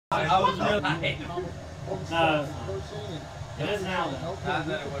I was really. No. It is now, though. Not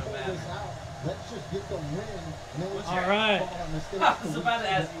that it would have mattered. Let's just get the win. All right. I was about to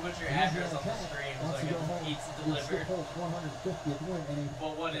ask you what's your address on the stream so I get the pizza delivered.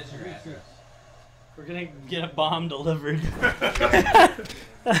 Well, what is your address? We're going to get a bomb delivered.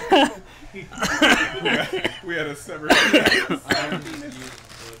 we had a separate.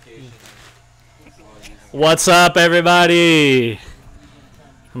 What's up, everybody?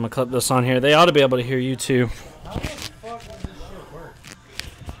 I'm going to clip this on here. They ought to be able to hear you, too. How the fuck does this shit work?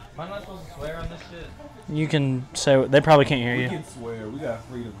 Am I not supposed to swear on this shit? You can say, they probably can't hear We you. can swear. We got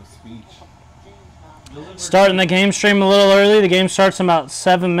freedom of speech. Starting the game stream a little early. The game starts in about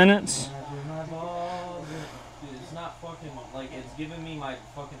 7 minutes. It's not fucking, like, it's giving me my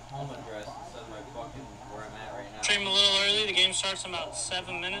fucking home address instead of my fucking where I'm at right now. Stream a little early. The game starts in about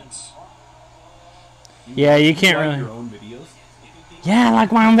 7 minutes. Yeah, you can't like really. your own videos? Yeah, I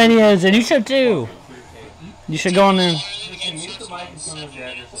like my own videos, and you should too. You should go on there. Can you use the mic and tell me what your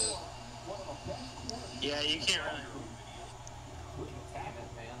address is? Yeah, you can't really.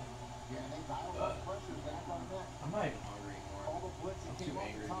 I'm not even hungry anymore. I'm too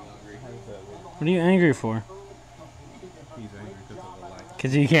angry to be hungry. What are you angry for? He's angry because of the light.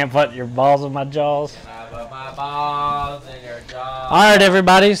 Because you can't put your balls in my jaws. And I put my balls in your jaw. All right,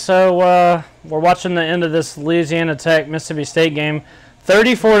 everybody. So we're watching the end of this Louisiana Tech Mississippi State game,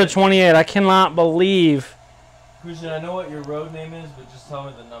 34-28. I cannot believe. Christian, I know what your road name is, but just tell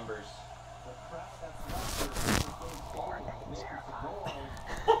me the numbers.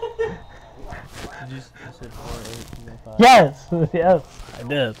 Yes, yes, I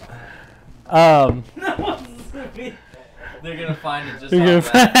did. They're gonna find it just You're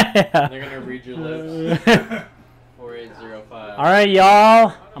off that. yeah. They're gonna read your lips. 4805. All right,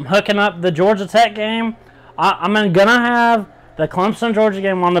 y'all. I'm hooking up the Georgia Tech game. I'm gonna have the Clemson Georgia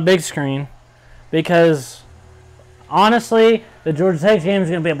game on the big screen because honestly, the Georgia Tech game is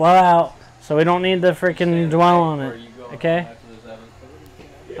gonna be a blowout, so we don't need to freaking dwell on it. Okay?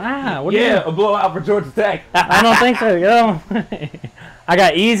 What Yeah, a blowout for Georgia Tech. I don't think so. Yo, I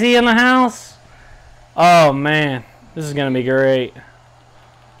got Easy in the house. Oh man, this is gonna be great.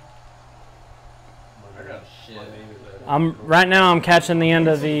 Right now. I'm catching the end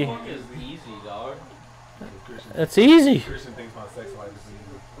of the. What the fuck is easy, dog? It's easy. Christian thinks my sex life is easy.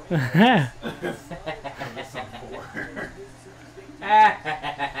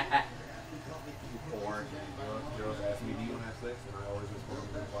 Girls ask me, do you have sex? And I always respond,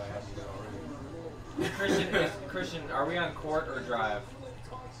 if I have it already. Christian, are we on court or drive?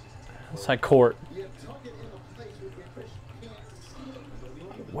 It's like court.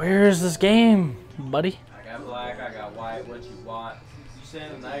 Where is this game, buddy? I got black, I got white. What you want? You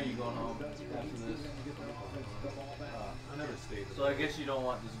staying tonight or you going home after this? I never stayed. So I guess you don't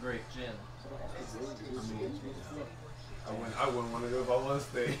want this great gin. I wouldn't want to go if I was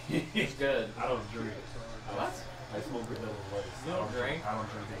staying. It's good. I don't drink. What? I smoke a double lettuce. You don't drink? I don't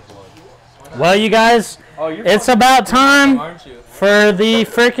drink any blood. Well, you guys, it's about time for the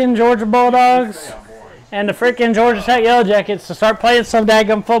freaking Georgia Bulldogs and the freaking Georgia Tech Yellow Jackets to start playing some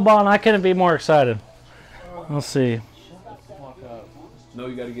daggum football, and I couldn't be more excited. We'll see. No,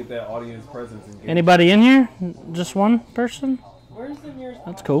 you got to get that audience presence. Anybody in here? Just one person? Where's the nearest?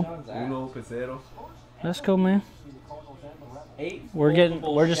 That's cool. Uno Pesero. That's cool, man. 8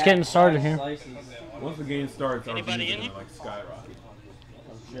 We're just getting started here. Once the game starts, our Anybody views in are here? gonna, like skyrocket.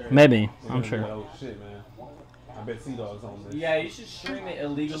 Maybe. I'm Like, sure. oh shit, man. I bet Sea Dog's on this. Yeah, you should stream it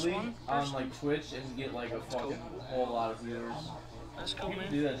illegally on like Twitch and get like a fucking whole lot of viewers. That's cool, You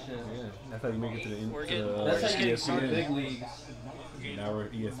can do that shit. Yeah, that's how you make it to the That's how you get to the ESPN. big leagues. Now we're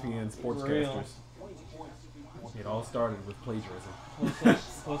ESPN sportscasters. It all started with plagiarism.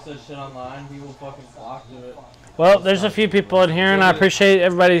 Post that shit online, people fucking flock to it. Well, there's a few people in here, and I appreciate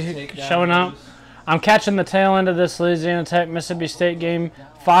everybody showing up. I'm catching the tail end of this Louisiana Tech Mississippi State game.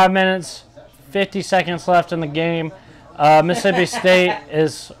 5 minutes, 50 seconds left in the game. Mississippi State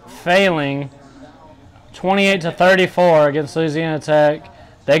is failing 28-34 against Louisiana Tech.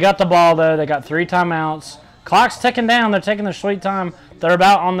 They got the ball, though. They got 3 timeouts. Clock's ticking down. They're taking their sweet time. They're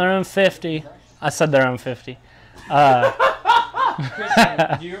about on their own 50. I said their own 50. Christian,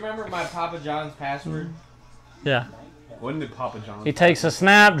 do you remember my Papa John's password? Yeah. Wasn't it Papa John's? He takes a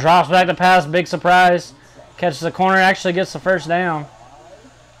snap, drops back to pass, big surprise. Catches the corner, actually gets the first down.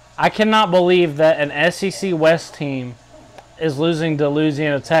 I cannot believe that an SEC West team is losing to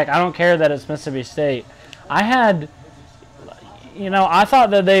Louisiana Tech. I don't care that it's Mississippi State. I thought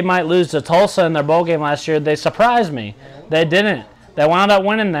that they might lose to Tulsa in their bowl game last year. They surprised me. They didn't. They wound up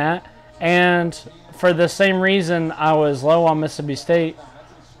winning that. And for the same reason I was low on Mississippi State,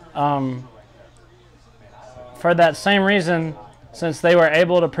 For that same reason, since they were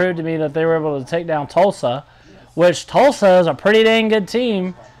able to prove to me that they were able to take down Tulsa, which Tulsa is a pretty dang good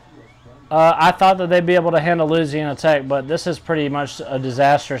team, I thought that they'd be able to handle Louisiana Tech, but this is pretty much a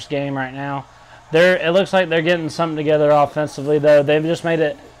disastrous game right now. It looks like they're getting something together offensively, though. They've just made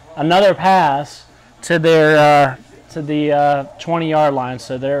it another pass to their to the 20-yard line,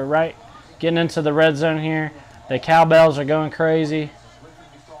 so they're right getting into the red zone here. The cowbells are going crazy.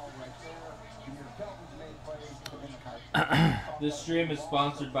 This stream is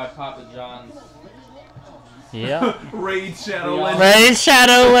sponsored by Papa John's. Yep. Raid Shadow Legends. Raid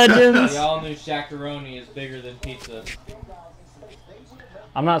Shadow Legends. The all-new Shakaroni is bigger than pizza.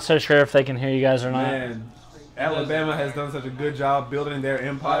 I'm not so sure if they can hear you guys or not. Man, Alabama has done such a good job building their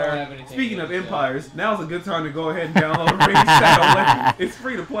empire. Speaking of empires, now's a good time to go ahead and download Raid Shadow Legends. It's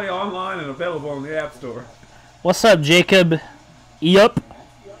free to play online and available on the App Store. What's up, Jacob? Yup.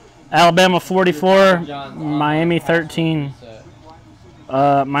 Alabama 44, Miami 13.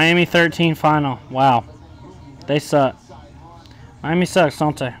 Miami 13 final. Wow. They suck. Miami sucks,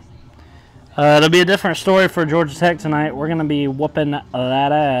 don't they? It'll be a different story for Georgia Tech tonight. We're going to be whooping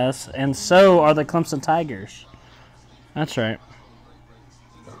that ass. And so are the Clemson Tigers. That's right.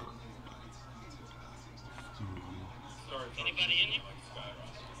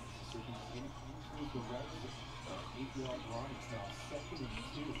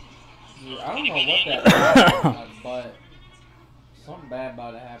 I don't know what that was, but something bad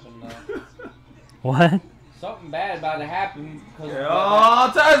about to happen though. What? Something bad about to happen.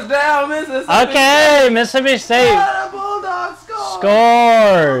 Oh, touchdown, Mississippi! Okay, Mississippi State Oh, the Bulldogs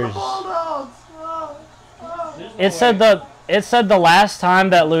scores. Bulldogs! It said the last time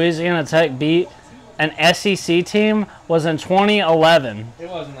that Louisiana Tech beat an SEC team was in 2011. It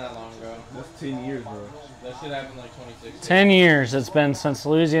wasn't that long ago. That's 10 years, bro. That shit happened like 2016. 10 years it's been since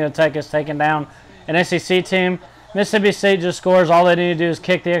Louisiana Tech has taken down an SEC team. Mississippi State just scores. All they need to do is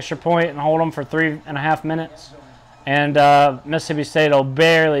kick the extra point and hold them for 3.5 minutes. And Mississippi State will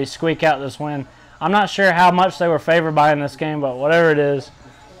barely squeak out this win. I'm not sure how much they were favored by in this game, but whatever it is,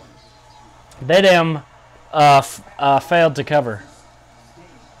 they damn failed to cover.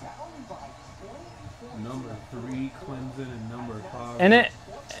 Number 3, Clemson, and number 5. And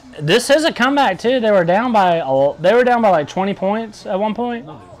this is a comeback too. They were down by like 20 points at one point.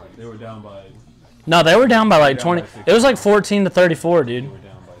 No, they were down by. No, they were down by like 20. It was like 14 to 34, dude.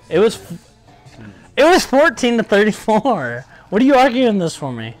 It was 14 to 34. What are you arguing this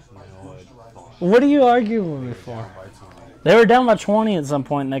for me? What are you arguing with me for? They were down by 20 at some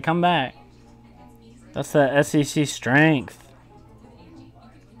point and they come back. That's the SEC strength.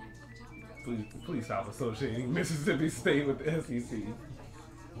 Please stop associating Mississippi State with the SEC.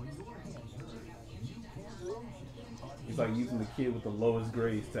 It's like using the kid with the lowest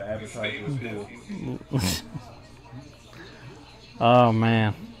grades to advertise your school. Oh,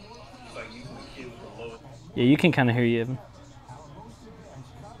 man. Yeah, you can kind of hear you, Evan.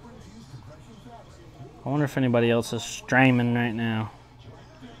 I wonder if anybody else is streaming right now.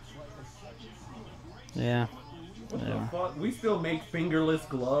 Yeah. What the fuck? We still make fingerless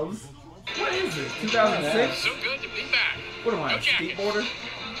gloves? What is this? 2006? So good to be back. What am I, a skateboarder?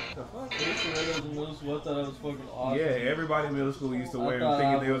 The fuck? I used to wear those in middle school. I thought that was fucking awesome. Yeah, everybody in middle school used to wear them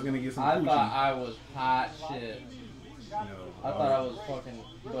thinking they was going to get some I coochie. thought I was hot shit. No, I thought I was fucking,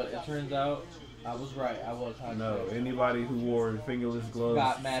 but it turns out I was right. I was hot no, shit. anybody who wore fingerless gloves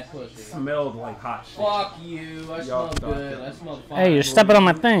Got mad pussy. smelled like hot shit. Fuck you. I Y'all smelled stop good. that. I smelled fine. Hey, you're stepping on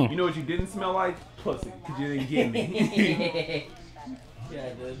my thing. You know what you didn't smell like? Pussy. Because you didn't get me. Yeah,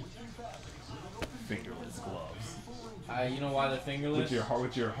 I did. Fingerless gloves. You know why they're fingerless?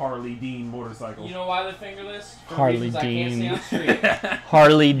 With your Harley Dean motorcycle. You know why they're fingerless? For Harley reasons I Dean. can't stay on street.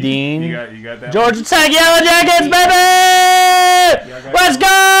 Harley Dean. You got that Georgia Tech Yellow Jackets, baby! Let's go!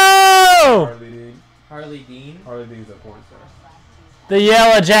 Harley Dean. Harley Dean? Harley Dean's a porn star. The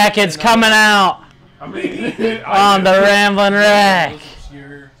Yellow Jackets coming out I mean, on the Ramblin' Wreck.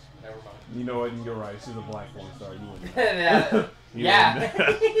 Never mind. You know what? You're right. She's a black porn star. You wouldn't. Yeah. You Yeah.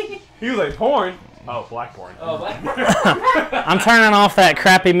 wouldn't. He was like, porn? Oh, black porn. Oh, what? I'm turning off that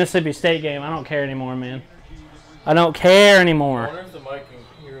crappy Mississippi State game. I don't care anymore, man. I don't care I anymore. wonder if the mic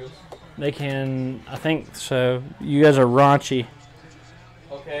can hear us. They can, I think so. You guys are raunchy.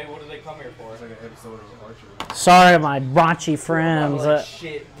 Okay, what do they come here for? It's like an episode of Archer. Sorry, my raunchy friends. Like,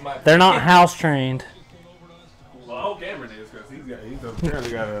 shit, They're not house trained. Well, Cameron is because he's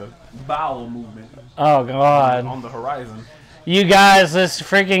apparently got a bowel movement Oh, God. on the horizon. You guys, this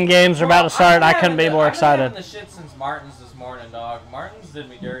freaking games are about to start. I couldn't be more I've been having excited. the shit since Martin's this morning, dog. Martin's did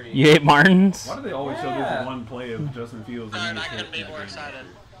me dirty. You ate Martins? Why do they always show Yeah. this one play of Justin Fields? I couldn't be more excited.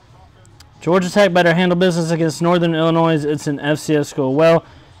 Georgia Tech better handle business against Northern Illinois. It's an FCS school. Well,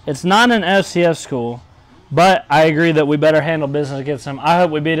 it's not an FCS school, but I agree that we better handle business against them. I hope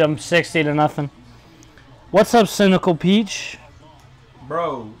we beat them 60-0. What's up, Cynical Peach?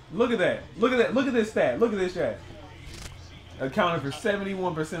 Bro, look at that. Look at that. Look at this stat. Look at this stat. Accounted for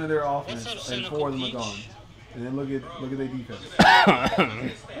 71% of their offense, and 4 of them are gone. And then look at their defense. Look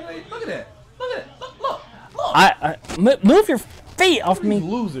at that. Look at it. Look. Move your feet off me.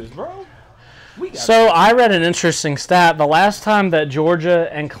 Losers, bro. So I read an interesting stat. The last time that Georgia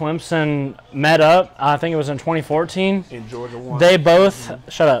and Clemson met up, I think it was in 2014. And Georgia won. They both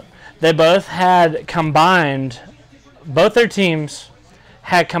shut up. They both had combined. Both their teams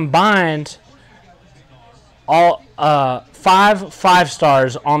had combined all 5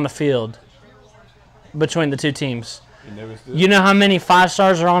 stars on the field between the two teams. You know how many 5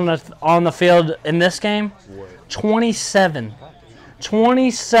 stars are on the field in this game? What? 27.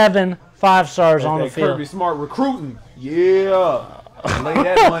 27 5 stars on the field. Kirby Smart recruiting. Yeah. Lay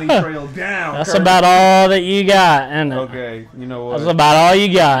that money trail down. That's Kirby. about all that you got, isn't it? Okay, you know what? That's about all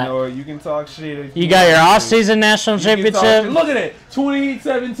you got. You know what? You can talk shit. If You got your off-season national championship. Look at it.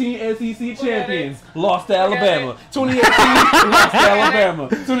 2017 SEC champions lost to Alabama. 2018 lost to Alabama.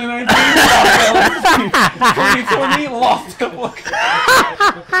 2019 lost to LSU. 2020 lost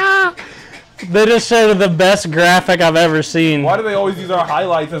to. They just showed the best graphic I've ever seen. Why do they always use our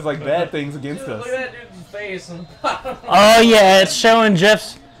highlights as like bad things against us? Look at that dude's face. Oh yeah, it's showing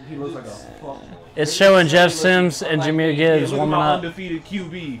Jeff's. He looks like a. It's showing Jeff Sims and Jameer Gibbs Look at warming my up. undefeated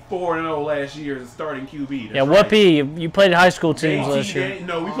QB, 4-0 last year as a starting QB. That's Yeah, right. Whoopee, you played high school teams JT last year.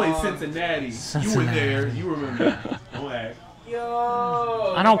 No, we played Cincinnati. You were there. You remember. Don't act.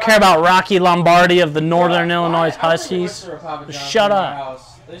 Yo. I don't care about Rocky Lombardi of the Northern Illinois Huskies. Shut up.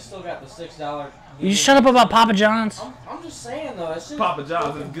 They still got the $6. You shut up about Papa John's. I'm just saying though. That shit Papa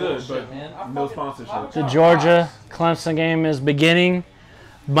John's is fucking good, bullshit, but man. no sponsorship. The Georgia Clemson game is beginning.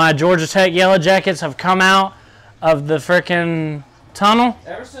 My Georgia Tech Yellow Jackets have come out of the frickin' tunnel.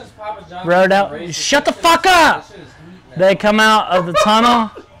 Ever since Papa John's Rode out. racist, Shut the that shit fuck is- up! that shit is heat now. They come out of the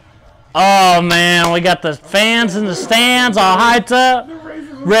tunnel. Oh man, we got the fans in the stands all hyped up,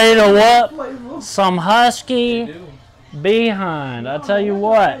 ready to whoop some Husky behind. I tell you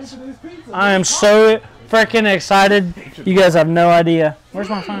what, I am so freaking excited. You guys have no idea. Where's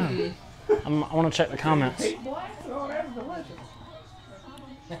my phone? I want to check the comments.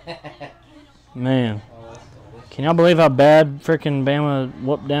 Man, can y'all believe how bad freaking Bama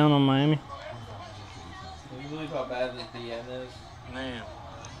whooped down on Miami? Can you believe how bad the DM is? Man.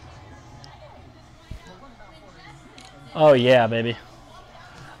 Oh yeah, baby.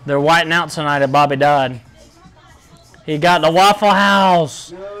 They're whiting out tonight at Bobby Dodd. He got the Waffle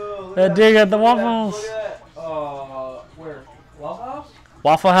House. Yo, That dude got the Waffle House. Look at that. Where? Waffle House?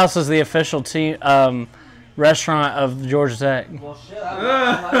 Waffle House is the official team restaurant of Georgia Tech. Well, shit.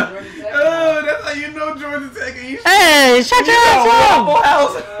 I like Georgia Tech. Oh, that's how you know Georgia Tech. Hey, shut your ass up! Waffle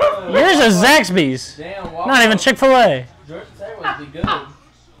House. Yours is Zaxby's. Damn, Waffle Not even House. Chick-fil-A. Georgia Tech would be good.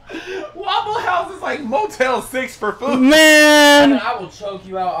 Waffle House is like Motel 6 for food. Man. I will choke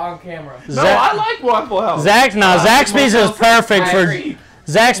you out on camera. No, I like Waffle House. Zaxby's is perfect I for agree.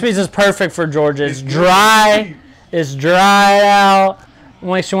 Zaxby's is perfect for Georgia. It's dry. It's dried out.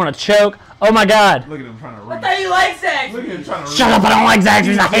 Makes you want to choke. Oh my God. Look at him trying to What read. the you like sex? Look at him trying to Shut up! I don't like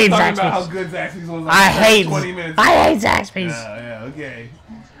Zaxby's. I hate talking about how Zaxby's. good Zaxby's was. I hate. 20 minutes. I hate Zaxby's. Yeah, okay.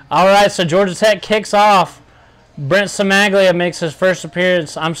 All right, so Georgia Tech kicks off. Brent Samaglia makes his first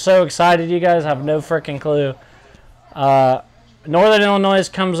appearance. I'm so excited. You guys have no freaking clue. Northern Illinois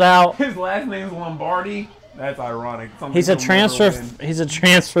comes out. His last name's Lombardi. That's ironic. Something He's a he'll transfer. never win. He's a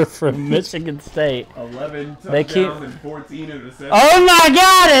transfer from Michigan State. 11 They touchdowns keep- and 14 interceptions. Oh my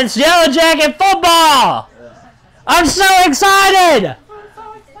God! It's Yellow Jacket football. I'm so excited.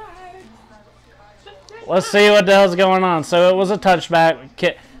 Let's see what the hell's going on. So it was a touchback.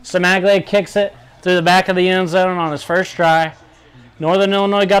 Samaglia kicks it through the back of the end zone on his first try. Northern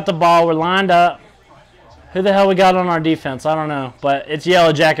Illinois got the ball. We're lined up. Who the hell we got on our defense? I don't know. But it's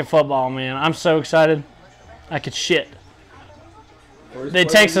Yellow Jacket football, man. I'm so excited. I could shit. First They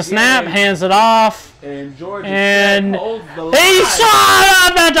play takes of a the snap, game, hands it off. and Georgia And Tech holds the he line.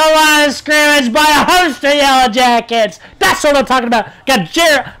 shot up at the line of scrimmage by a host of Yellow Jackets. That's what I'm talking about. Got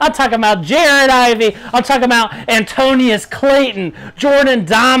Jared. I'm talking about Jared Ivey. I'm talking about Antonius Clayton, Jordan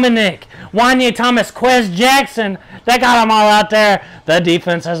Dominic, Wanye Thomas, Quez Jackson. They got them all out there. The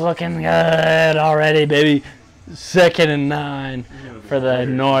defense is looking good already, baby. 2nd and 9 for the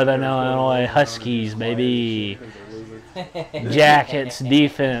Northern Illinois Huskies, baby. Jackets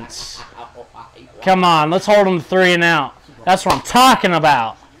defense. Come on, let's hold them 3 and out. That's what I'm talking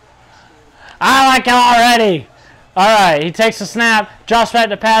about. I like it already. All right, he takes a snap, drops back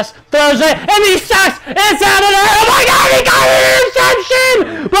to pass, throws it, and he sucks. It's out of there. Oh my God, he got an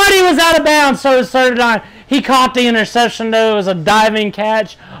interception, but he was out of bounds, so it's 3rd and 9. He caught the interception, though. It was a diving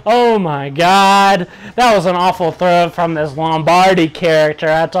catch. Oh my God, that was an awful throw from this Lombardi character.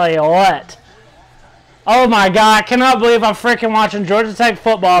 I tell you what. Oh my God, I cannot believe I'm freaking watching Georgia Tech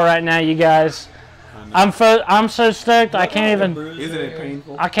football right now, you guys. I'm so stoked. I can't even. Isn't it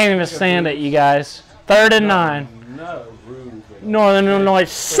painful? I can't even stand it, you guys. 3rd and 9. No. Northern Illinois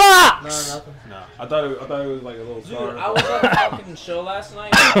sucks. No. I thought it was like a little Dude, star. I was on a fucking show last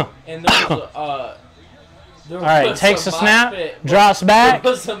night, and there was a. All right, takes a snap, drops back.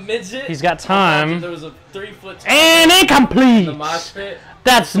 There was a midget. He's got time. There was a 3-foot. And incomplete. The mosh pit.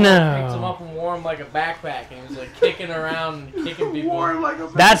 That's Picked him no. up and wore him like a backpack, and he was like kicking around, and kicking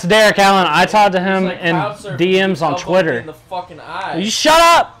people. That's Derek Allen. I talked to him Like in crowd surfing, DMs on elbow Twitter. in the fucking eye. You shut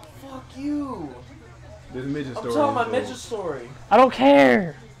up. Fuck you. This midget I'm story. telling my midget story. I don't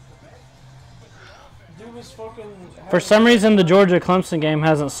care. Dude was fucking. For some reason, the Georgia-Clemson game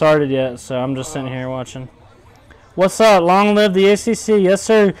hasn't started yet, so I'm just sitting here watching. What's up? Long live the ACC. Yes,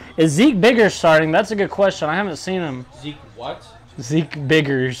 sir. Is Zeke Biggers starting? That's a good question. I haven't seen him. Zeke what? Zeke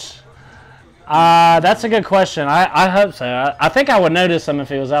Biggers. That's a good question. I hope so. I think I would notice him if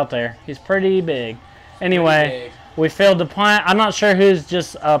he was out there. He's pretty big. Anyway, we failed to punt. I'm not sure who's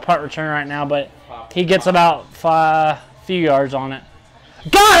just punt return right now, but he gets about few yards on it.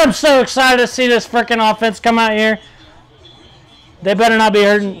 God, I'm so excited to see this freaking offense come out here. They better not be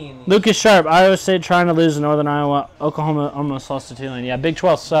hurting. Lucas Sharp, Iowa State trying to lose to Northern Iowa. Oklahoma almost lost to Tulane. Yeah, Big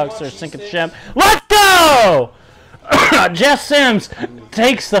 12 sucks. They're sinking ship. Let's go! Jeff Sims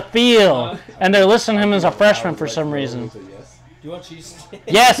takes the field, and they're listing him as a freshman for some reason. Do you want cheese sticks?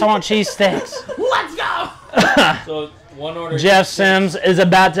 Yes, I want cheese sticks. Let's go! So, one order. Jeff Sims is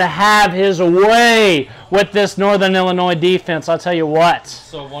about to have his way with this Northern Illinois defense. I'll tell you what.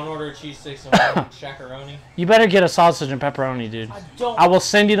 So, one order of cheese sticks and one shakaroni? You better get a sausage and pepperoni, dude. I don't. I will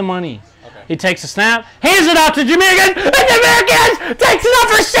send you the money. Okay. He takes a snap, hands it off to Jamaican, and Jamaican takes it up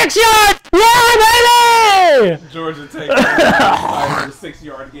for 6 yards. Yeah, baby! Georgia Tech 5 for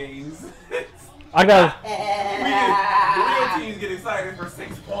 6-yard gains. I got. The real teams get excited for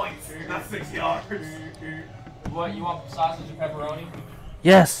 6 points, not 6 yards. What, you want sausage and pepperoni?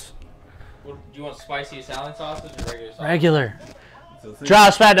 Yes. What, do you want spicy Italian sausage or regular sausage? Regular.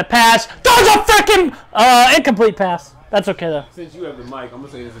 Drops back to pass. Throws a freaking incomplete pass. That's okay though. Since you have the mic, I'm gonna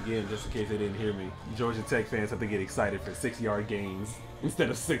say this again just in case they didn't hear me. Georgia Tech fans have to get excited for 6-yard gains instead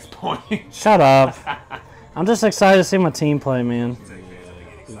of 6 points. Shut up. I'm just excited to see my team play, man.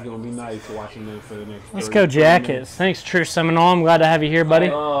 It's gonna be nice watching them for the next. Let's go Jackets. Thanks, True Seminole. I'm glad to have you here, buddy.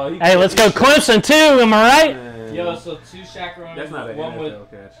 Oh, Hey, let's go Clemson too. Am I right? Yo, so 2 shakaroni, That's not an one with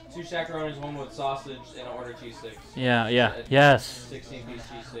NFL catch. 2 shakaroni, one with sausage, and an order of cheese sticks. Yeah. Yes. 16-piece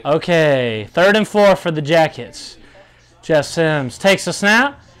cheese sticks. Okay, 3rd and 4 for the Jackets. Jeff Sims takes a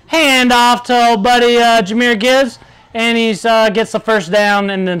snap, hand off to old buddy Jahmyr Gibbs, and he gets the first down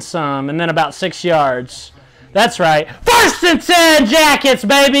and then some, and then about 6 yards. That's right. 1st and 10, Jackets,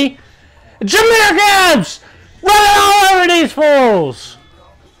 baby. Jahmyr Gibbs running all over these fools.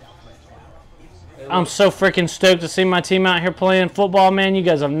 I'm so freaking stoked to see my team out here playing football, man. You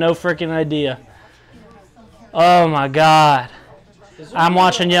guys have no freaking idea. Oh, my God. I'm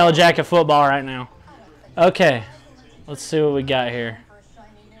watching Yellow Jacket football right now. Okay. Let's see what we got here.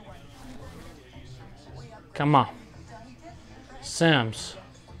 Come on. Sims.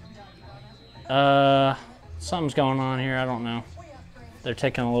 Something's going on here. I don't know. They're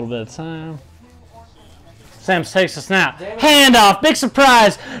taking a little bit of time. Sims takes a snap. Handoff. Big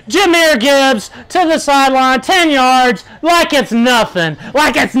surprise. Jahmyr Gibbs to the sideline. 10 yards. Like it's nothing.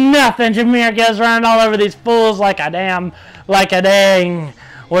 Like it's nothing. Jahmyr Gibbs running all over these fools like a damn, like a dang.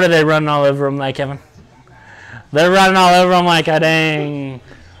 What are they running all over them like, Kevin? They're running all over them like a dang.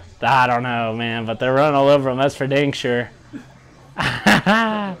 I don't know, man, but they're running all over them. That's for dang sure.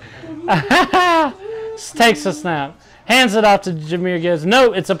 Takes a snap. Hands it off to Jahmyr Gibbs.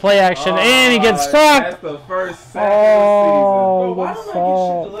 No, it's a play action, and he gets That's sacked. the first sack Bro, of why the don't season. I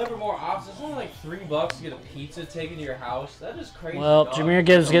get you deliver more options? It's only like $3 to get a pizza taken to your house. That is crazy. Well, dog. Jahmyr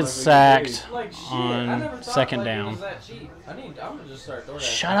Gibbs gets sacked Like shit. on I never thought, 2nd like, down. It was that cheap. I'm gonna just start DoorDash.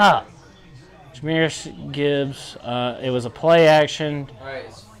 Shut up. Jahmyr Gibbs, it was a play action. Alright,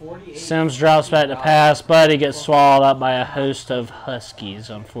 it's 48. Sims drops back to pass, but he gets swallowed up by a host of Huskies,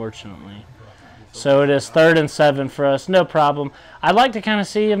 unfortunately. So it is 3rd and 7 for us, no problem. I'd like to kind of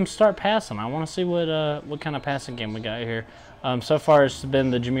see him start passing. I want to see what kind of passing game we got here. So far it's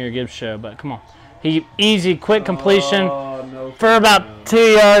been the Jahmyr Gibbs show, but come on. Easy, quick completion. Oh, no for about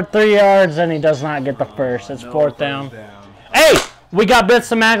 3 yards, and he does not get the first. It's fourth down. Hey, we got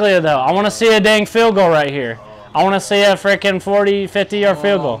bits of Maglia, though. I want to see a dang field goal right here. I want to see a freaking 40, 50-yard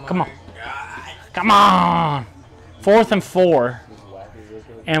field goal. Come on. Come on. 4th and 4.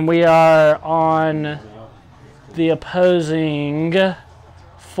 And we are on the opposing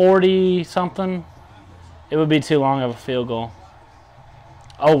 40-something. It would be too long of a field goal.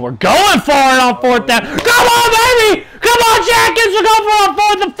 Oh, we're going for it on 4th down. Come on, baby! Come on, Jackets! We're going for it on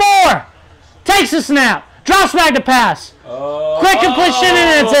 4th and 4. Takes a snap. Drops back to pass. Quick completion,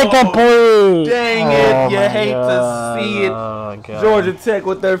 and it's incomplete. Dang it. You hate to see it. Georgia Tech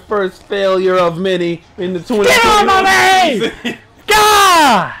with their first failure of many in the 2020 Get on my season.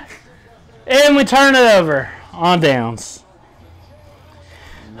 God! And we turn it over on downs.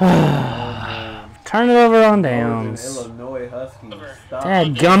 Turn it over on downs. Illinois Huskies.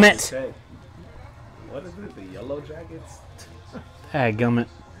 Dadgummit. What is it? The Yellow Jackets? Dadgummit.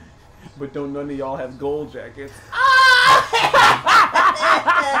 But don't none of y'all have gold jackets.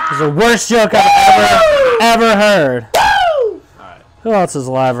 It's the worst joke I've ever heard. Alright. Who else is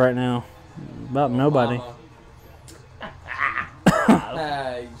alive right now? About nobody.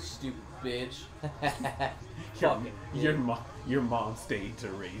 You stupid bitch. Your mom stayed to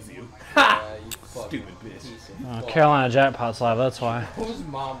raise you. You Stupid bitch. Carolina Jackpot's live, that's why. Whose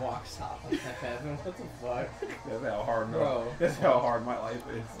mom walks top like that, Kevin? What the fuck? That's how hard my life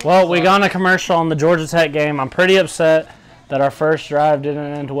is. Well, we got on a commercial on the Georgia Tech game. I'm pretty upset that our first drive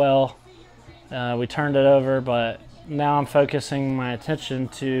didn't end well. We turned it over, but now I'm focusing my attention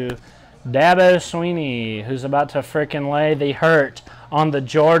to Dabo Sweeney, who's about to frickin' lay the hurt on the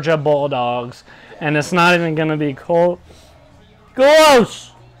Georgia Bulldogs. And it's not even going to be close.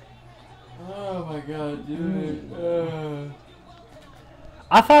 Oh my god, dude.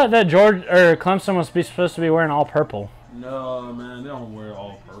 I thought that Clemson was supposed to be wearing all purple. No, man, they don't wear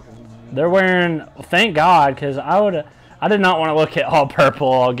all purple. Man. They're wearing, thank God, because I did not want to look at all purple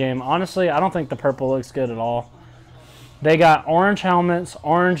all game. Honestly, I don't think the purple looks good at all. They got orange helmets,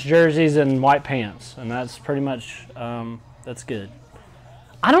 orange jerseys, and white pants, and that's pretty much that's good.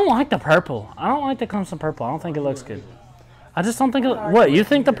 I don't like the purple. I don't like the Clemson purple. I don't think it looks good. I just don't think it. What, you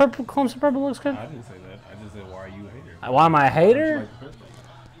think the Clemson purple looks good? I didn't say that. I just said, why are you a hater? Why am I a hater?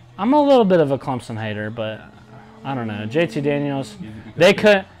 I'm a little bit of a Clemson hater, but I don't know. JT Daniels,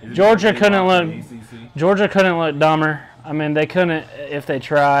 Georgia couldn't look dumber. I mean, they couldn't if they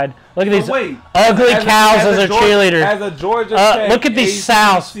tried. Look at these ugly cows as a cheerleader. As a Georgia Tech look at these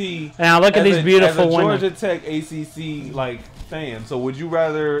South. Now look at these beautiful women. Georgia Tech ACC fan. So would you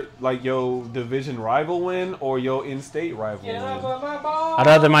rather your division rival win or your in-state rival win? I'd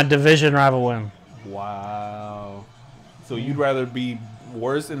rather my division rival win. Wow. So you'd rather be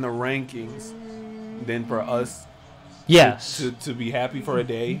worse in the rankings than for us? Yes. To be happy for a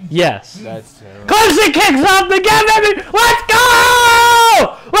day? Yes. That's terrible. Clemson kicks off the game, baby! Let's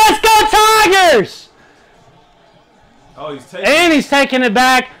go! Let's go, Tigers! Oh, he's taking it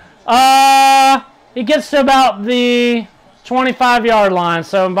back. He gets to about the 25-yard line,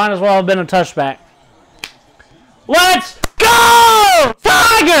 so it might as well have been a touchback. Let's go!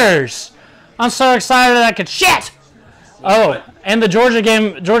 Tigers! I'm so excited that I could shit! Oh, and the Georgia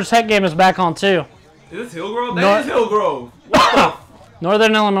Tech game is back on, too. Is this Hillgrove? That is Hillgrove.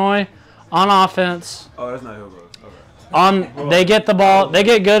 Northern Illinois on offense. Oh, that's not Hillgrove. Okay. They get the ball. They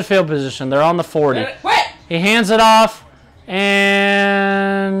get good field position. They're on the 40. He hands it off,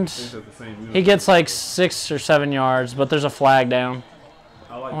 and he gets like 6 or 7 yards, but there's a flag down.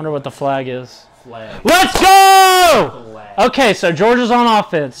 I wonder what the flag is. Let's go! Okay, so Georgia's on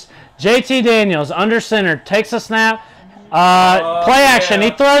offense. JT Daniels, under center, takes a snap. Play action.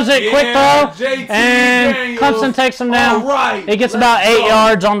 He throws it, quick throw, and Clemson takes him down. Right, he gets about 8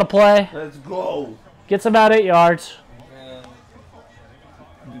 yards on the play. Let's go. Gets about 8 yards.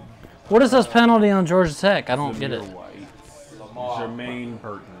 What is this penalty on Georgia Tech? I don't get it. Jermaine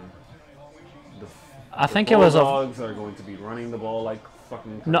Burton. I think it was a. Bulldogs are going to be running the ball like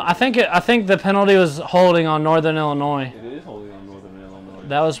fucking. No, I think the penalty was holding on Northern Illinois. It is holding on Northern Illinois.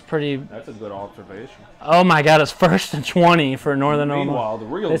 That was pretty. That's a good observation. Oh my God! It's 1st and 20 for Northern Illinois. Meanwhile, the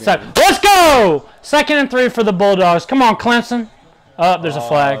real game. Let's go! 2nd and 3 for the Bulldogs. Come on, Clemson. Oh, there's a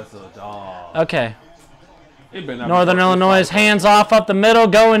flag. It's a dog. Okay. Northern Illinois, hands off up the middle,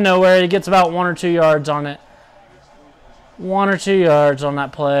 going nowhere. He gets about 1 or 2 yards on it. 1 or 2 yards on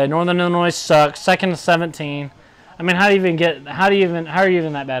that play. Northern Illinois sucks. 2nd and 17. I mean, how are you even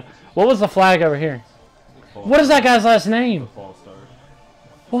that bad? What was the flag over here? What is that guy's last name?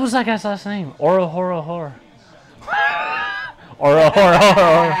 What was that guy's last name? Oro Horo Hor.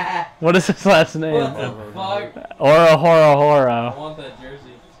 Ora. What is his last name? What the fuck? Ora. I want that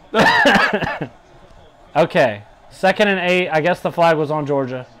jersey. Okay. 2nd and 8. I guess the flag was on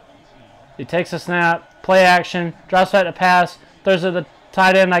Georgia. He takes a snap, play action, drops back to pass, throws it to the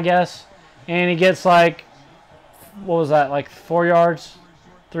tight end, I guess, and he gets like, what was that, like 4 yards?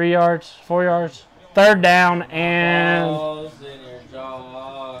 3 yards? 4 yards? 3rd down, and Balls in your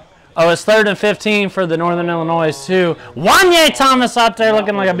jaw. oh, it's 3rd and 15 for the Northern Illinois too. Wanye Thomas out there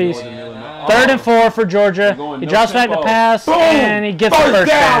looking like a beast. 3rd and 4 for Georgia. He drops back to pass, and he gets the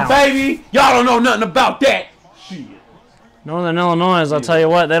first down. Baby. Y'all don't know nothing about that. Shit. Northern Illinois, I'll tell you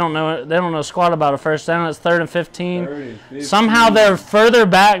what, they don't know squat about a first down. It's 3rd and 15. Somehow they're further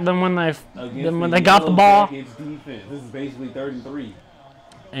back than when they got the ball. This is basically 3rd and 3.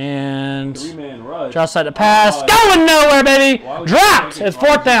 And 3-man rush. drops back to pass. Going nowhere, baby. Dropped. It's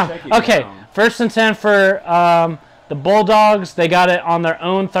 4th down. Okay, 1st and 10 for the Bulldogs. They got it on their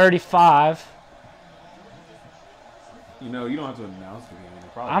own 35. You know, you don't have to announce the game.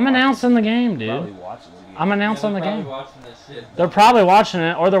 I'm announcing the game, dude. Probably watching the game. I'm announcing the game. Watching this shit. They're probably watching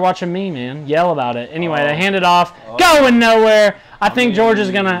it, or they're watching me, man. Yell about it. Anyway, they hand it off. Going nowhere. I think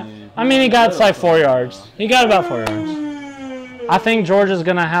Georgia's going to... I mean, he got like 4 yards. He got about 4 yards. I think Georgia's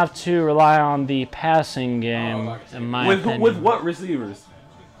going to have to rely on the passing game, in my opinion. With what receivers?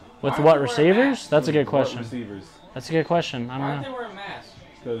 With what receivers? That's a good What question. receivers? That's a good question. I Why don't aren't they know. wearing masks?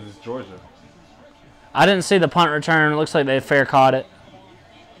 Because it's Georgia. I didn't see the punt return. It looks like they fair caught it.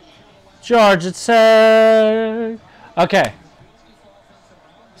 Georgia Tech. Okay.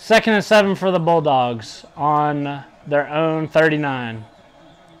 2nd and 7 for the Bulldogs on their own 39.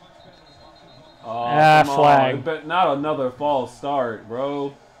 Oh, flag. On. But not another false start,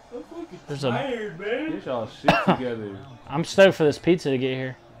 bro. I'm fucking There's tired, man. Get y'all shit together. I'm stoked for this pizza to get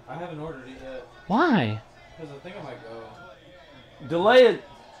here. I haven't ordered it yet. Why? Because I think I might go. Delay it.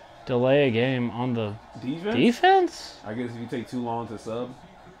 Delay a game on the Defense? defense? I guess if you take too long to sub.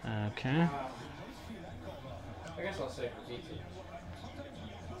 Okay. I guess I'll say for pizza.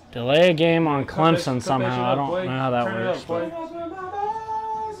 Delay a game on Cut that Clemson shit somehow. I up, don't Blake. know how that Turn it works. up, Blake.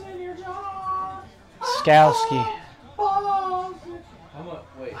 Skowski.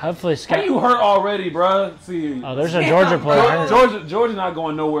 Wait. Hopefully How you Skowski. hurt already, bruh? See, Oh, there's a Georgia player hurt. Georgia not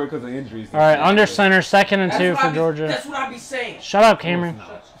going nowhere because of injuries. All right, under center, 2nd and 2 for That's Georgia. what I be saying. Shut up, Cameron.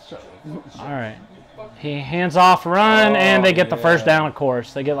 All right. He hands off, run, and they get the first down, of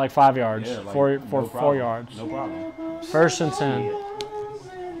course. They get like 5 yards, Yeah, like, four no 4 problem. yards. No problem. 1st and 10.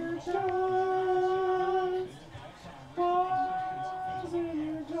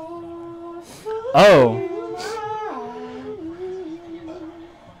 Oh.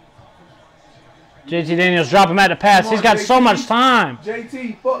 JT Daniels dropping back to pass. He's got so much time.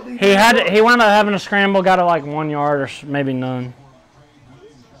 JT, fuck these He wound up having a scramble, got it like 1 yard or maybe none.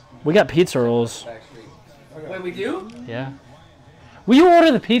 We got pizza rolls. Wait, we do? Yeah. Will you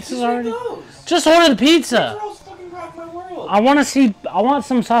order the pizzas already? Those. Just order the pizza. Those fucking rock my world. I want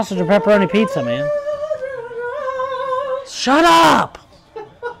some sausage or pepperoni pizza, man. Shut up.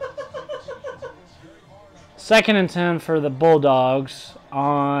 2nd and 10 for the Bulldogs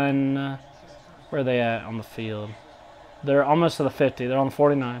on, where are they at on the field? They're almost to the 50. They're on the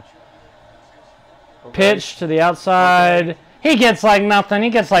 49. Okay. Pitch to the outside. He gets like nothing. He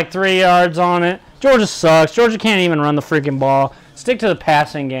gets like 3 yards on it. Georgia sucks. Georgia can't even run the freaking ball. Stick to the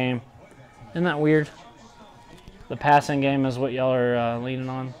passing game. Isn't that weird? The passing game is what y'all are leaning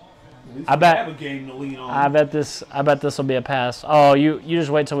on. I bet. Have a game to lean on. I bet this will be a pass. Oh, you just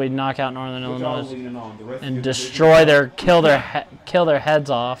wait till we knock out Northern What y'all Illinois leaning on? The rest of and your destroy division? kill their heads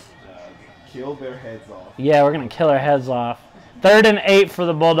off. Kill their heads off. Yeah, we're gonna kill their heads off. 3rd and 8 for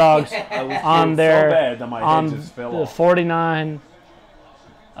the Bulldogs I was on so their bad that my on head just fell the off. 49. You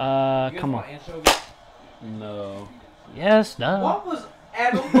guys Come on. want anchovies? No. Yes, duh. What was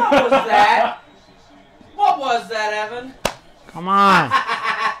Evan? What was that? What was that, Evan? Come on.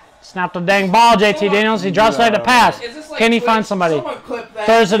 Snap the dang ball, JT Daniels. He drops back to pass. Is this like Can he Twitch? find somebody? Someone clip that.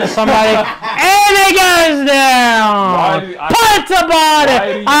 Throws it to somebody. And it goes down. Punt the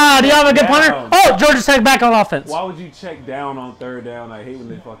body. Do you have a good punter? Oh, Georgia Tech back on offense. Why would you check down on 3rd down? I hate when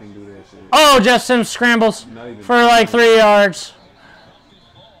they fucking do that shit. Oh, Jeff Sims scrambles Not even- for like 3 yards.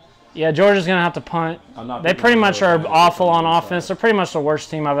 Yeah, Georgia's going to have to punt. I'm not They picking pretty on much Georgia. are awful on offense. They're pretty much the worst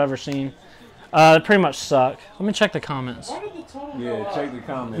team I've ever seen. They pretty much suck. Let me check the comments. Why did the total go Yeah, up? check the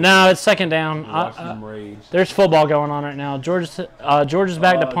comments. No, it's 2nd down. Watch them rage. There's football going on right now. Georgia's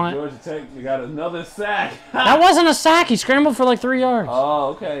back to punt. Georgia Tech, you got another sack. That wasn't a sack. He scrambled for like 3 yards. Oh,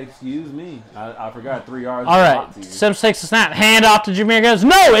 okay. Excuse me. I forgot 3 yards. All was a right. lot to you. Sims takes the snap. Hand off to Jameer. Goes,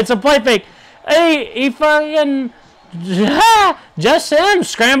 no, it's a play fake. Hey, he fucking Just him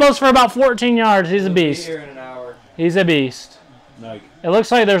scrambles for about 14 yards. He's a beast. Here in an hour. He's a beast. Like, It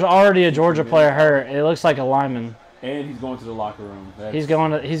looks like there's already a Georgia player hurt. It looks like a lineman. and he's going to the locker room.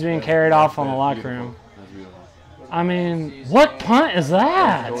 He's being carried off on the locker room. That's beautiful. I mean, what punt is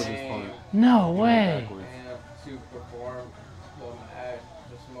that? Georgia's punt. No way. Backwards.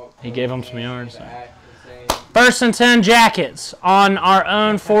 He gave him some yards. First and 10 Jackets on our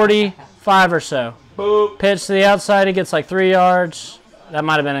own 45 or so. Boop. Pitch to the outside. He gets like 3 yards. That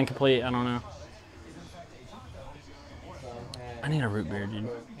might have been incomplete. I don't know. I need a root beer, dude.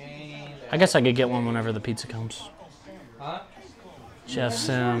 I guess I could get one whenever the pizza comes. Huh? Jeff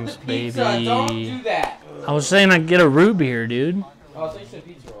Sims, baby. Pizza, don't do that. I was saying I'd get a root beer, dude. Oh, I thought you said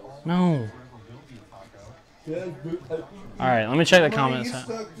pizza rolls. No. All right, let me check the comments.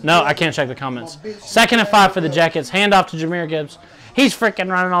 No, I can't check the comments. 2nd and 5 for the Jackets. Handoff to Jameer Gibbs. He's freaking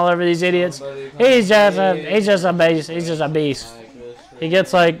running all over these idiots. He's just a beast. He's just a beast. He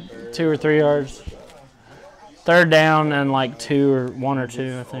gets like 2 or 3 yards. 3rd down and like 2 or 1 or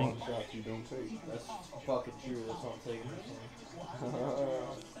 2, I think. That's fucking true. That's what I'm taking.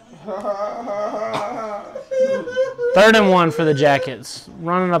 3rd and 1 for the Jackets.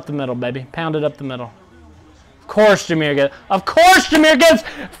 Running up the middle, baby. Pounded up the middle. Of course, Jameer Gibbs. Of course, Jameer Gibbs.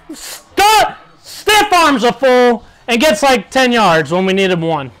 Stiff arms a fool and gets like 10 yards when we needed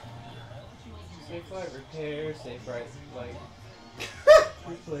 1. Safe flight repair. Safe flight like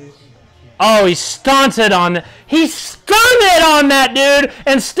replace. Oh, he stunted on that. He stunted on that dude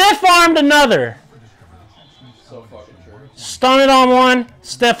and stiff armed another. So fucking true. Stunted on one,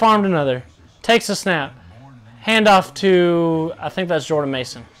 stiff armed another. Takes a snap. Handoff to, I think that's Jordan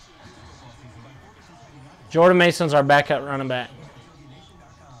Mason. Jordan Mason's our backup running back.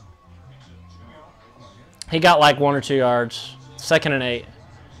 He got like 1 or 2 yards. 2nd and 8.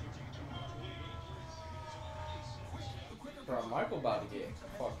 Bro, Michael about to get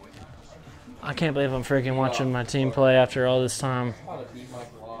fucking. I can't believe I'm freaking watching my team play after all this time. I'm about to beat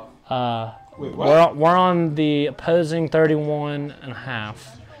Michael off. Wait, what? We're on the opposing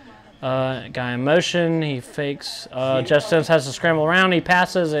 31.5. Guy in motion. He fakes. Jeff Sims has to scramble around. He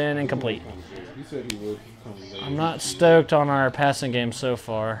passes and incomplete. He said he would. I'm not stoked on our passing game so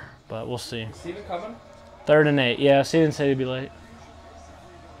far, but we'll see. Steven coming? 3rd and 8. Yeah, Steven said he'd be late.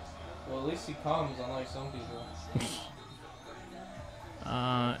 Well, at least he comes, unlike some people.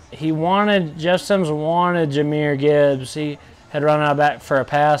 Jeff Sims wanted Jameer Gibbs. He had run out back for a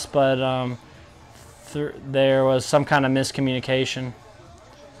pass, but there was some kind of miscommunication.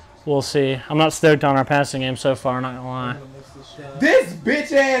 We'll see. I'm not stoked on our passing game so far, not gonna lie. This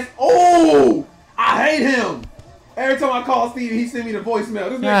bitch ass. Oh, I hate him. Every time I call Steve, he send me the voicemail.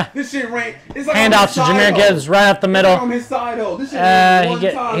 This shit rank. It's like handoff to Jameer Gibbs right up the middle. On his side though. This shit he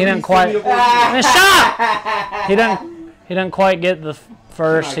didn't quite. Shot. He didn't quite get the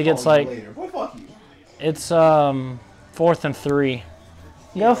first. He gets like. Boy, fuck you. It's 4th and 3.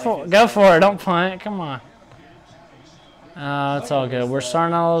 Go for it. Don't punt. Come on. It's all good. We're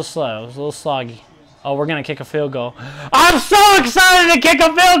starting out a little slow. It's a little sloggy. Oh, we're going to kick a field goal. I'm so excited to kick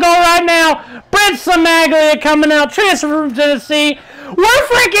a field goal right now. Brent Samaglia coming out, transfer from Tennessee. We're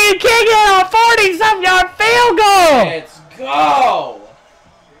freaking kicking a 40-something yard field goal. Let's go.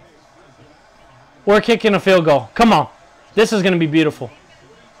 We're kicking a field goal. Come on. This is going to be beautiful.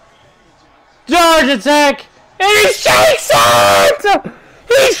 Georgia Tech. And he shakes it.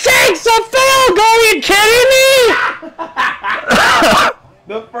 He shakes a field goal. Are you kidding me?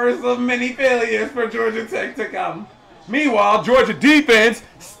 The first of many failures for Georgia Tech to come. Meanwhile, Georgia defense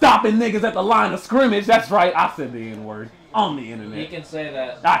stopping niggas at the line of scrimmage. That's right. I said the N-word on the internet. He can say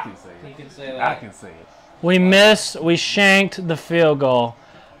that. I can say it. He can say that. I can say it. We shanked the field goal.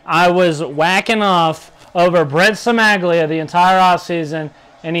 I was whacking off over Brent Samaglia the entire offseason,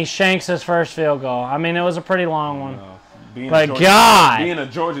 and he shanks his first field goal. I mean, it was a pretty long one. Being a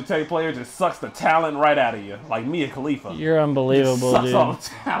Georgia Tech player just sucks the talent right out of you, like Mia Khalifa. You're unbelievable, sucks dude. all the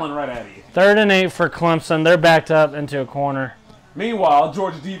talent right out of you. 3rd and 8 for Clemson. They're backed up into a corner. Meanwhile,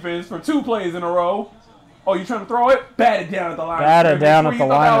 Georgia defense for 2 plays in a row. Oh, you trying to throw it? Bat it down at the line. Bat it down at the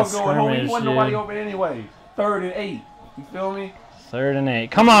line of scrimmage, wasn't nobody open anyway. 3rd and 8. You feel me? 3rd and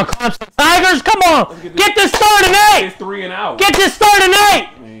 8. Come on, Clemson Tigers. Come on. Get this 3rd and 8. It's 3 and out. Get this 3rd and 8.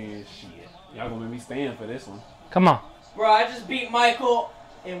 Man, shit. Y'all gonna make me stand for this one. Come on. Bro, I just beat Michael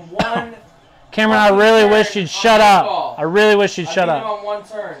in one. Cameron, I really wish you'd shut up. I really wish you'd shut I beat him up. on one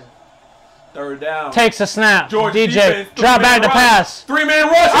turn. 3rd down. Takes a snap. Georgia DJ, defense, drop back to pass. 3-man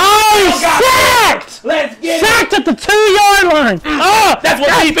rush. Oh, he's sacked! Let's get Sacked at the 2-yard line. Oh, That's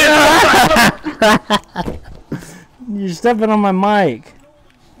what defense is. You're stepping on my mic.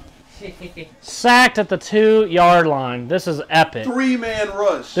 sacked at the 2-yard line. This is epic. 3-man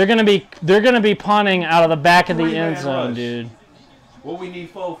rush. They're gonna be punting out of the back of the 3-man end zone, rush. dude. What we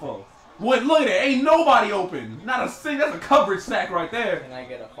need, Fofo. What? Look at it. Ain't nobody open. Not a single. That's a coverage sack right there. Can I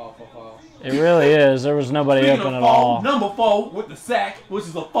get a fall? It really is. There was nobody Speaking open of at all. number 4 with the sack, which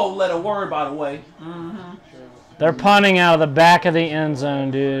is a 4-letter word, by the way. Mm-hmm. They're punting out of the back of the end zone,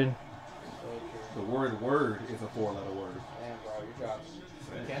 dude. The word is a 4-letter word. Damn, bro, you dropped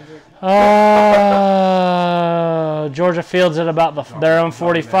Kendrick. Oh, Georgia fields it about their own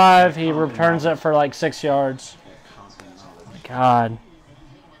 45. He returns it for like 6 yards. God.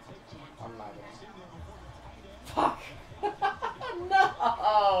 I'm not gonna. Fuck.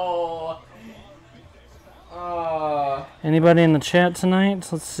 No. Anybody in the chat tonight?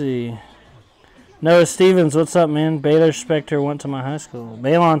 Let's see. Noah Stevens, what's up, man? Baylor Spectre went to my high school.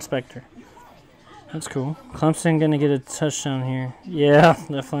 Balon Spectre. That's cool. Clemson going to get a touchdown here. Yeah,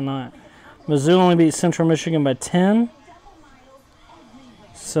 definitely not. Mizzou only beat Central Michigan by 10.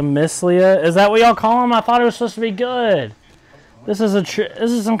 Samislia. Is that what y'all call him? I thought it was supposed to be good. This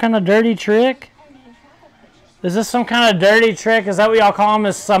is some kind of dirty trick? Is this some kind of dirty trick? Is that what y'all call him?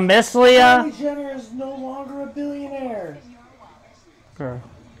 Is Samislia? Kylie Jenner is no longer a billionaire. Girl.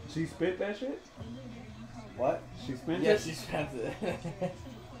 She spit that shit? What? She spent Yeah, it? she spent it.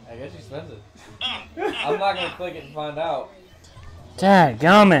 I guess she spent it. I'm not gonna click it and find out.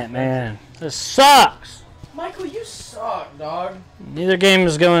 Dadgummit, man. This sucks. Michael, you suck, dog. Neither game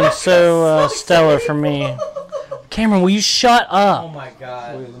is going so stellar for me. Cameron, will you shut Oh up? my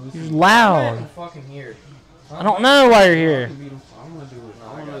god. Wait, let me see. You're Why am loud. I fucking here? I don't know why you're here. I want to do it.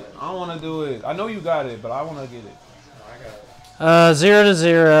 I want to do it. I know you got it, but I want to get it. I got it.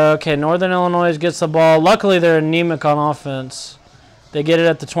 0-0. Okay, Northern Illinois gets the ball. Luckily, they're anemic on offense. They get it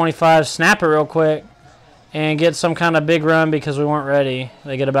at the 25, snap it real quick, and get some kind of big run because we weren't ready.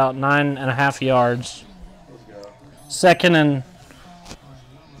 They get about 9.5 yards. Let's go. Second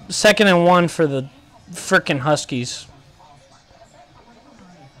and 1 for the frickin' Huskies.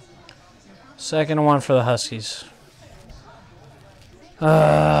 2nd and 1 for the Huskies. Now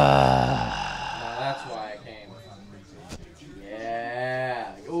that's why I came.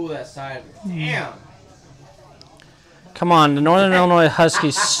 Yeah. Ooh, that side. Damn. Come on, the Northern Illinois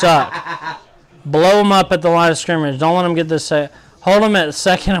Huskies suck. Blow them up at the line of scrimmage. Don't let them get this. Hold them at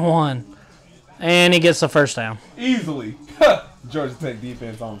 2nd and 1. And he gets the first down. Easily. Georgia Tech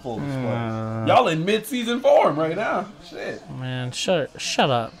defense on full display. Y'all in mid-season form right now. Shit. Man, shut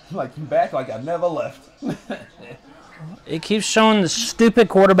up. Like back like I never left. It keeps showing the stupid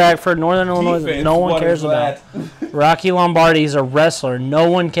quarterback for Northern Illinois that Defense, no one what cares is about. that? Rocky Lombardi's a wrestler. No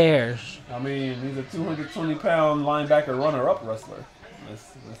one cares. I mean, he's a 220-pound linebacker runner-up wrestler.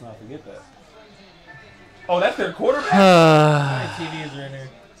 Let's not forget that. Oh, that's their quarterback? How many TVs are in here?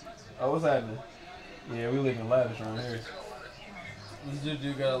 Oh, what's happening? Yeah, we live in lavish around here. This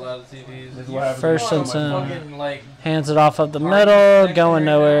dude got a lot of TVs. This is what happens. First and 10. Fucking, like, Hands it off up the middle, going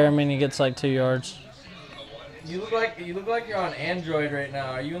nowhere. I mean, he gets like 2 yards. you look like you're on Android right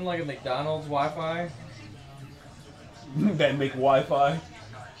now. Are you in like a McDonald's Wi-Fi? That make Wi-Fi.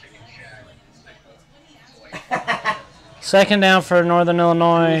 2nd down for Northern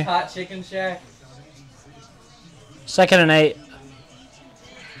Illinois. Hot Chicken Shack. 2nd and 8.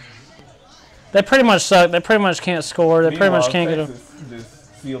 They pretty much suck. They pretty much can't score. They pretty much can't get them.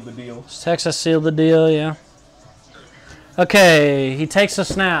 Just sealed the deal. Texas sealed the deal, yeah. Okay, he takes a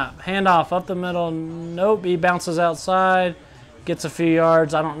snap. Handoff up the middle. Nope, he bounces outside. Gets a few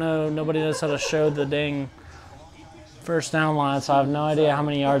yards. I don't know. Nobody knows how to show the dang first down line, so I have no idea how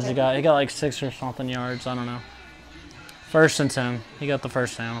many yards he got. He got like 6 or something yards. I don't know. 1st and 10. He got the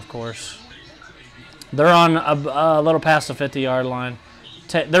first down, of course. They're on a little past the 50-yard line.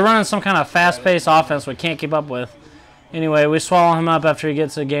 They're running some kind of fast-paced offense we can't keep up with. Anyway, we swallow him up after he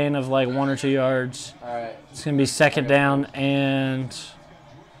gets a gain of like 1 or 2 yards. All right. It's going to be 2nd down and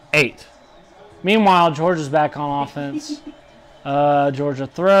 8. Meanwhile, Georgia's back on offense. Georgia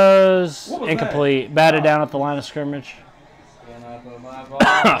throws. Incomplete. That? Batted down at the line of scrimmage. Can I put my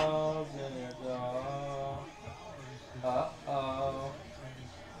balls in your jaw? Uh-oh.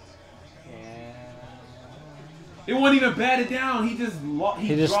 It wasn't even batted down. He just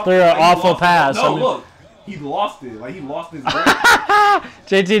He just dropped threw it. an Like, he awful lost it. pass. No, I mean- look. He lost it. Like, he lost his brain.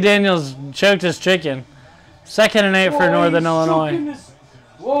 JT Daniels choked his chicken. 2nd and 8 for Northern Illinois.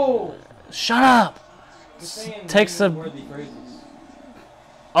 Whoa. Shut up. You're saying Takes the... worthy phrases.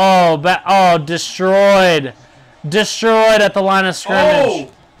 Oh, destroyed. Destroyed at the line of scrimmage.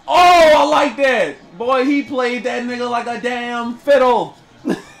 Oh, I like that. Boy, he played that nigga like a damn fiddle.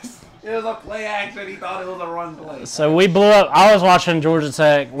 It was a play action. He thought it was a run play. So we blew up. I was watching Georgia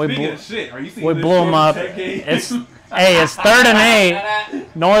Tech. Speaking of shit, are you seeing we this blew them Georgia up. Tech game? It's 3rd and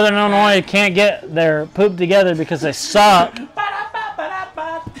 8. Northern Illinois can't get their poop together because they suck.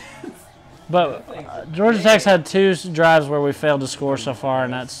 But Georgia Tech's had 2 drives where we failed to score so far,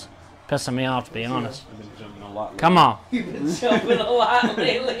 and that's pissing me off, to be honest. Come on. You've been jumping a lot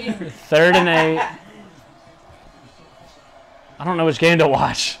lately. 3rd and 8. I don't know which game to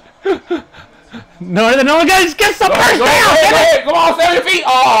watch. Northern Illinois gets the first down. Go ahead. Come on, 70 feet.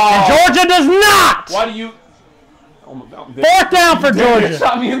 Oh. Georgia does not. Why do you? 4th down for Georgia.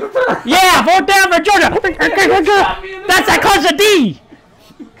 Shot me in the third. Yeah, 4th down for Georgia. That's that cause of D.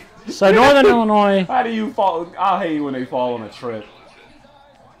 So Northern Illinois. How do you fall? I hate when they fall on a trip.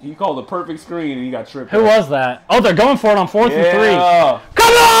 He called a perfect screen and he got tripped. Who was that? Oh, they're going for it on 4th and 3.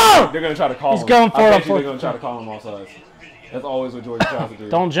 Come on! They're gonna try to call him. He's going for it on 4th. They're gonna try to call him offsides. That's always what Georgia tries to do.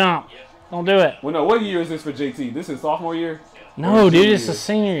 Don't jump. Don't do it. Well, no. What year is this for JT? This is sophomore year? No, dude, it's a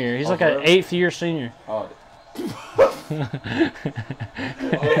senior year. He's like an 8th year senior. Oh.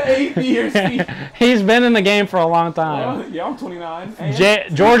 8th year senior. He's been in the game for a long time. Yeah, I'm 29.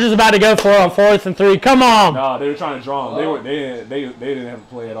 Georgia's about to go for it on 4th and 3. Come on. No, they were trying to draw him. They didn't have to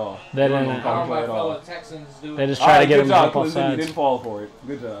play at all. They didn't. How my fellow Texans do They it. just try to get him to job, jump off Clemson. You sides. didn't fall for it.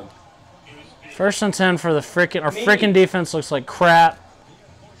 Good job. 1st and 10 for the frickin'. Our frickin' defense looks like crap.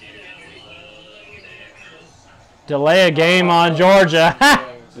 Delay a game on Georgia.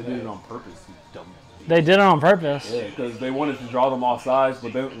 They did it on purpose. You dumb. They did it on purpose. Yeah, because they wanted to draw them off sides,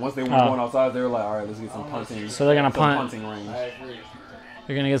 but then once they weren't going off sides, they were like, all right, let's get some punting. So they're gonna punt. Punting range. I agree.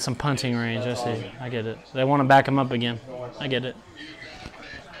 You're going to get some punting range. I see. I get it. They want to back him up again. I get it.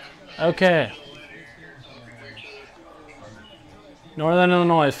 Okay. Northern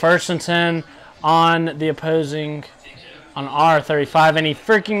Illinois, 1st and 10 on the opposing, on R35, and he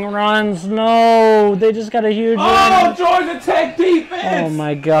freaking runs. No, they just got a huge Oh, Georgia Tech defense! Oh,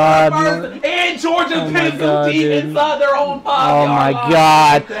 my God. And Georgia my Penn God, deep dude. inside their own 5 Oh, my yard line.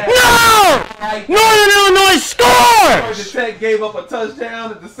 God. No! Northern Illinois scores! Georgia Tech gave up a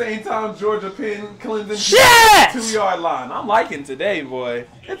touchdown at the same time Georgia Penn Clemson Shit! 2 yard line. I'm liking today, boy.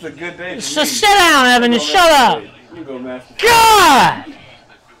 It's a good day for So me. sit down, Evan, and shut up. You go, Master. God!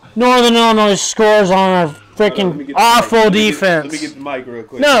 Northern Illinois scores on a Let me freaking get the awful mic. defense. Let me get the mic real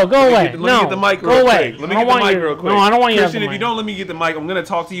quick. No, go away. Let me No, get the mic go real away. quick. Let me I get don't the want mic you- real quick. no, I don't want you to have Christian, the if you mic. don't let me get the mic, I'm going to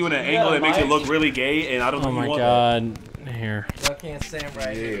talk to you in an angle that makes it look really gay, and I don't Oh think you my want God. Here. Y'all can't stand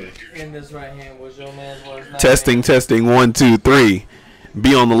right here. In this right hand was your man's words. that. Testing, 1, 2, 3.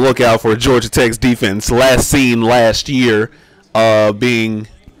 Be on the lookout for Georgia Tech's defense. Last seen last year being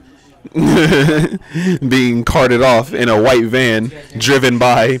being carted off in a white van driven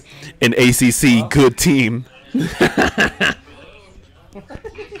by an ACC good team. This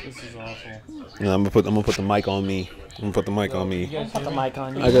is awful. Yeah, I'm gonna put the mic on me. I'm gonna put the mic on me. Put the mic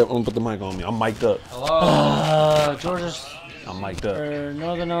on you. I'm gonna put the mic on me. I'm mic'd up. Hello. Georgia's I'm mic'd up.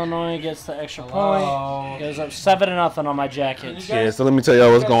 Northern Illinois gets the extra Hello. point. Goes up 7-0 on my jacket. Yeah, so let me tell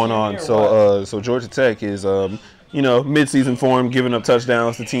y'all what's going on. So Georgia Tech is mid-season form, giving up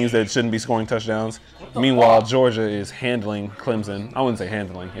touchdowns to teams that shouldn't be scoring touchdowns. Meanwhile, Georgia is handling Clemson. I wouldn't say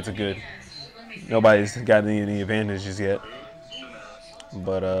handling. It's a good. Nobody's got any advantages yet.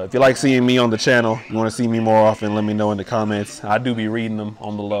 But if you like seeing me on the channel, you want to see me more often, let me know in the comments. I do be reading them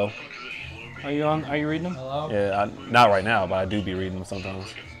on the low. Are you reading them? Hello. Yeah, not right now, but I do be reading them sometimes.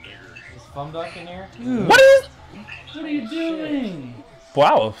 Is Fumduck in here? What is? What are you doing?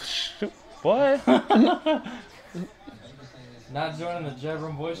 Wow, shoot, what? Not joining the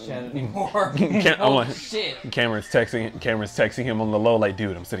Jebron voice chat anymore. Oh shit. Cameron's texting him on the low, like,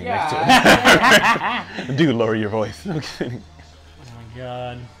 dude, I'm sitting next to Yeah. him. Dude, lower your voice. I'm kidding. Oh my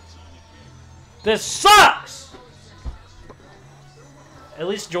God. This sucks! At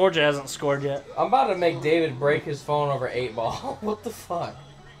least Georgia hasn't scored yet. I'm about to make David break his phone over 8-ball. What the fuck?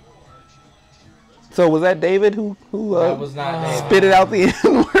 So was that David who That was not David. spit it out the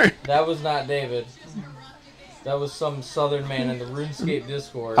N-word? That was not David. That was some southern man in the RuneScape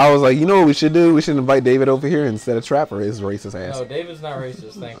Discord. I was like, you know what we should do? We should invite David over here instead of Trapper, his racist ass. No, David's not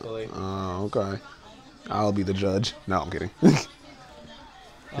racist, thankfully. Oh, okay. I'll be the judge. No, I'm kidding.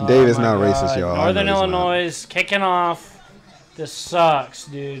 David's not racist, y'all. I Northern know he's not. Illinois is kicking off. This sucks,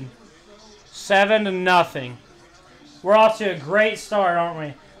 dude. 7-0. We're off to a great start, aren't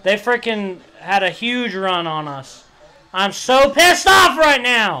we? They freaking had a huge run on us. I'm so pissed off right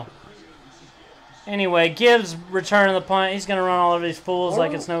now. Anyway, Gibbs returning the punt. He's gonna run all over these fools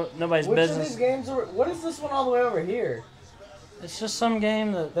like it's nobody's Which business. of these games are? What is this one all the way over here? It's just some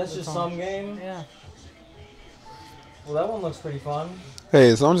game That's just on. some game. Yeah. Well, that one looks pretty fun.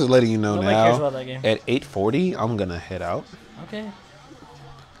 Hey, so I'm just letting you know Nobody cares now. about that game. At 8:40, I'm gonna head out. Okay.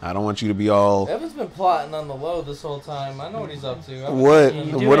 I don't want you to be all. Evan's been plotting on the low this whole time. I know what he's up to. What?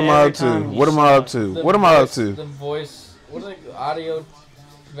 You do What it am I every up to? time you What am I up to? The What am I up voice- to? The voice. What is it? Audio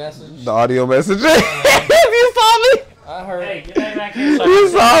message. The audio message. You saw me. I heard. Hey, get that back here. So You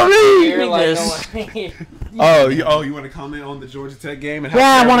saw me. You're like this. going. Oh, you want to comment on the Georgia Tech game? And how Yeah,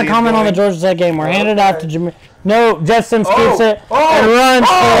 I want terribly to it's comment on the going? Georgia Tech game. We're handed off to Jimmy. No, Jeff Sims keeps it oh, and runs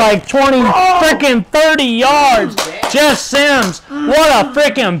for like 20, freaking 30 yards. Jeff Sims, what a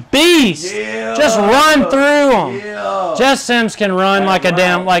freaking beast! Yeah. Just run through him. Yeah. Jeff Sims can run like a right.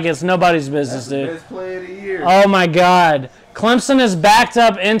 damn, like it's nobody's business, dude. Best play of the year. Oh my God, Clemson is backed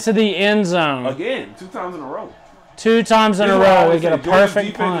up into the end zone Again, 2 times in a row. 2 times in This a is why I row. We always get a say Georgia's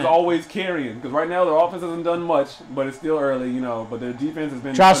perfect defense is punt. always carrying because right now their offense hasn't done much, but it's still early, you know. But their defense has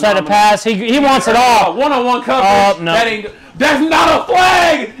been. Drops back to phenomenal. pass. He wants it all. One-on-one coverage. Oh, no. That's not a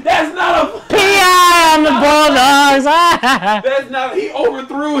flag. That's not a. PI on the Bulldogs. That's not. He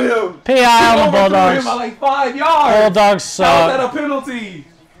overthrew him. PI on the He overthrew Bulldogs. him by like 5 yards. Bulldogs How was suck. that a penalty?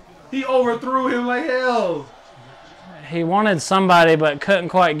 He overthrew him like hell. He wanted somebody but couldn't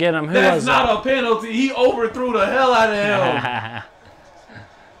quite get him. Who That's was not that? a penalty. He overthrew the hell out of him.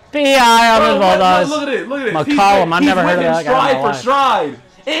 PI on the Bulldogs. Look at it. Look at it. McCollum, I've never heard of that guy in my Stride for life. stride.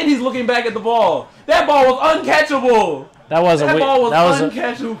 And he's looking back at the ball. That ball was uncatchable. That was a That weak. ball was That was.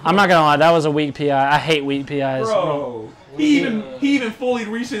 uncatchable. I'm not gonna lie. That was a weak PI. I hate weak PIs. Bro. He even fully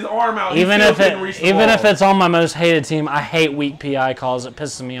reached his arm out. He Even still if couldn't reach the even ball. if it's on my most hated team, I hate weak PI calls. It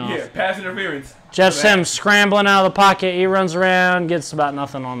pisses me off. Yeah, pass interference. Jeff For that. Sims scrambling out of the pocket. He runs around, gets about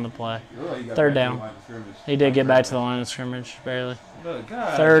nothing on the play. Really, he got Third back to down. the line of scrimmage. He did get back to the line of scrimmage, barely. Look,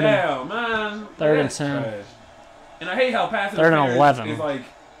 God Third and- damn, man. third and That's 10. trash. And I hate how pass Third and interference 11. is like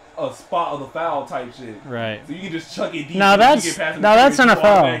a spot of the foul type shit. Right. So you can just chuck it deep. No, and that's- you get pass no, that's interference, you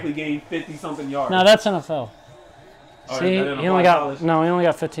NFL. automatically gain 50-something yards. No, that's NFL. Oh, See, that he didn't only apply got college? no. He only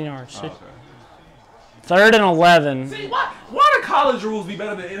got 15 yards. Oh, See? okay. 3rd and 11. See, why do college rules be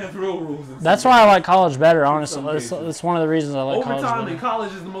better than NFL rules? That's why I like college better, honestly. some It's, cases. it's one of the reasons I like college Overtime in better.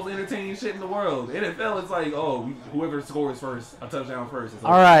 college is the most entertaining shit in the world. NFL, it's like, oh, whoever scores first, a touchdown first. It's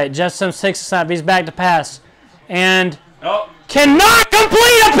like, All right, Jeff Sims takes a snap. He's back to pass. And oh, cannot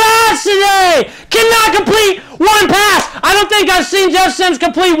complete a pass today! Cannot complete one pass! I don't think I've seen Jeff Sims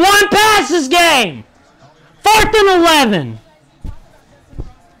complete one pass this game! 4th and 11.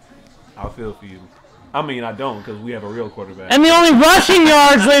 I feel for you. I mean, I don't because we have a real quarterback. And the only rushing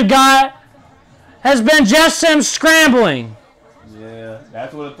yards we've got has been Jeff Sims scrambling. Yeah,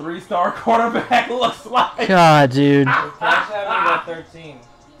 that's what a 3-star quarterback looks like. God, dude. Cash App got 13.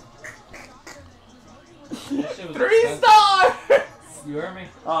 That shit was 3 expensive. stars. You heard me?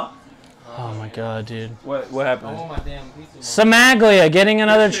 Oh my God, dude. What I happened? want my damn pizza money. Samaglia getting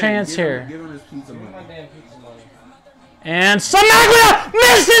another Give him- chance give him- here. Give him his pizza Give me my money. damn pizza money. And Samaglia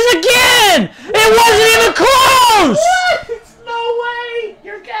misses again! It wasn't even close! What? No way!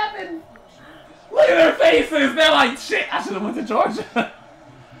 You're capping. Look at their faces. They're like, shit. I should have went to Georgia.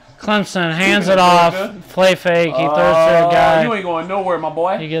 Clemson hands it off. Play fake. He throws to a You guy. ain't going nowhere, my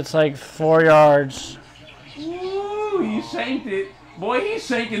boy. He gets like 4 yards. Ooh, he shanked it. Boy, he's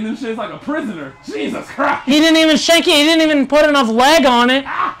shaking them shits like a prisoner. Jesus Christ. He didn't even shake it. He didn't even put enough leg on it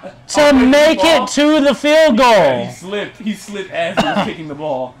to Oh, make ball. it to the field Yeah, goal. he slipped as he was kicking the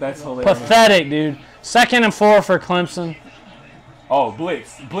ball. That's hilarious. Pathetic, dude. 2nd and 4 for Clemson. Oh,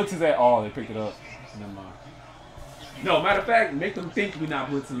 Blitz. Blitz is at all. They picked it up. Never mind. No, matter of fact, make them think we're not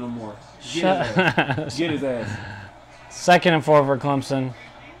blitzing no more. Get his ass. Get his ass. 2nd and 4 for Clemson. Watch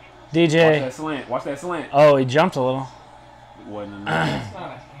DJ. that slant. Watch that slant. Oh, he jumped a little. Wasn't enough. That's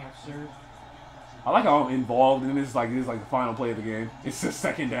not a hamster. I like how I'm involved in this. Like this is like the final play of the game. It's just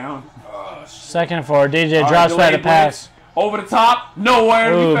 2nd down. 2nd and 4. DJ All drops right, back to delayed pass. blitz. Over the top.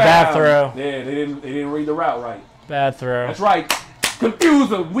 Nowhere to Ooh, be bad found. throw. Yeah, they didn't read the route right. Bad throw. That's right. Confuse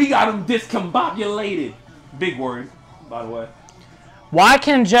them. We got them discombobulated. Big word, by the way. Why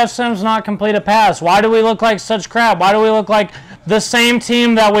can Jeff Sims not complete a pass? Why do we look like such crap? Why do we look like the same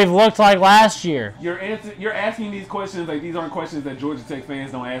team that we've looked like last year? You're asking these questions like these aren't questions that Georgia Tech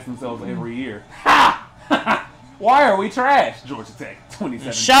fans don't ask themselves every year. Ha! Why are we trash? Georgia Tech,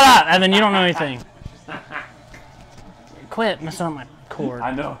 2017. Shut up, Evan. You don't know anything. Quit messing up my cord.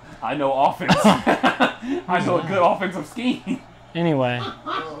 I know offense. I know a good offensive scheme. Anyway,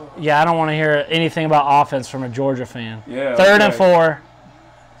 yeah, I don't want to hear anything about offense from a Georgia fan. Yeah. 3rd and okay. 4.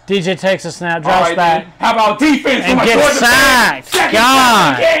 DJ takes a snap, All drops right, back. then. How about defense? And from a gets Georgia fan? sacked. Second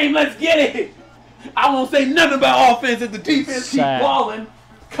God. time in the game. Let's get it. I won't say nothing about offense if the defense keep Sacked. balling.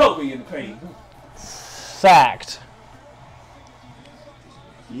 Kobe in the paint. Sacked.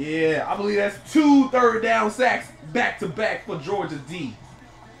 Yeah, I believe that's 2 third-down sacks back-to-back for Georgia D.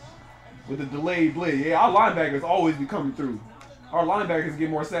 With the delayed blitz. Yeah, our linebackers always be coming through. Our linebackers get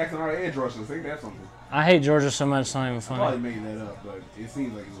more sacks than our edge rushers. Ain't that something? I hate Georgia so much, it's not even I funny. probably made that up, but it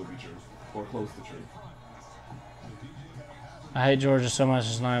seems like it would be true. Or close to true. I hate Georgia so much,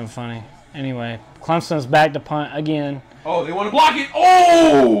 it's not even funny. Anyway, Clemson's back to punt again. Oh, they want to block it.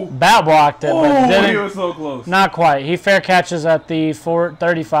 Oh! Bat blocked it, but Oh, he didn't. was so close. Not quite. He fair catches at the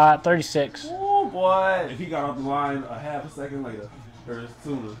 36. Oh, boy. If he got off the line a half a second later, or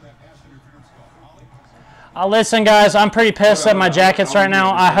sooner. Listen, guys, I'm pretty pissed at my Jackets right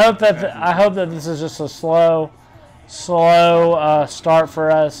now. I hope that this is just a slow start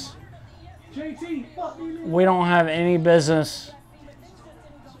for us. JT, fuck me. We don't have any business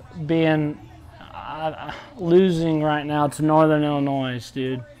being losing right now to Northern Illinois,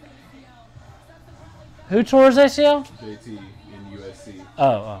 dude. Who tore his ACL? JT in USC.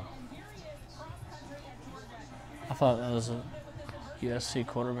 Oh. I thought that was a USC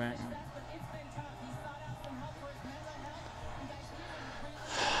quarterback.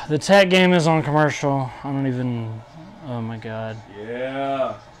 The Tech game is on commercial. I don't even. Oh my God.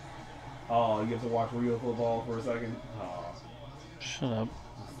 Yeah. Oh, you have to watch real football for a second? Oh, Shut up.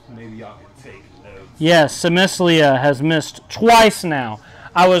 maybe y'all can take notes. Yes, Semislia has missed twice now.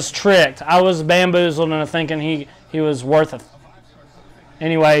 I was tricked. I was bamboozled into thinking he was worth it.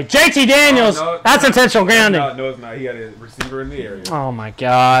 Anyway, JT Daniels, that's intentional grounding. No, it's not. He had a receiver in the area. Oh my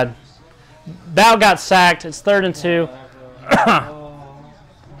God. Bow got sacked. It's 3rd and 2.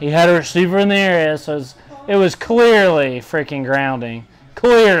 He had a receiver in the area, so it was clearly freaking grounding.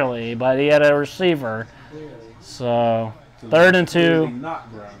 Clearly, but he had a receiver. So, 3rd and 2.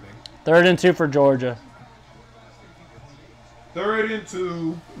 Not grounding. 3rd and 2 for Georgia. 3rd and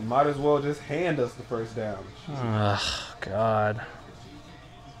 2. Might as well just hand us the first down. Ugh, God.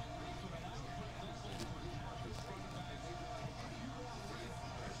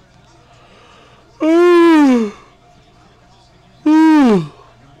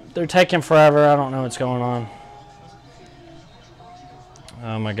 They're taking forever. I don't know what's going on.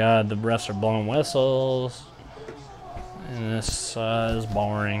 Oh my God, the refs are blowing whistles. And this is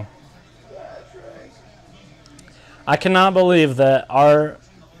boring. I cannot believe that our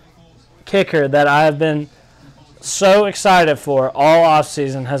kicker that I have been so excited for all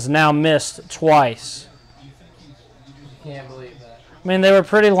offseason has now missed twice. Can't believe that. I mean, they were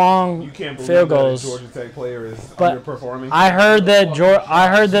pretty long You can't believe field that a goals. Georgia Tech player is But underperforming. I heard that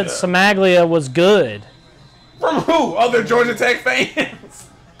Samaglia was good. From who? Other Georgia Tech fans?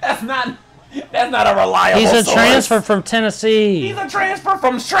 That's not a reliable He's a source. transfer from Tennessee. He's a transfer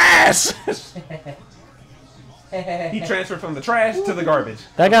from trash. He transferred from the trash to the garbage.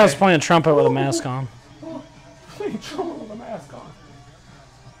 That guy was playing trumpet with a mask on. Playing trumpet with a mask on.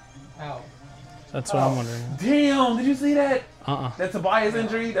 Ow. That's what I'm wondering. Damn, did you see that? Uh-uh. That Tobias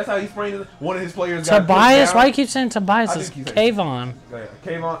injury? That's how he sprained it. One of his players got Tobias? pushed Why do down. you keep saying Tobias? I It's think he's saying- Kayvon. Yeah,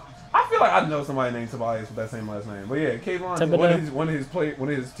 Kayvon. I feel like I know somebody named Tobias with that same last name. But yeah, Kayvon, Thibodeau. one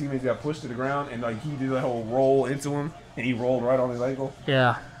of his teammates got pushed to the ground and like he did that whole roll into him and he rolled right on his ankle.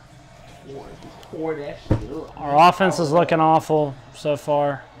 Yeah. Pour that shit up. Our offense is looking awful so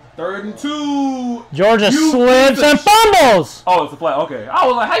far. 3rd and 2. Georgia You slips piece of and fumbles. Oh, it's a flag. Okay. I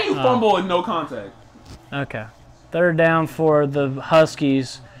was like, how you fumble in no contact? Okay. 3rd down for the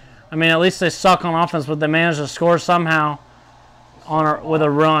Huskies. I mean, at least they suck on offense, but they managed to score somehow with a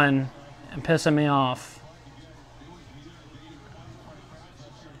run and pissing me off.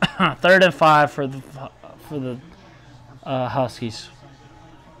 3rd and 5 for the Huskies.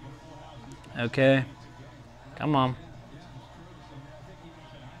 Okay. Come on.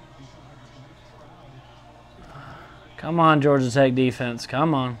 Come on, Georgia Tech defense.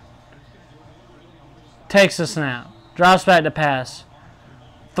 Come on. Takes a snap. Drops back to pass.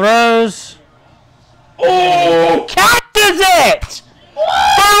 Throws. Oh! Catches it! For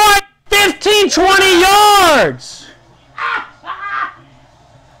like 15, 20 yards!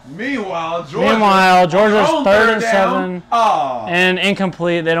 Meanwhile, Georgia's Georgia's 3rd and 7. Oh. And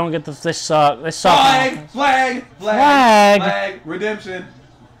incomplete. They don't get the. They suck. They suck. Flag. Redemption.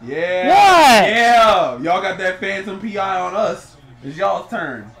 Yeah. What? Yeah. Y'all got that phantom PI on us. It's y'all's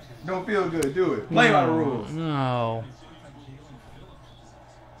turn. Don't feel good. Do it. Play by the rules. No.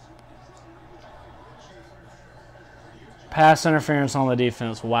 Pass interference on the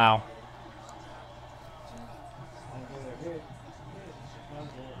defense. Wow.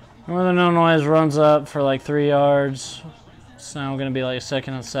 Northern Illinois runs up for like 3 yards. It's now going to be like 2nd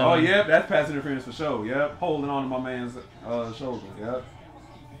and 7. Oh, yep. That's pass interference for sure. Yep. Holding on to my man's shoulder. Yep.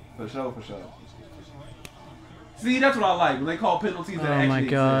 For sure. See, that's what I like when they call penalties that actually Oh my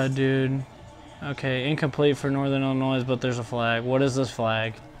god, exist. dude. Okay, incomplete for Northern Illinois, but there's a flag. What is this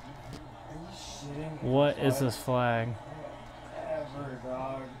flag? What is this flag?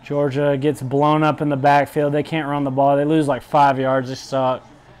 Georgia gets blown up in the backfield. They can't run the ball. They lose like 5 yards. They suck.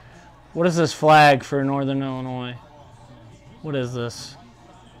 What is this flag for Northern Illinois? What is this?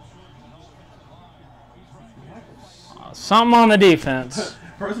 Something on the defense.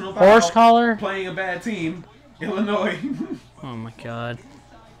 Personal foul. Horse collar? Playing a bad team. Illinois. Oh my god.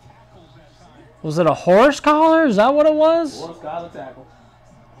 Was it a horse collar? Is that what it was? Horse collar tackle.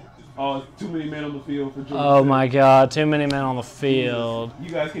 Oh, it's too many men on the field for Georgia. Oh my god, too many men on the field. You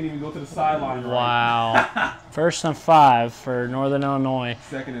guys can't even go to the sideline. Wow. 1st and 5 for Northern Illinois.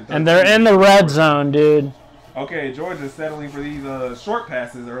 2nd and 3rd. And they're in the red zone, dude. Okay, Georgia's settling for these short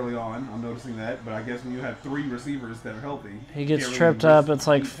passes early on. I'm noticing that, but I guess when you have 3 receivers that are healthy, He gets can't tripped really up. It's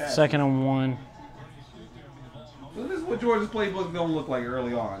like deep passes. 2nd and 1. So this is what Georgia's playbook is gonna look like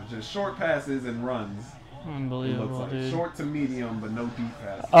early on. Just short passes and runs. It looks Unbelievable, like dude. short to medium, but no deep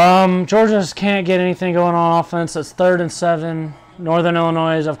passes. Georgia can't get anything going on offense. It's 3rd and 7. Northern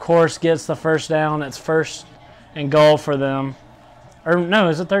Illinois, of course, gets the first down. It's 1st and goal for them. Or no,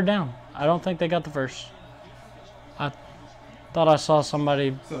 is it 3rd down? I don't think they got the first. I thought I saw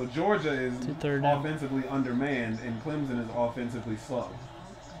somebody. So Georgia is 3rd down. offensively undermanned, and Clemson is offensively slow.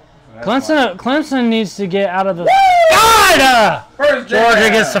 So that's why- Clemson needs to get out of the. God! First down. Georgia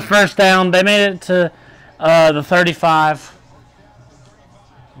gets the first down. They made it to the 35.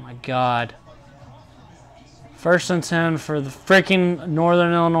 Oh my God. 1st and 10 for the freaking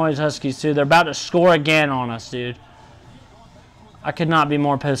Northern Illinois Huskies, too. They're about to score again on us, dude. I could not be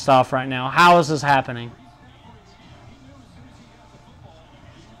more pissed off right now. How is this happening?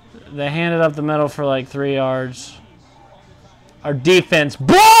 They handed up the middle for like 3 yards. Our defense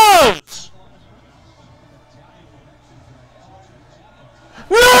blows!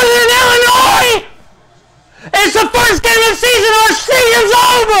 Northern Illinois! It's the first game of the season. Our season's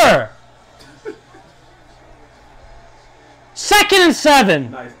over! 2nd and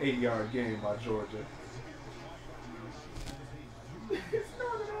 7. Nice 8-yard game by Georgia. It's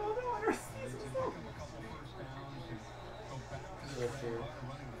Northern Illinois. Our season's over.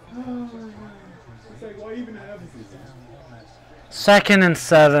 It's like, why even have a season? 2nd and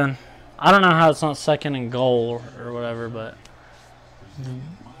 7. I don't know how it's not 2nd and goal or whatever, but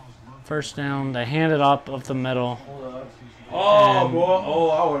first down. They hand it up the middle. Oh, And- boy. Oh,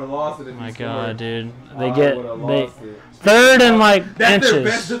 I would have lost it if My you God, scored. dude. I They would've get lost it. 3rd and like That's their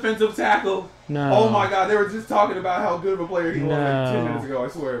best inches. defensive tackle. No. Oh my God, they were just talking about how good of a player he was like 10 No. minutes ago. I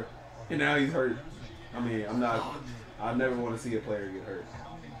swear, and now he's hurt. I mean, I never want to see a player get hurt.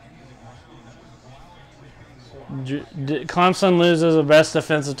 Clemson loses the best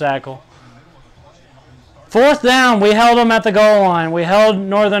defensive tackle. 4th down. We held them at the goal line. We held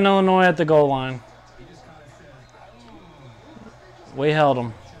Northern Illinois at the goal line. We held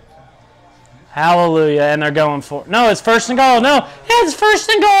them. Hallelujah. And they're going for it. No, it's 1st and goal. No, it's 1st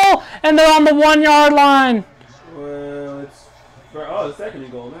and goal. And they're on the 1-yard line. Well, it's 2nd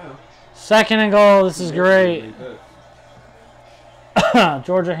and goal now. 2nd and goal. This is great.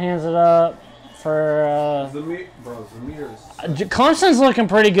 Georgia hands it up for. Zamir Clemson's looking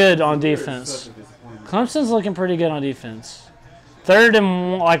pretty good on is defense. such a disappointment. Clemson's looking pretty good on defense. 3rd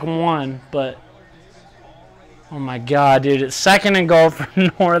and like 1, but oh my God, dude! It's 2nd and goal for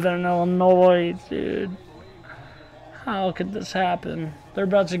Northern Illinois, dude. How could this happen? They're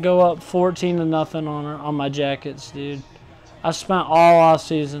about to go up 14-0 on my Jackets, dude. I spent all off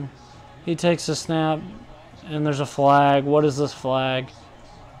season. He takes a snap, and there's a flag. What is this flag?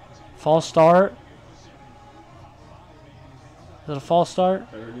 False start? Is it a false start?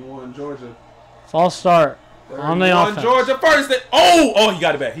 31 Georgia. False start on the 31 offense. Georgia first. Oh, he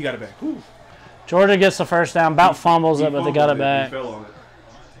got it back. He got it back. Whew. Georgia gets the first down. About fumbles He it, but they got it fumbled back. He fell on it.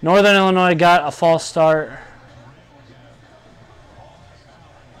 Northern Illinois got a false start.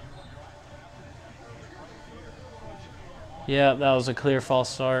 Yeah, that was a clear false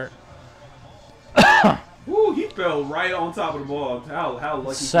start. Woo, he fell right on top of the ball. How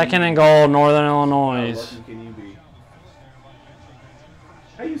lucky. 2nd and goal, Northern How Illinois. lucky can you be?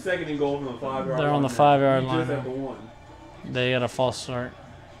 How you 2nd and goal from the 5-yard line? They're on the now? 5-yard You line just now. have the 1. They got a false start.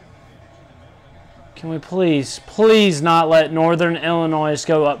 Can we please not let Northern Illinois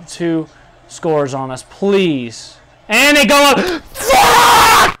go up 2 scores on us, please? And they go up.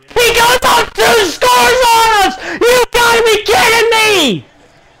 Fuck! He goes up 2 scores on us! You gotta be kidding me!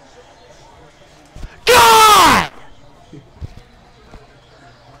 God!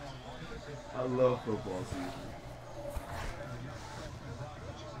 I love football season.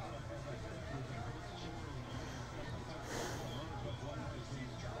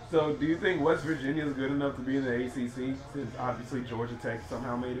 So, do you think West Virginia is good enough to be in the ACC? Since obviously Georgia Tech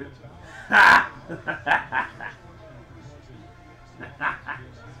somehow made it.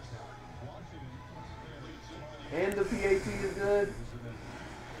 And the PAT is good.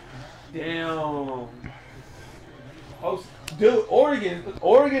 Damn. Oh, dude, Oregon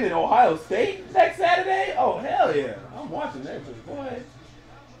and Ohio State next Saturday? Oh, hell yeah. I'm watching that, boy.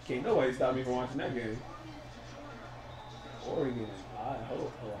 Can't nobody stop me from watching that game. Oregon and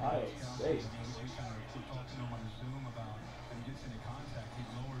Ohio State.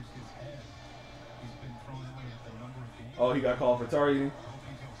 Oh, he got called for targeting?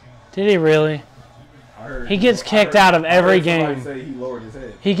 Did he really? I heard, He gets kicked out of every game. Say he lowered his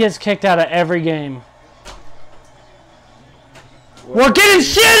head. He gets kicked out of every game. We're getting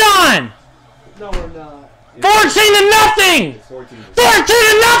shit on! No, we're not. 14-0! It's 14.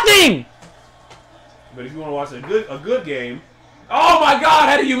 14-0! But if you want to watch a good game, oh my God!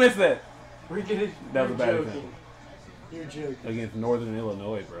 How did you miss that? We're getting. That was a bad joking. example. You're joking. Against Northern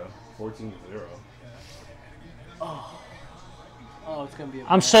Illinois, bro. 14-0. Oh, it's gonna be.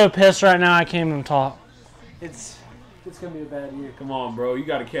 I'm so pissed right now I can't even talk. It's gonna be a bad year. Come on, bro. You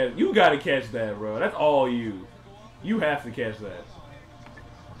gotta catch that, bro. That's all you. You have to catch that.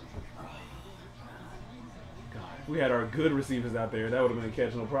 God, if we had our good receivers out there, that would have been a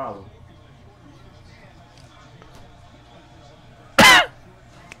catch, no problem.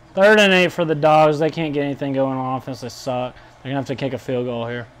 3rd and 8 for the Dogs. They can't get anything going on offense. They suck. They're going to have to kick a field goal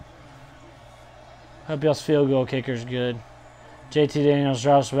here. Hope y'all's field goal kicker's good. JT Daniels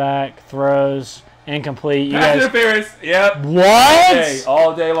drops back, throws, incomplete. You Pass guys, interference. Yep. what?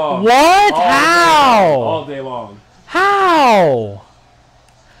 All day long. What? How? All day long. How?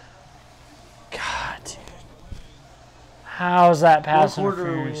 God, dude. How is that pass What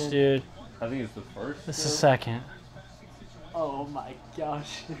quarter are we interference, in? dude? I think it's the first. This is second. Oh my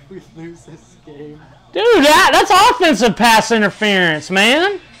gosh! If we lose this game. Dude, that's offensive pass interference,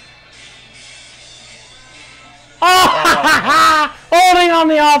 man. Oh, holding on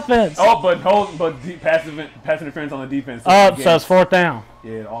the offense. Oh, but pass interference on the defense. Oh, so it's 4th down.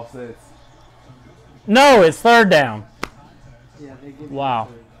 Yeah, it offsets. No, it's 3rd down. Yeah, they give. Wow.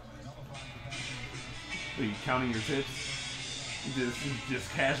 So you counting your tips? You just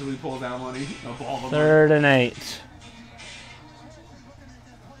casually pulls out money of all the money. 3rd and 8.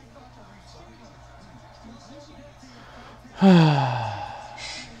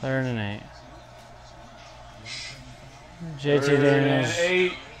 Third and 8. JT Daniels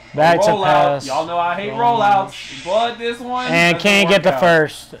 8. back to Rollout. pass. Y'all know I hate rollouts, but this one And doesn't can't get work the out.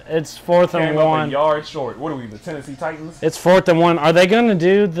 first. It's 4th and Came up a 1. yard short. What are we, the Tennessee Titans? It's 4th and 1. Are they going to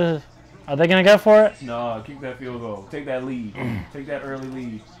do the... Are they going to go for it? No, kick that field goal. Take that lead. Take that early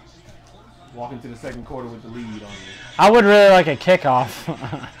lead. Walk into the second quarter with the lead on you. I would really like a kickoff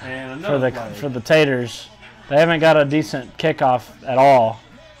And for another the play. for the Taters. They haven't got a decent kickoff at all.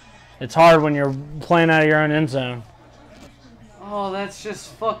 It's hard when you're playing out of your own end zone. Oh, that's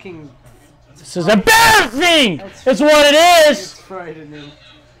just fucking. This is embarrassing! That's- It's what it It's is! frightening.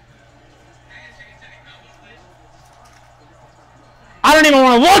 I don't even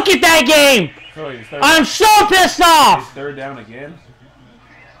want to look at that game! So it's third, I'm so pissed it's off! 3rd down again.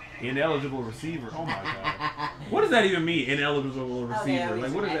 Ineligible receiver. Oh my God. What does that even mean? Ineligible receiver.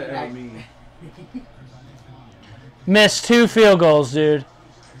 Like, what does that ever mean? Missed 2 field goals, dude.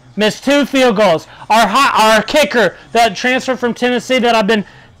 Missed 2 field goals. Our kicker that transferred from Tennessee that I've been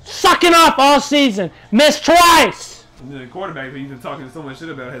sucking off all season missed twice. And the quarterback that you've been talking so much shit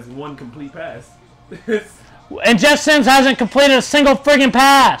about has 1 complete pass. And Jeff Sims hasn't completed a single friggin'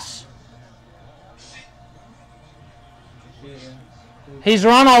 pass. He's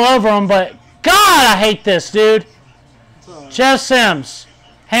run all over him, but God, I hate this, dude. Jeff Sims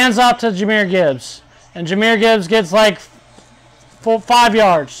hands off to Jahmyr Gibbs, and Jahmyr Gibbs gets like 5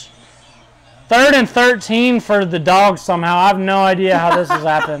 yards. 3rd and 13 for the Dogs somehow. I have no idea how this has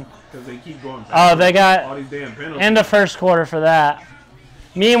happened. Because they keep going back. Oh, they got all these damn penalties. end of first quarter for that.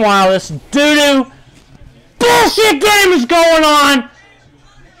 Meanwhile, this doo-doo bullshit game is going on.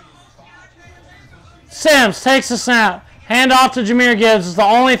 Sims takes the snap. Hand off to Jahmyr Gibbs. It's the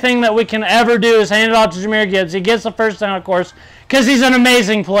only thing that we can ever do is hand it off to Jahmyr Gibbs. He gets the first down, of course, because he's an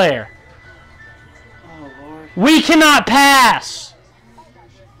amazing player. Oh Lord. We cannot pass.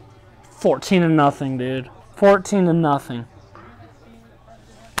 14-0, dude. 14-0.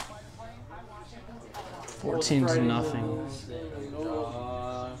 14-0.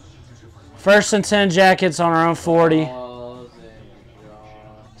 First and 10 Jackets on our own 40.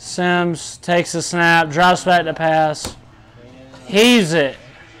 Sims takes the snap, drops back to pass. Heaves it.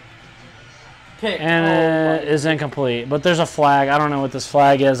 And it is incomplete. But there's a flag. I don't know what this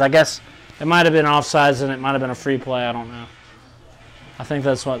flag is. I guess it might have been offsides and it might have been a free play. I don't know. I think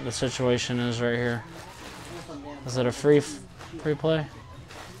that's what the situation is right here. Is it a free play?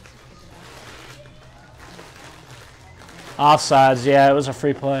 Offsides. Yeah, it was a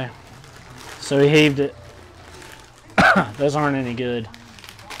free play. So he heaved it. Those aren't any good.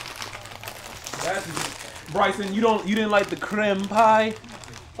 Bryson, you didn't like the creme pie?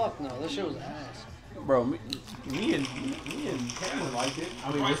 Fuck no, this shit was ass. Bro, me and Cameron liked it.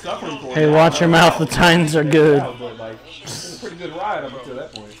 I mean, we're suffering for it. Hey, watch your mouth. The Titans are good. But like, it's a pretty good ride up until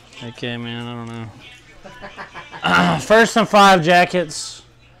that point. Okay, man. I don't know. First and 5 Jackets.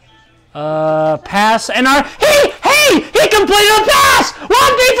 Pass and he completed a pass.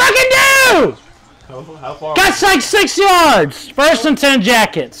 What did he fucking do? How far? That's like 6 yards. First and 10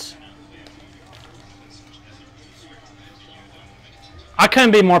 Jackets. I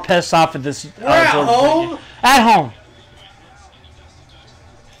couldn't be more pissed off at this. We're at home? At home.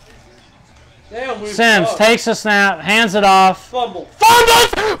 Damn, Sims takes a snap, hands it off. Fumble. Fumble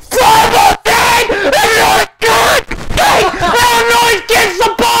thing! Illinois good! Illinois gets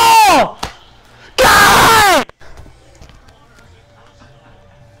the ball! God!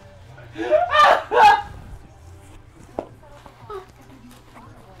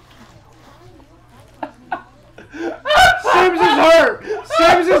 Sims is hurt.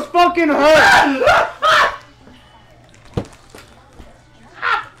 Sims is fucking hurt.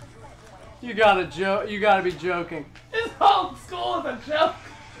 You gotta be joking. His whole school is a joke.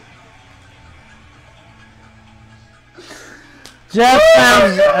 Jeff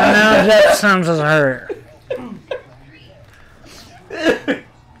Sims, and now Jeff Sims is hurt.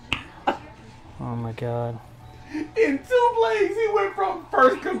 Oh my God. In 2 plays, he went from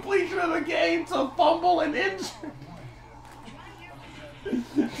first completion of the game to fumble and injury.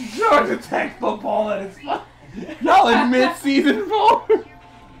 Georgia Tech football at its finest. Y'all in mid-season form.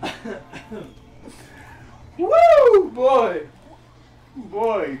 Woo, boy.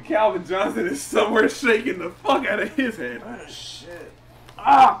 Boy, Calvin Johnson is somewhere shaking the fuck out of his head. Oh, shit.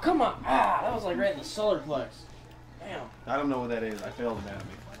 Ah, come on. Ah, that was like right in the solar plex. Damn. I don't know what that is. I failed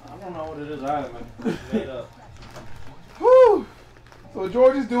anatomy. I don't know what it is either, man. Made up. Woo! So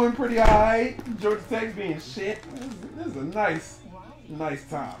Georgia's doing pretty alright. Georgia Tech's being shit. This is a nice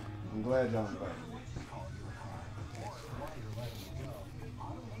time. I'm glad y'all invited me.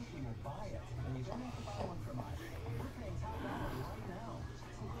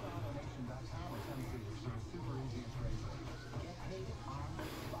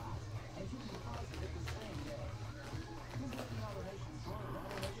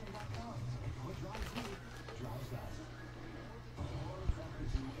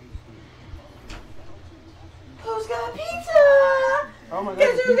 Who's got pizza? Oh my God.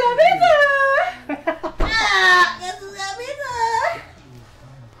 Guess who got pizza? Ah, guess who got pizza?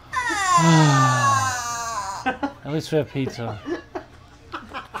 Ah. At least we have pizza.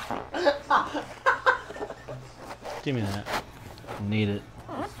 Give me that. I need it.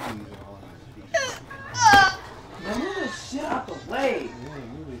 Now move this shit out the way.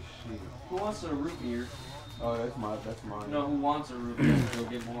 Who wants a root beer? Oh, that's mine. No, who wants a root beer? We'll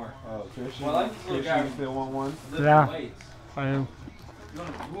get more. Oh, Christian. Well, I like this little guy. You still want one? Lifting Yeah. weights. I am.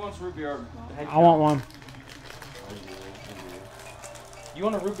 Who wants root beer? I want one. You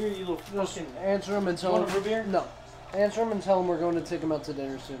want a root beer, you little fucking... Answer him and tell You want him. a root beer? No. Answer him and tell him we're going to take him out to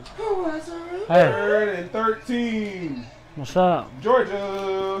dinner soon. Who wants a root Hey, 3rd and 13. what's up?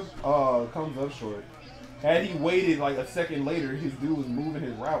 Georgia. Comes up short. Had he waited like a second later, his dude was moving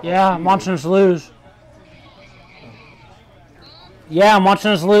his route. Yeah, I'm watching us lose. Yeah, I'm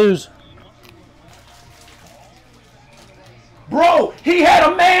watching us lose. Bro, he had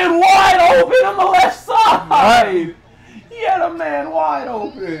a man wide open on the left side. He had a man wide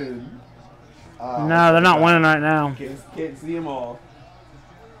open. No, they're not winning right now. Can't see him all.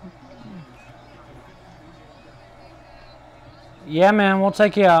 Yeah, man, we'll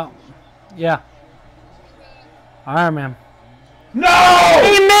take you out. Yeah. All right, man. No!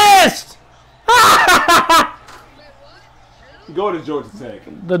 He missed! Go to Georgia Tech.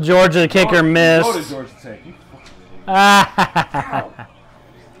 The Georgia kicker Go to missed. Georgia Tech. Dude,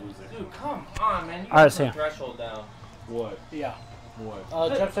 come on, man. You All right, put see the ya. threshold down. What? Yeah. What?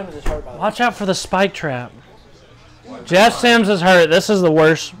 Jeff Sims is hurt by the way. Watch out for the spike trap. Jeff Sims is hurt. This is the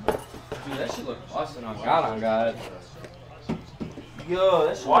worst. Dude, that shit look busting on God. Yo,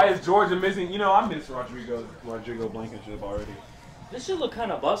 that shit Why look, is Georgia missing? You know, I miss Rodrigo Blankenship already. this shit look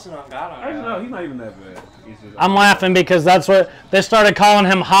kind of busting on God. I don't know. He's not even that bad. He's just, I'm laughing because that's what they started calling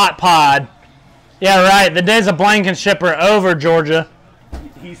him Hot Pod. Yeah, right. The days of Blankenship are over, Georgia.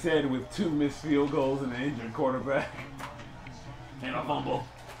 He said with 2 missed field goals and an injured quarterback. And a fumble.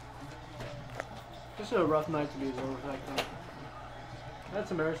 This is a rough night to be overtime.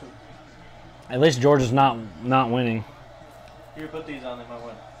 That's embarrassing. At least Georgia's not winning. Here, put these on, they might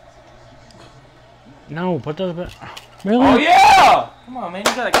win. No, put those back. Really? Oh yeah! Come on, man,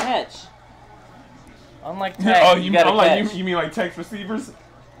 you gotta catch. Unlike tech, Oh, you gotta catch. you mean like text receivers?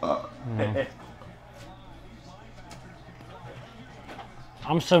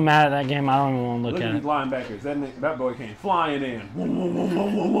 I'm so mad at that game, I don't even want to look Look at at it. these linebackers. That boy came flying in.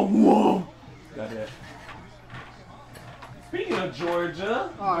 Whoa. Got that. Speaking of Georgia,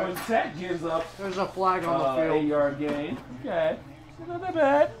 Alright. Georgia Tech gives up There's a flag on the field. 8-yard gain. Okay. Not that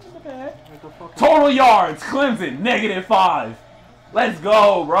bad. What the fuck is- Total yards, Clemson, -5. Let's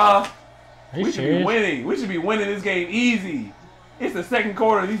go, bruh. Are you We should be serious? winning. We should be winning this game easy. It's the second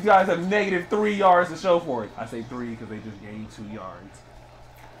quarter. These guys have -3 yards to show for it. I say 3 because they just gained 2 yards.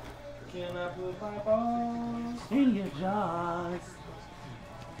 Can I put my balls In your jaws.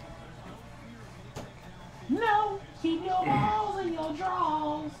 No, keep your balls in your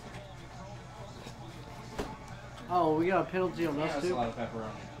drawers. Oh, we got a penalty on Yeah, us that's a too. lot of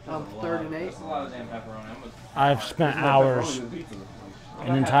pepperoni. Third and 8. That's a lot of damn pepperoni. I've spent hours,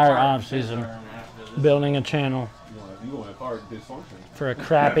 an entire off season, building a channel You want a card dysfunction. for a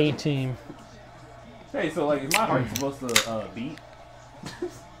crappy team. Hey, so like, is my heart supposed to beat?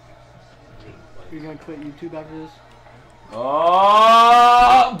 You're gonna quit YouTube after this?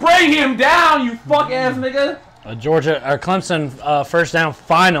 Oh, bring him down, you fuck ass nigga! Clemson first down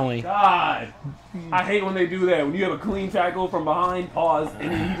finally. God, I hate when they do that. When you have a clean tackle from behind, pause, and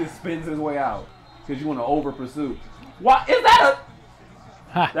then he just spins his way out because you want to over pursue. Why is that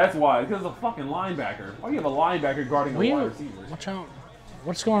a? Ha. That's why. Because it's a fucking linebacker. Why do you have a linebacker guarding a wide receiver? Watch out.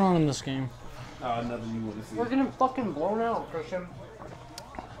 What's going on in this game? Nothing you want to see. We're getting fucking blown out, Christian.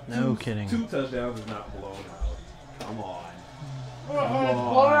 No kidding. 2 touchdowns is not blown out. Come on.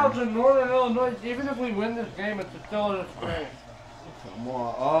 Blowouts in Northern Illinois. Even if we win this game, it's still a disgrace. Come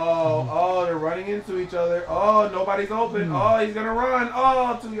on. Oh, they're running into each other. Oh, nobody's open. Oh, he's going to run.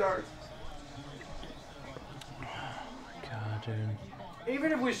 Oh, 2 yards. God, dude.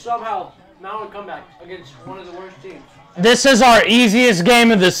 Even if we somehow mount a comeback against one of the worst teams. This is our easiest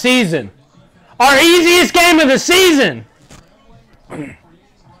game of the season. Our easiest game of the season. Last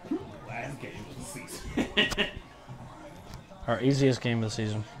game of the season. Our easiest game of the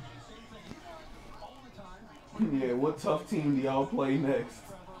season. Yeah, what tough team do y'all play next?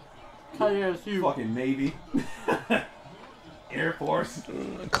 ISU. Fucking Navy. Air Force.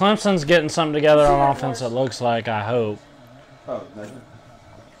 Clemson's getting something together on offense, it looks like, I hope. Oh, nothing.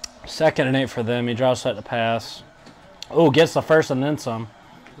 2nd and 8 for them. He draws set to pass. Oh, gets the first and then some.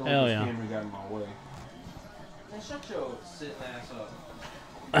 Don't Hell let yeah. Cameron got in my way. Man, shut your sitting ass up.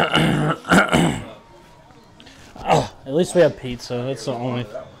 Oh, at least we have pizza. That's the only.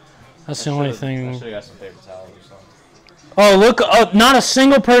 That's the only I thing. should've got some paper towels or something. Oh, look! Oh, not a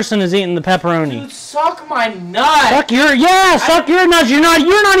single person is eating the pepperoni. Dude, suck my nut! Suck your suck your nuts. You're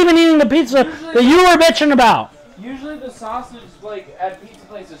not even eating the pizza that you were bitching about. Usually the sausage, like, at pizza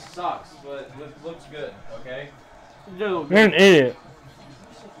places sucks, but it looks good, okay? Dude, You're an idiot.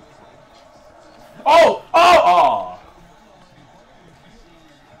 Oh!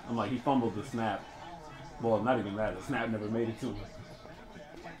 I'm like, he fumbled the snap. Well, not even that. The snap never made it to him.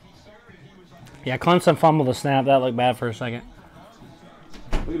 Yeah, Clemson fumbled the snap. That looked bad for a second.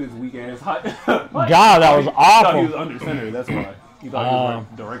 Look at his weak ass height. God, that was He thought he was awful. under center. That's why. He thought he was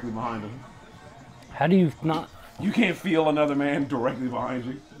right directly behind him. How do you not? You can't feel another man directly behind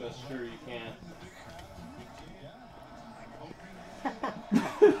you. That's true, you can't.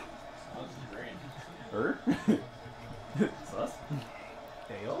 That's great. Her? Sus?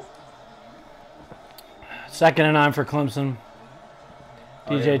 Tails? 2nd and 9 for Clemson.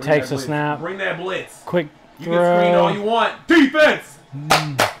 Oh, yeah, DJ bring takes that a blitz. snap. Bring that blitz. Quick You can screen all you throw. want. Defense!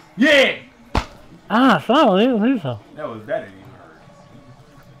 Yeah! So who's so? That didn't even hurt.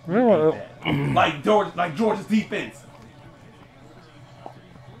 Really? Like Georgia's defense.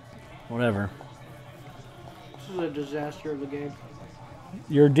 Whatever. this is a disaster of the game.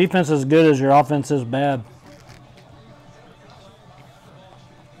 Your defense is good as your offense is bad.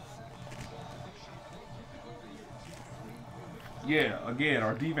 Yeah, again,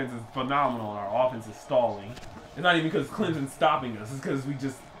 our defense is phenomenal and our offense is stalling. It's not even because Clemson's stopping us. It's because we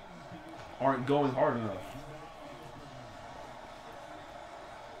just aren't going hard enough.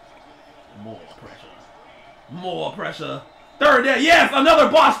 More pressure. More pressure. 3rd down. Yes, another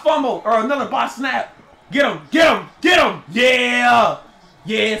boss fumble or another boss snap. Get him. Get him. Get him. Yeah.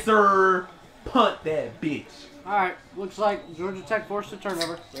 Yes, sir. Punt that bitch. All right, looks like Georgia Tech forced a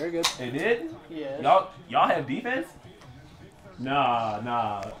turnover. Very good. They did? Yes. Y'all have defense?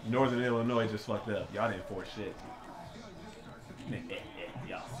 Nah. Northern Illinois just fucked up. Y'all didn't force shit.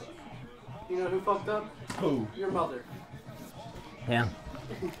 Y'all suck. You know who fucked up? Who? Your mother. Yeah.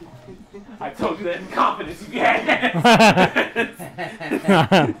 I told you that in confidence. You had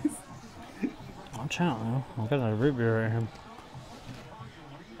Watch out, man. I got a root beer right here.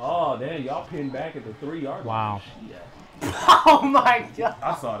 Oh, damn. Y'all pinned back at the 3-yard line. Wow. Oh my god.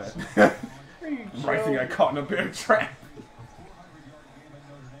 I saw that. Bryson got caught in a bear trap.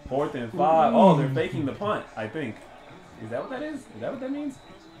 4th and 5. Oh, they're faking the punt, I think. Is that what that is? Is that what that means?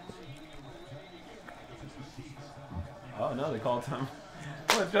 Oh, no, they called time.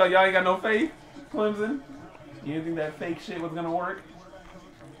 What, y'all ain't got no faith, Clemson? You didn't think that fake shit was going to work?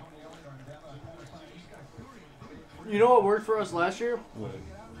 You know what worked for us last year? What?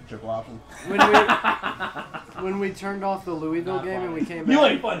 Triple option? When we turned off the Louisville game and we came back. You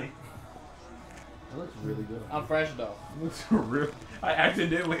ain't funny. That looks really good. I'm fresh though. Looks real. I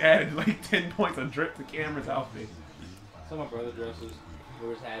accidentally added like 10 points of drip to Cameron's outfit. Some of my brother dresses.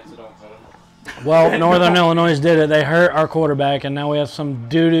 Wears hats that don't fit him. Well, Northern Illinois did it. They hurt our quarterback, and now we have some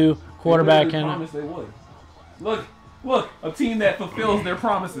doo-doo quarterback They in it. promised they would. Look, a team that fulfills their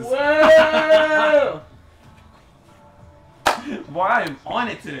promises. Whoa! Boy, I am on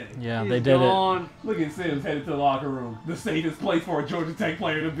it today. Yeah, He's they did it. gone. Look at Sims headed to the locker room. The safest place for a Georgia Tech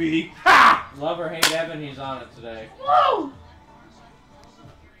player to be. Ha! Love or hate Evan, he's on it today. Woo!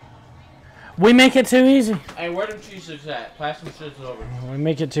 We make it too easy. Hey, where them cheese sticks at? Pass some shits over. We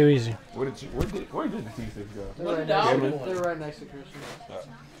make it too easy. Where did the T6 go? They're Look right, down. they're right next to Christian.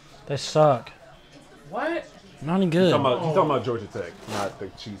 They suck. What? Not any He's good. talking about Georgia Tech, not the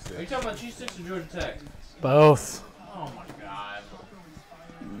cheese Are you stick. talking about cheese sticks or Georgia Tech? Both. Oh my god.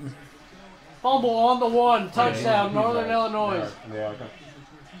 Fumble on the 1, touchdown, he's Northern right. Illinois. Yeah, okay.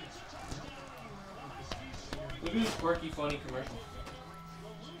 Look at this quirky, funny commercial.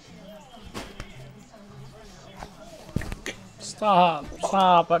 Stop.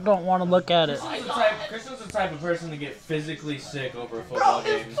 I don't want to look at it. Kristen's the type of person to get physically sick over a football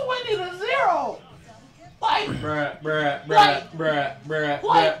game. 20-0. Bruh.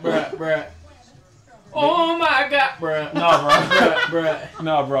 Oh my god, bruh. No, bro.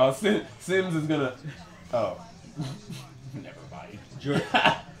 No, bro. Sims is gonna. Oh. Never mind.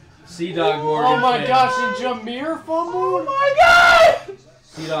 Sea-Dog Morgan Oh my fans. gosh, and Jameer fumbled?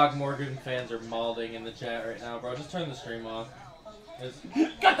 Sea-Dog Morgan fans are malding in the chat right now, bro. Just turn the stream off.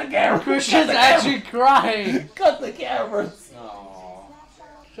 Cut the camera. Christian's actually crying. Cut the cameras. Aww.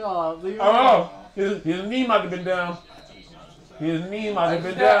 Shut up, leave it Oh, his knee might have been down. His knee might have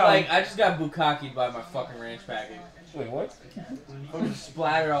been down. I just got bukkakied by my fucking ranch package. Wait, what? It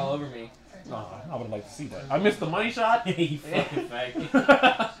splattered all over me. No, I would like to see that. I missed the money shot. You fucking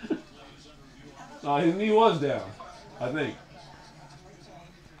faggot. No, his knee was down, I think.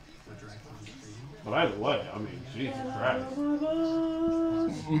 But either way, I mean, Jesus Christ.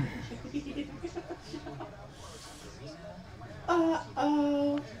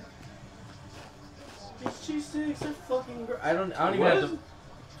 These cheese sticks are fucking gross. I don't even have to.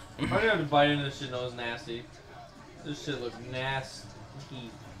 I don't even have to bite into this shit. No, it's nasty. This shit looks nasty.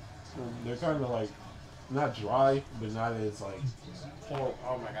 They're kind of like, not dry, but not as like. Oh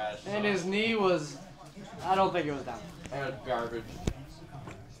my gosh. And his knee was, I don't think it was down. And garbage.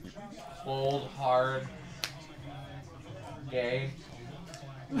 Cold, hard, gay.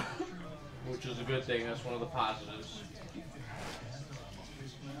 Which is a good thing. That's one of the positives.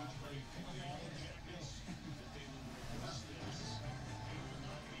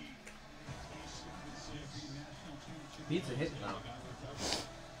 Pizza hitting now.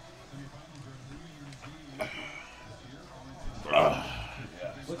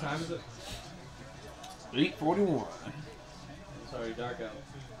 What time is it? 8:41. It's already dark out.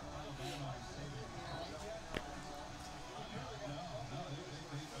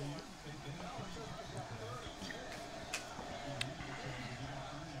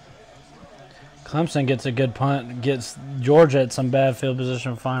 Clemson gets a good punt, gets Georgia at some bad field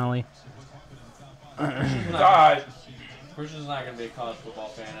position finally. God, Christian's not going to be a college football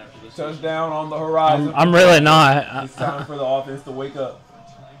fan after this. touchdown on the horizon. I'm really not. It's time for the offense to wake up.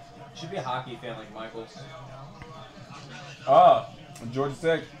 Should be a hockey fan like Michael. Georgia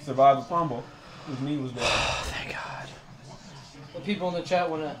Tech survived the fumble. His knee was down. Thank God. The people in the chat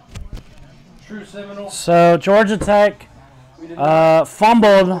want a true Seminole. So Georgia Tech We did not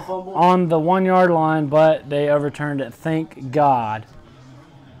fumbled fumble. on the 1 yard line, but they overturned it. Thank God.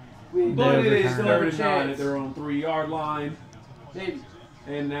 We But it is still third have and a 9 at chance. their own 3-yard line. Maybe.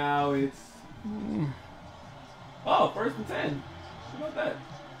 And now it's Oh, 1st and 10. How about that?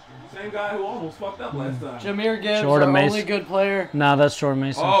 Same guy who almost fucked up last time. Jameer Gibbs, Jordan our Mason. only good player. No, that's Jordan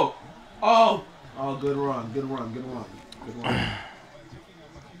Mason. Oh, good run. Good run.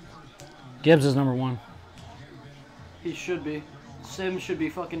 Gibbs is number 1. He should be. Sim should be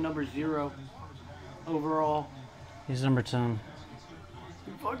fucking number 0 overall. He's number 10.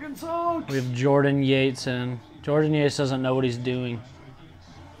 He fucking sucks. We have Jordan Yates in. Jordan Yates doesn't know what he's doing.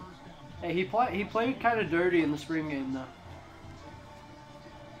 Hey, he played kind of dirty in the spring game though.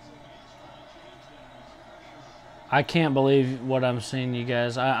 I can't believe what I'm seeing, you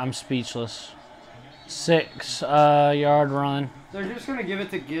guys. I'm speechless. 6-yard run. They're just gonna give it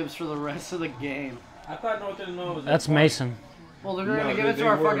to Gibbs for the rest of the game. I thought North Illinois was. That's Mason. Well, they're gonna give it to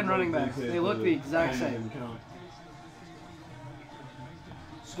our fucking running backs. They look the exact same.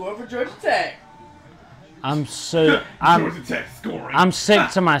 Score for Georgia Tech. Georgia Tech scoring. I'm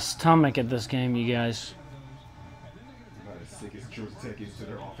sick to my stomach at this game, you guys. About as sick as Georgia Tech is to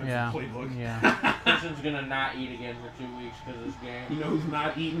their offensive Yeah. playbook. Yeah. Clemson's gonna not eat again for 2 weeks because of this game. You know who's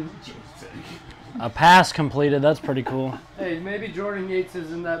not eating? Georgia Tech. A pass completed. That's pretty cool. Hey, maybe Jordan Yates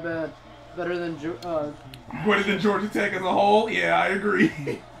isn't that bad. Better than Better than Georgia Tech as a whole? Yeah, I agree.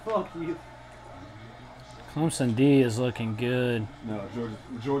 fuck you. Clemson D is looking good. No,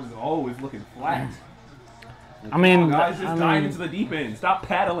 Georgia's always looking flat. I mean, guys, just dive into the deep end. Stop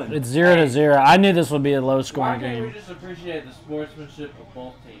paddling. It's 0-0. I knew this would be a low-scoring Why can't we game. just appreciate the sportsmanship of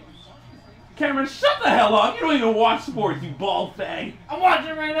both teams? Cameron, shut the hell up. You don't even watch sports, you bald fag. I'm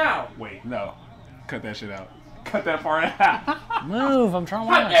watching right now. Wait, no. Cut that shit out. Cut that part out. Move! I'm trying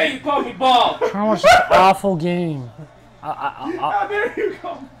to How dare watch. you call me bald? I'm trying to watch this awful game. How dare you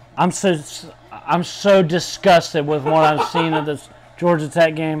come? I'm so disgusted with what I've seen of this Georgia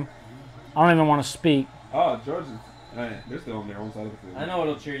Tech game. I don't even want to speak. Oh, Georgia's. They're still on their own side of the field. I know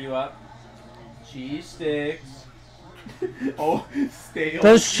what'll cheer you up. Cheese sticks. Oh, stale.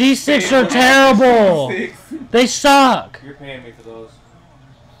 Those cheese sticks are terrible. Cheese sticks. They suck. You're paying me for those.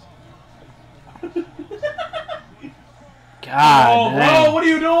 God. Oh, dang. bro, what are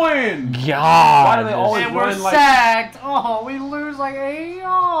you doing? God. Why do they always And we're run like? sacked. Oh, we lose like 8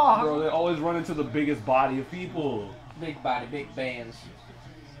 yards. Bro, they always run into the biggest body of people. Big body, big bands.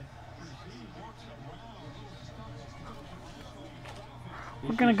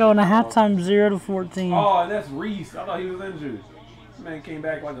 We're gonna go in a halftime 0-14. Oh, and that's Reese. I thought he was injured. This man came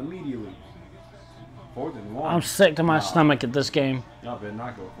back like immediately. 4th and 1. I'm sick to my stomach at this game. Y'all better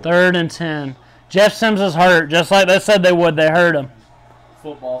not go for it. 3rd and 10. Jeff Sims is hurt, just like they said they would. They hurt him.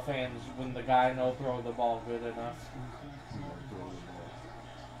 Football fans, when the guy no throw the ball good enough.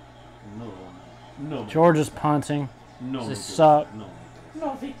 No. Georgia's punting. No. They suck. No.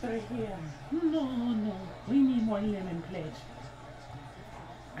 No victory here. No. We need more lemon pledge.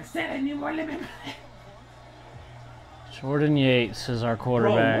 I said I need more lemon pledge. Jordan Yates is our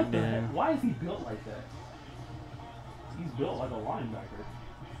quarterback, Bro, what the dude. heck? Why is he built like that? He's built like a linebacker.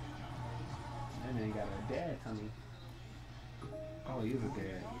 And then he got a dad, honey. Oh, he is a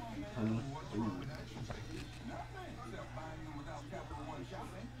dad. Honey. Ooh.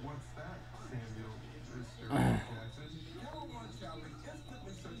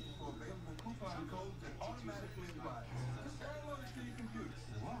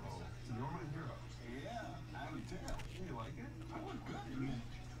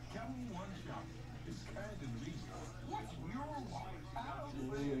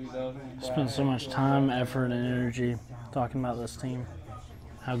 Spent so much time, effort, and energy talking about this team.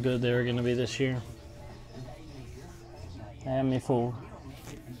 How good they were going to be this year. Had me fooled.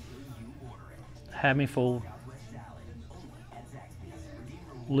 Had me fooled.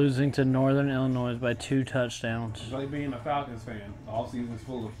 Losing to Northern Illinois by 2 touchdowns. It's like being a Falcons fan. The offseason's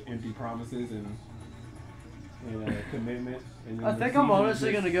full of empty promises and commitment. And then I the think I'm season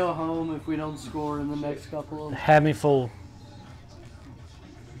honestly just- gonna go home if we don't score in the next couple of. Had me fooled.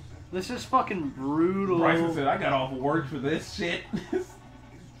 This is fucking brutal. Bryson said, I got off work for this shit.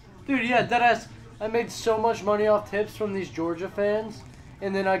 Dude, yeah, deadass. I made so much money off tips from these Georgia fans,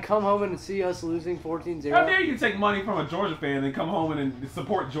 and then I come home and see us losing 14-0. How dare you take money from a Georgia fan and then come home and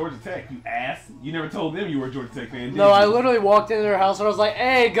support Georgia Tech, you ass. You never told them you were a Georgia Tech fan, did No, you? I literally walked into their house and I was like,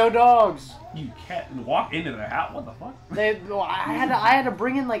 "Hey, go Dogs!" You cat and walk into their house. What the fuck? I had to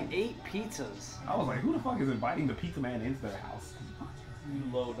bring in like 8 pizzas. I was like, who the fuck is inviting the pizza man into their house? You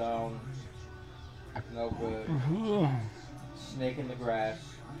low down. No good. Snake in the grass.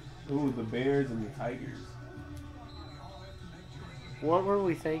 Ooh, the Bears and the Tigers. What were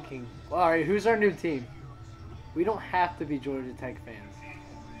we thinking? All right, who's our new team? We don't have to be Georgia Tech fans.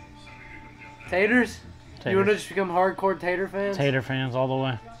 Taters? You want to just become hardcore Tater fans? Tater fans all the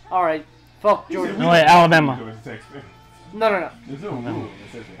way. All right, Fuck Georgia. No, wait, Alabama. Georgia Tech fan. No. There's no rule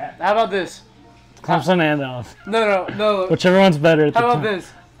that says you have to. How about this? Clemson and Alabama. No. Whichever one's better at the How about time.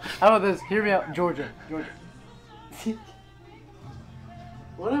 this? How about this? Hear me out. Georgia.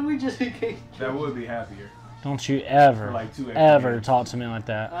 What if we just became... That would be happier. Don't you For ever, like 2 extra ever games. talk to me like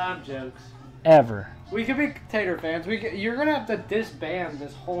that. I'm jokes. Ever. We could be Tater fans. You're gonna have to disband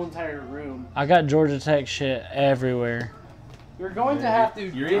this whole entire room. I got Georgia Tech shit everywhere. You're going to have to.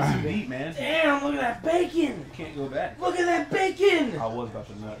 You're in too deep, man. Damn, look at that bacon! You can't go back. Look at that bacon! I was about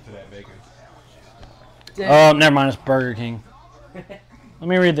to nut to that bacon. Oh, never mind. It's Burger King. Let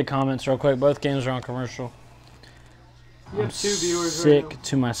me read the comments real quick. Both games are on commercial. You have 2 viewers Sick right now.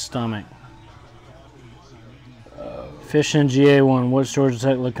 to my stomach. Fish and GA1. What's Georgia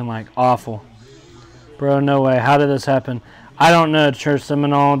Tech looking like? Awful. Bro, no way. How did this happen? I don't know, Church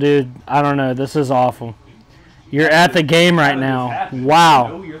Seminole, dude. I don't know. This is awful. You're at the game right now. You know Wow.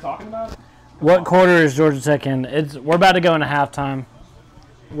 who you're talking about? What quarter is Georgia Tech in? We're about to go into halftime.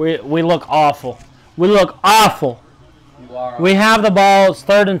 We look awful. We look awful. You are We have the ball. It's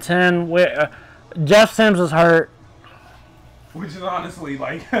 3rd and 10. Jeff Sims is hurt. Which is honestly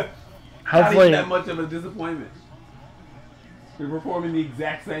like not Hopefully, even that much of a disappointment. They're performing the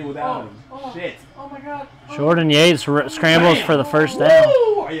exact same without him. Shit. Oh my god. Jordan Yates scrambles for the first down.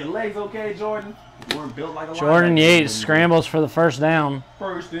 Woo! Are your legs okay, Jordan? You weren't built like a Jordan linebacker. Yates scrambles for the first down.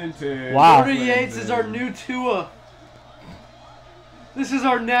 1st and 10. Wow. Jordan Yates is our new Tua. This is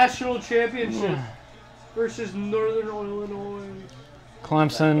our national championship versus Northern Illinois.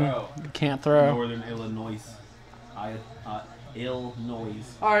 Clemson can't throw. Northern Illinois. Illinois.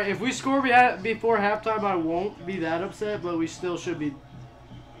 All right, if we score before halftime, I won't be that upset, but we still should be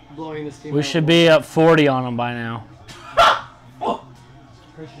blowing this team We out. should be up 40 on them by now.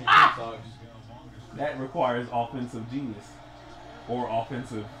 Christian sucks. That requires offensive genius or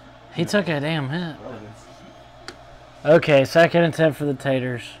offensive He took a damn hit. relevance. Okay, 2nd and 10 for the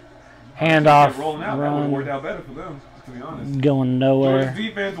Taters. Kept Handoff, rolling out. That would have worked run, out better for them, to be honest. going Georgia's nowhere.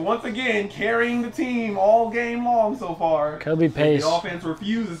 defense once again carrying the team all game long so far. Kobe If Pace. the offense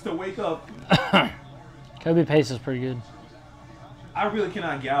refuses to wake up. Kobe Pace is pretty good. I really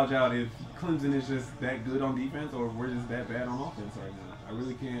cannot gouge out if Clemson is just that good on defense or if we're just that bad on offense right now. I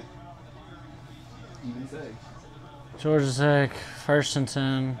really can't even say. Georgia Tech, 1st and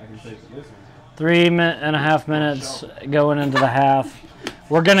 10. I can say for this one. 3.5 minutes going into the half.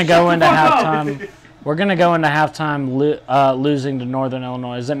 We're gonna go into halftime. We're gonna go into halftime losing to Northern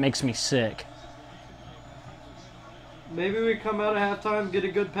Illinois. That makes me sick. Maybe we come out at halftime, get a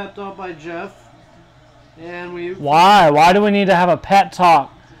good pep talk by Jeff, and we. Why? Why do we need to have a pet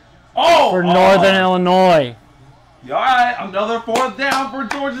talk for Northern Illinois? All right, another 4th down for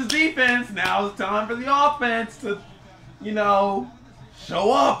Georgia's defense. Now it's time for the offense to,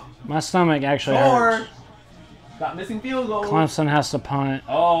 show up. My stomach actually Or hurts. stop missing field goals. Clemson has to punt.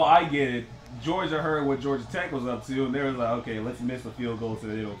 Oh, I get it. Georgia heard what Georgia Tech was up to, and they were like, okay, let's miss the field goal so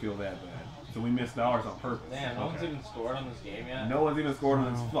they don't feel that bad. So we missed ours on purpose. Damn, no one's Okay. even scored on this game yet. No one's even scored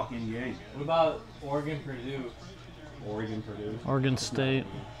on this fucking game. What about Oregon Purdue? Oregon, Purdue. Oregon State.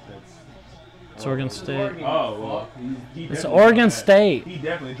 That's, It's Oregon It's State. Oregon, oh, you well. fuck. He It's definitely Oregon dropped that. State. He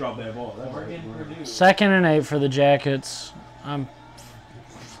definitely dropped that ball. That's Oregon right. Purdue. 2nd and 8 for the Jackets.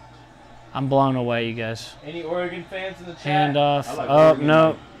 I'm blown away, you guys. Any Oregon fans in the chat? Handoff. I like Oh, Oregon.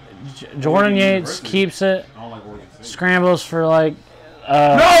 no. Jordan Oregon Yates University. keeps it. I don't like Oregon State. Scrambles for like.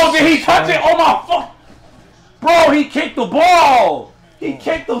 No, did he touch it? Oh my fuck! Bro, he kicked the ball! He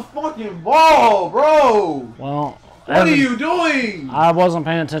kicked the fucking ball, bro! Well, What are Evan- you doing? I wasn't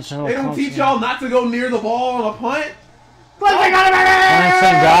paying attention to the They don't Clemson teach game. y'all not to go near the ball on a punt?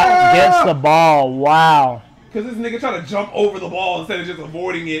 Clemson gets the ball. Wow. Because this nigga trying to jump over the ball instead of just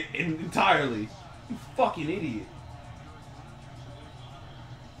avoiding it entirely. You fucking idiot.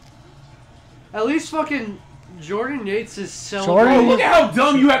 At least fucking Jordan Yates is Jordan- Bro, celebrating. look at how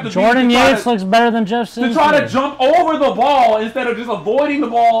dumb you have to Jordan be to try Yates to, looks better than Jeff Sims. to try to did. jump over the ball instead of just avoiding the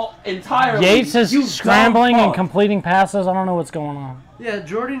ball entirely. Yates is You dumb scrambling and fuck. completing passes. I don't know what's going on. Yeah,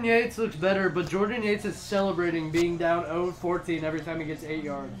 Jordan Yates looks better, but Jordan Yates is celebrating being down 0-14 every time he gets 8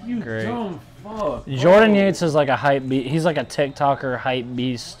 yards. You Great. dumb fuck. Jordan bro. Yates is like a hype beast. He's like a TikToker hype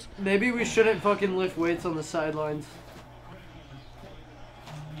beast. Maybe we shouldn't fucking lift weights on the sidelines.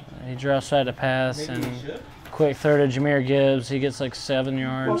 He drops back to pass Maybe and we should. quick throw to Jameer Gibbs. He gets like 7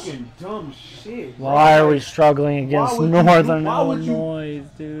 yards. Fucking dumb shit. bro. Why are we struggling against would you- Northern why would you- Illinois,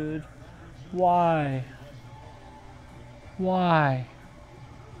 dude? Why? Why?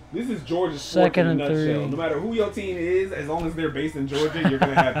 This is Georgia's sport 2nd in a and nutshell. 3. No matter who your team is, as long as they're based in Georgia, you're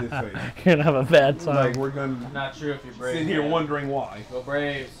gonna have this face. You're gonna have a bad time. Like we're gonna Not true if you're Braves. sit here man. wondering why. Go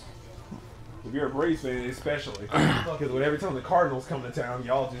Braves. If you're a Braves fan, especially. Because every time the Cardinals come to town,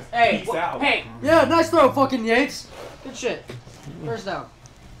 y'all just peace out. Hey, Yeah, nice throw, fucking Yates. Good shit. First down.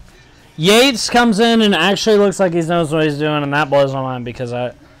 Yates comes in and actually looks like he knows what he's doing, and that blows my mind because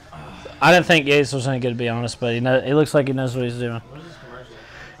I didn't think Yates was any good, to be honest, but he looks like he knows what he's doing.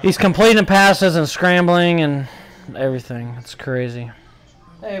 He's completing passes and scrambling and everything. It's crazy.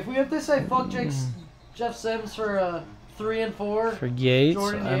 Hey, if we have to say fuck Jeff Sims for 3 and 4. For Yates,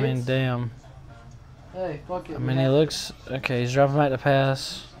 Jordan I mean, Yates? damn. Hey, fuck it. I mean, he looks okay. He's dropping back to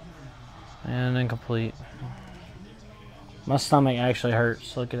pass and incomplete. My stomach actually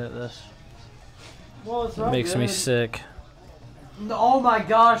hurts looking at this. Well, it's It not makes me good. sick. Oh my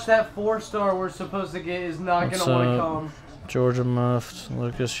gosh, that 4-star we're supposed to get is not What's gonna want to up? come. Georgia muffed.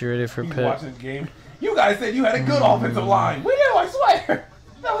 Lucas, you ready for He's pick? watching the game. You guys said you had a good offensive line. We do, I swear.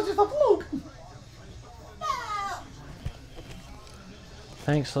 That was just a fluke.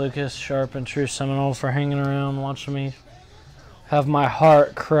 Thanks, Lucas, Sharp and True Seminole, for hanging around, watching me have my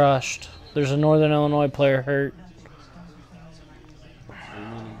heart crushed. There's a Northern Illinois player hurt.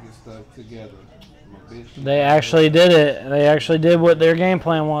 They actually did it. They actually did what their game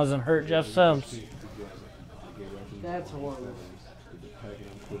plan was and hurt Jeff Sims. That's horrible.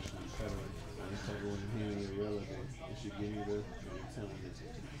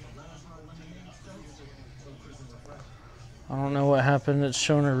 I don't know what happened. It's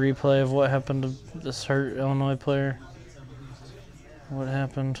showing a replay of what happened to this hurt Illinois player. What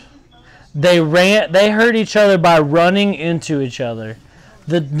happened? They hurt each other by running into each other.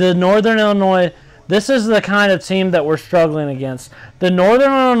 The Northern Illinois, this is the kind of team that we're struggling against. The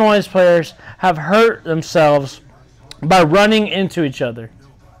Northern Illinois players have hurt themselves by running into each other.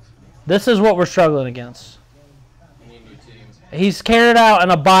 This is what we're struggling against. He's carried out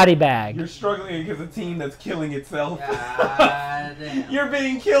in a body bag. You're struggling against a team that's killing itself. God damn. You're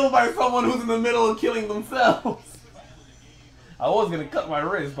being killed by someone who's in the middle of killing themselves. I was going to cut my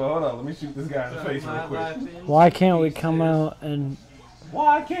wrist, but hold on. Let me shoot this guy in the face real quick. Why can't we come out and...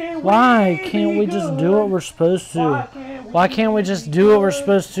 Why can't we just do what we're supposed to? Why can't we just do what we're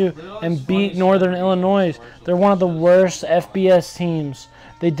supposed to and beat Northern Illinois? They're one of the worst FBS teams.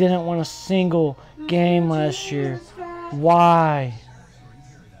 They didn't win a single game last year. Why?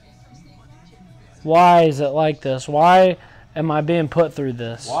 Why is it like this? Why am I being put through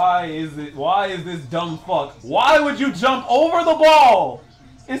this? Why is this dumb fuck? Why would you jump over the ball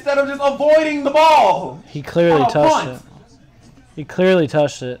instead of just avoiding the ball? He clearly On a touched punt. it. He clearly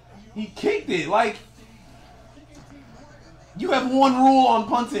touched it. He kicked it. Like, you have one rule on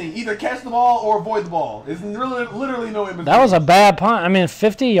punting. Either catch the ball or avoid the ball. There's literally no in between. That was a bad punt. I mean,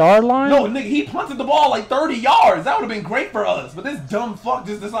 50-yard line? No, nigga, he punted the ball like 30 yards. That would have been great for us. But this dumb fuck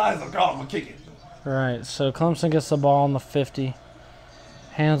just decides, like, oh, I'm going to kick it. Right, so Clemson gets the ball on the 50.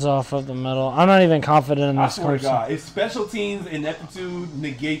 Hands off of the middle. I'm not even confident in I this swear to Clemson. God, if special teams ineptitude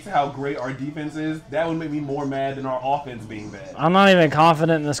negates how great our defense is, that would make me more mad than our offense being bad. I'm not even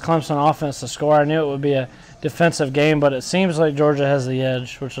confident in this Clemson offense to score. I knew it would be a defensive game, but it seems like Georgia has the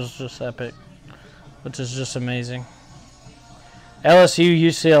edge, which is just epic, which is just amazing. LSU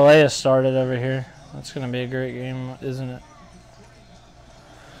UCLA has started over here. That's going to be a great game, isn't it?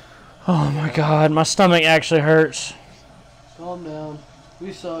 Oh, my God. My stomach actually hurts. Calm down.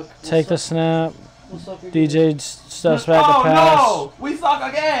 We suck. Take the snap. We'll suck again. DJ steps back to pass. Oh, no! We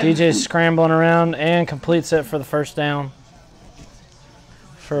suck again! DJ's scrambling around and completes it for the first down.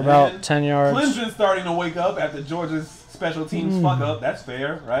 For about Man, 10 yards. Clemson's starting to wake up after Georgia's special teams fuck up. That's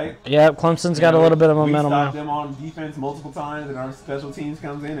fair, right? Yep, Clemson's got a little bit of momentum We now. stopped them on defense multiple times, and our special teams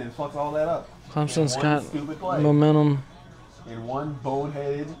comes in and fucks all that up. Clemson's In one got stupid play. momentum. In one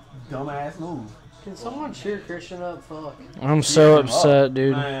boneheaded, dumbass move. Can someone cheer Christian up? Fuck. I'm so upset,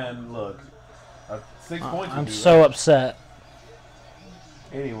 dude. Man, look. 6 points. I'm would do so that. upset.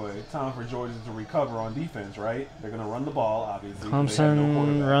 Anyway, time for Georgia to recover on defense, right? They're going to run the ball, obviously. They have no Clemson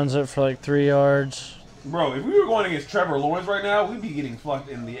quarterback. runs it for like 3 yards. Bro, if we were going against Trevor Lawrence right now, we'd be getting fucked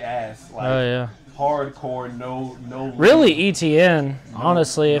in the ass. Like, Oh, yeah. hardcore, no. Really, ETN,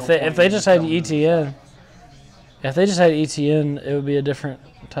 honestly. no If they just had point in ETN, if they just had ETN, it would be a different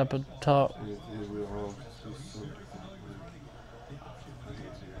type of talk.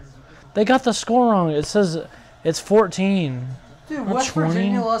 They got the score wrong. It says it's 14. Dude, Not West 20.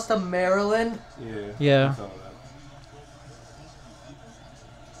 Virginia lost to Maryland. Yeah. I saw that.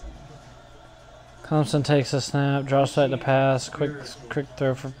 Clemson takes a snap, drops back to pass, quick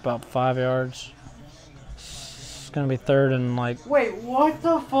throw for about 5 yards. It's gonna be third and like Wait, what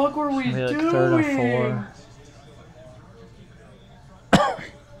the fuck were we maybe like doing? third and 4.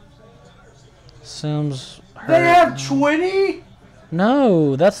 Sims hurt. They have 20?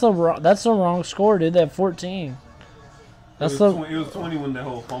 No, that's the wrong score, dude. They have 14. That's it was 20 when the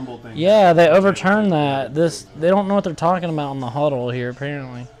whole fumble thing. Yeah, they overturned that. They don't know what they're talking about in the huddle here,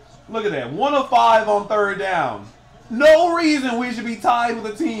 apparently. Look at that. 1 of 5 on third down. No reason we should be tied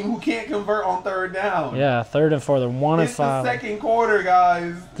with a team who can't convert on third down. Yeah, 3rd and 4. They're 1 of 5. It's the second quarter,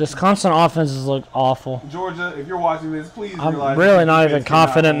 guys. This Clemson offenses look awful. Georgia, if you're watching this, please I'm realize really not even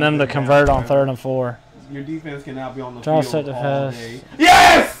confident in them to convert on 3rd and 4. Your defense cannot be on the Draw field set to all pass. day.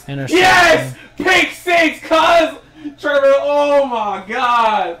 Yes! Interception. Yes! Pick 6, cuz! Trevor, oh my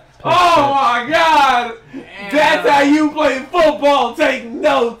God! Oh my God! That's how you play football. Take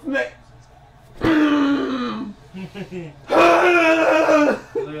notes, man. Look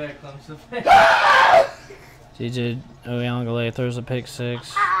at that Clemson fan. DJ Oyangale throws a pick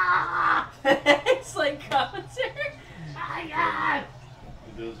 6. It's like commentary. Oh, God.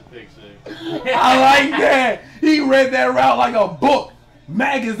 He does a pick 6. I like that. He read that route like a book,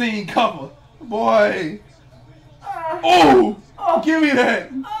 magazine cover. Boy. Oh, give me that.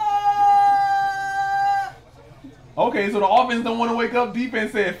 Okay, so the offense don't want to wake up.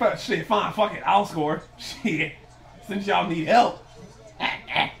 Defense said, shit, fine, fuck it, I'll score. Shit, since y'all need help.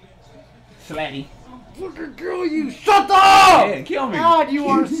 Slatty. Fucking girl, you shut up! Yeah, kill me. God, you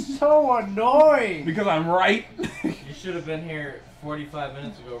are so annoying. Because I'm right. You should have been here 45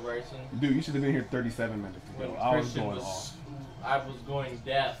 minutes ago, Bryson. Dude, you should have been here 37 minutes ago. When I was Christian going was, off. I was going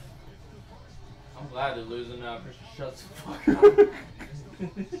deaf. I'm glad they're losing now. Christian shuts the fuck up.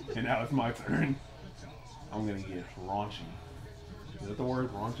 And now it's my turn. I'm gonna get raunchy. Is that the word?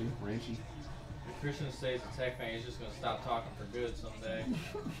 Raunchy? Ranchy? If Christian stays a Tech fan, he's just gonna stop talking for good someday.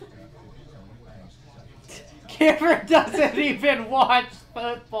 Cameron doesn't even watch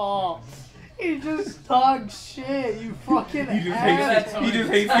football. He just talks shit. You fucking He just ass.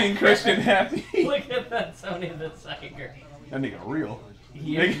 hates seeing Christian happy. Look at that Tony the Tiger. That nigga real.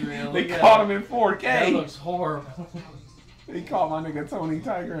 He They, is real. they Look at caught that. him in 4K. That looks horrible. They caught my nigga Tony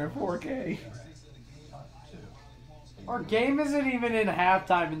Tiger in 4K. Our game isn't even in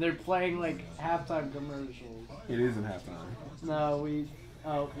halftime, and they're playing like halftime commercials. It is in halftime. No, we.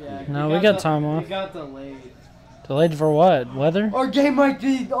 Oh yeah. No, we got the- time off. We got delayed. Delayed for what? Weather? Our game might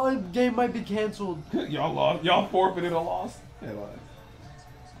be canceled. Y'all lost. Y'all forfeited a loss.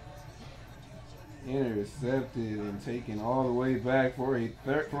 Intercepted and taken all the way back for a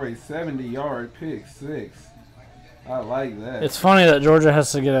 70-yard pick 6. I like that. It's funny that Georgia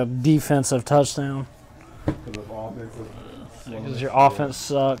has to get a defensive touchdown Because of offensive. because your offense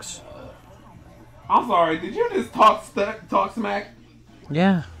sucks. I'm sorry. Did you just talk smack?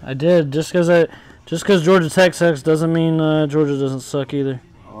 Yeah, I did. Just because Georgia Tech sucks doesn't mean Georgia doesn't suck either.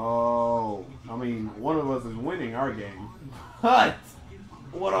 Oh, I mean, one of us is winning our game. What?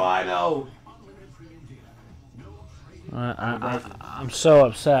 What do I know? I'm so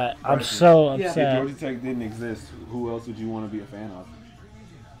upset. I'm so Yeah. If upset. Georgia Tech didn't exist, who else would you want to be a fan of?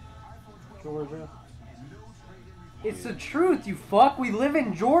 Georgia. It's the truth, you fuck. We live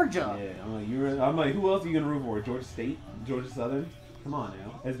in Georgia. Yeah, I'm like, who else are you gonna root for? Georgia State, Georgia Southern. Come on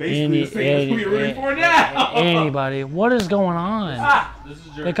now. That's basically the same as we're rooting for now. Anybody? What is going on? This is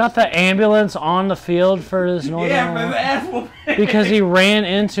They Georgia. got the ambulance on the field for this Northern Yeah, for Illinois the ass whooping. because he ran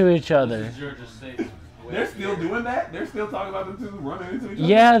into each other. This is Georgia State. They're still doing that. They're still talking about the two running into each other.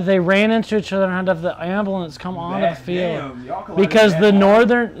 Yeah, they ran into each other and had to have the ambulance come onto the field Damn, y'all collided because that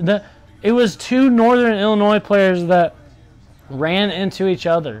hard. it was 2 Northern Illinois players that ran into each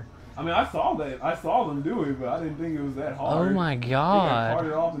other. I mean, I saw that. I saw them do it, but I didn't think it was that hard. Oh my They got God!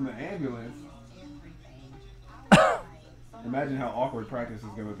 carted off in the ambulance. Imagine how awkward practice is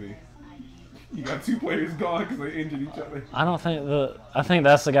gonna be. You got 2 players gone because they injured each other. I think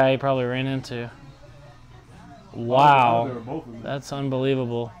that's the guy he probably ran into. Oh, they Wow, were both of them. that's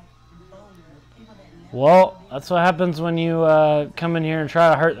unbelievable. Well, that's what happens when you come in here and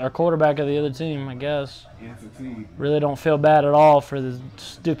try to hurt our quarterback of the other team, I guess. And succeed. Really don't feel bad at all for the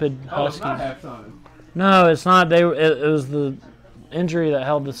stupid Oh, it's Huskies. not halftime. No, it's not. It was the injury that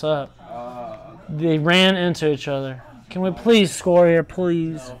held this up. They ran into each other. Can we please score here,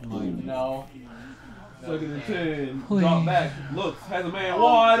 please? No. Second and 10. Please. Drop back. Looks. Has a man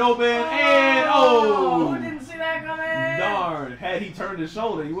wide open. And Who oh! didn't see that coming? Darn. Had he turned his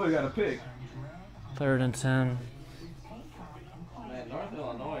shoulder, he would have got a pick. 3rd and 10. Man, North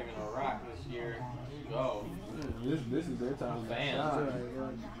Illinois gonna rock this year. Go. This is their time. Fans.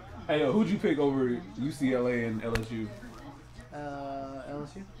 Hey, yo, who'd you pick over UCLA and LSU?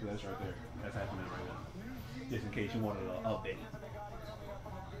 LSU. So that's right there. That's happening right now. Just in case you wanted an update.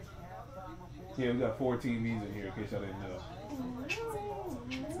 Yeah, we got 4 TVs in here in case y'all didn't know.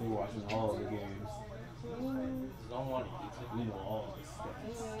 We're watching all of the games. don't want to eat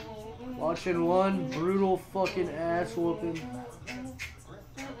it. Watching one brutal fucking ass whooping.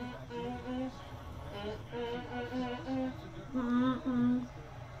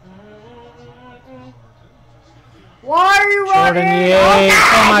 Why are you Jordan running? Yates.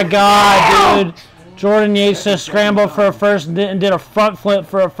 Oh my God, dude. Jordan Yates just scrambled for a first and did a front flip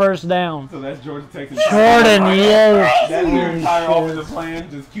for a first down. So that's Georgia Texas. Jordan Yates. That's their entire offensive plan,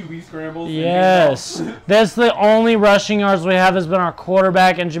 just QB scrambles. and Yes. That's the only rushing yards we have has been our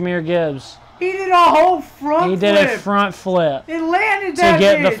quarterback and Jameer Gibbs. He did a whole front He did a front flip It landed to that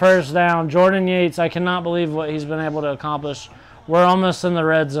get the bitch. first down. Jordan Yates, I cannot believe what he's been able to accomplish. We're almost in the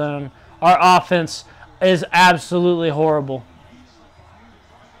red zone. Our offense is absolutely horrible.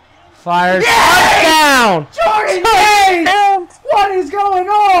 Fired. Touchdown! Jordan Yates! What is going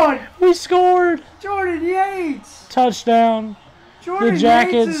on? We scored. Jordan Yates! Touchdown. Jordan The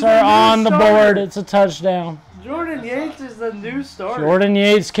Jackets Yates is the are new on the starter. board. It's a touchdown. Jordan Yates is the new starter. Jordan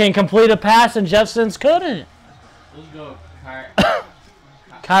Yates can complete a pass and Jeff Sims couldn't. Let's go,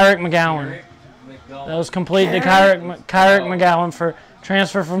 Kyrick McGowan. That was complete to Kyrick McGowan for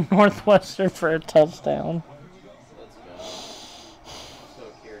transfer from Northwestern for a touchdown. Let's go. So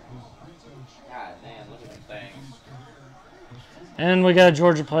curious. God damn, look at them things. And we got a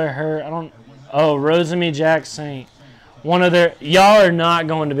Georgia player hurt. Rosemy Jack Saint. One of their y'all are not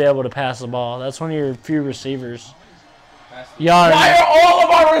going to be able to pass the ball. That's one of your few receivers. Y'all Why are all of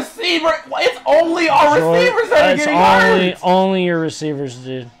our receivers? It's only our receivers that are getting hurt. only your receivers,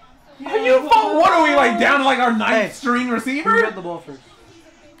 dude. Are you? What are we like down to like our ninth string Who receiver? got the ball first?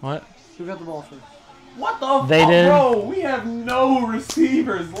 What? Who got the ball first? What the They fuck, did. bro? We have no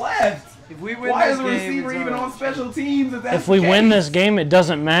receivers left. If we win Why this is the game, receiver it's even alright. on special teams? If we win this game, it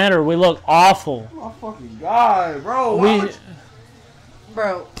doesn't matter. We look awful. oh my fucking god, bro! Why would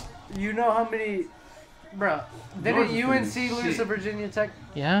Bro, you know how many... Bro, didn't Georgia's UNC doing lose shit. to Virginia Tech?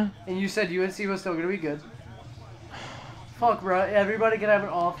 Yeah. And you said UNC was still going to be good. Fuck, bro. Everybody can have an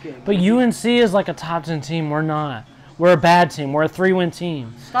off game. But UNC is like a top 10 team. We're not. We're a bad team. We're a 3-win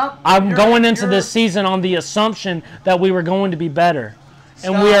team. Stop. I'm You're- going into you're- this season on the assumption that we were going to be better.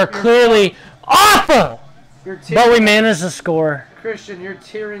 And Stop. we are You're- clearly awful. You're But we tearing managed to score. Christian, you're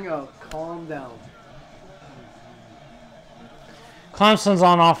tearing up. Calm down. Clemson's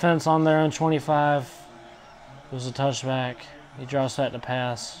on offense on their own 25. It was a touchback. He draws that to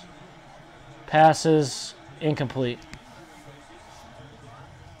pass. Passes incomplete.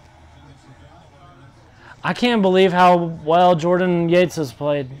 I can't believe how well Jordan Yates has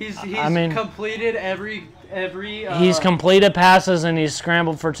played. He's completed every He's completed passes and he's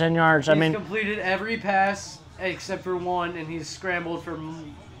scrambled for 10 yards. He's completed every pass except for one, and he's scrambled for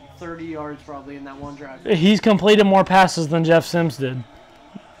 30 yards probably in that one drive. He's completed more passes than Jeff Sims did.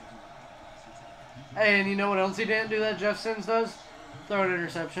 Hey, and you know what else he didn't do that Jeff Sims does? Throw an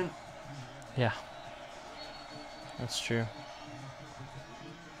interception. Yeah. That's true.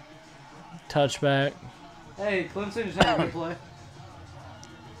 Touchback. Hey, Clemson just had a good play.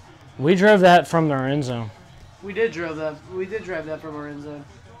 We drove that from their end zone. We did drive that. We did drive that from our end zone.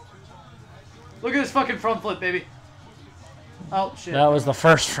 Look at this fucking front flip, baby. Oh shit. That was the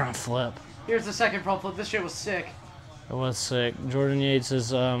first front flip. Here's the second front flip. This shit was sick. It was sick. Jordan Yates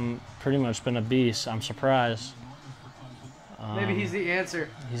has pretty much been a beast. I'm surprised. Maybe he's the answer.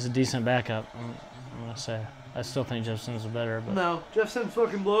 He's a decent backup, I'm going to say. I still think Jeff Sims is better. But No, Jeff Sims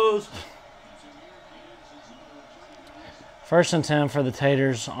fucking blows. 1st and 10 for the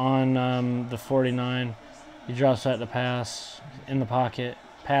Taters on the 49. He drops that to pass. In the pocket.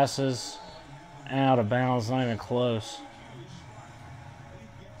 Passes. Out of bounds. Not even close.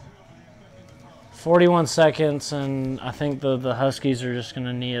 41 seconds, and I think the Huskies are just going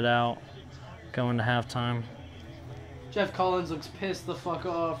to knee it out going to halftime. Jeff Collins looks pissed the fuck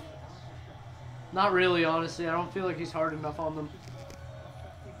off. Not really, honestly. I don't feel like he's hard enough on them.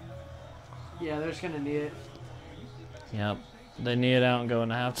 Yeah, they're just going to knee it. Yep. They knee it out and go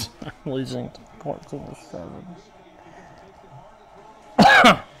into halftime, losing 14-7.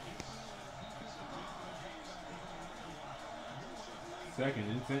 Second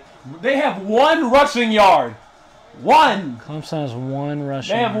and 10. They have one rushing yard. One. Clemson has one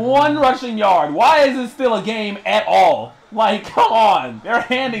rushing. They have one rushing yard. Why is it still a game at all? Like, come on. They're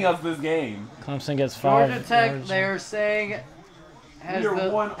handing us this game. Clemson gets 5 Georgia Tech, yards. they are saying, has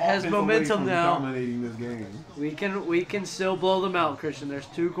one has offense away momentum from now. dominating this game. We can still blow them out, Christian. There's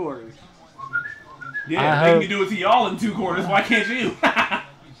 2 quarters. Yeah, I they hope- can do it to y'all in 2 quarters. Why can't you? All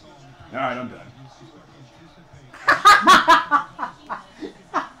right, I'm done.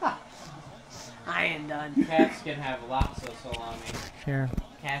 I ain't done. Cats can have lots of salami. Here.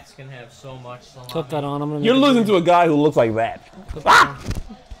 Cats can have so much salami. Put that on. I'm gonna. You're losing to a guy who looks like that.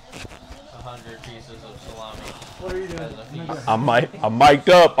 100 pieces of salami. What are you As doing? a feast. I'm mic'd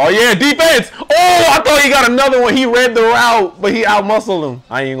up. Oh yeah, defense. Oh, I thought he got another one. He read the route, but he outmuscled him.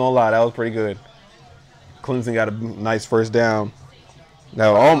 I ain't gonna lie, that was pretty good. Clemson got a nice first down.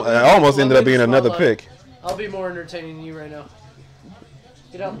 Now almost ended up being another pick. I'll be more entertaining than you right now.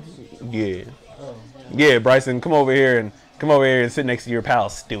 Get up. Yeah. Oh, Yeah, Bryson, come over here and sit next to your pal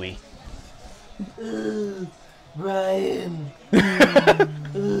Stewie. Brian.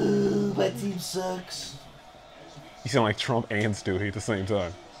 My team sucks. You sound like Trump and Stewie at the same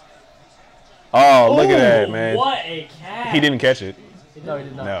time. Oh, look at that, man. What a cat! He didn't catch it. No, he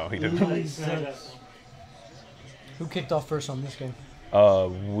did not. No, he didn't. Who kicked off first on this game?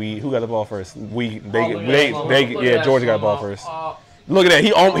 Who got the ball first? Look at that Georgia got the ball slow-mo. first. Look at that.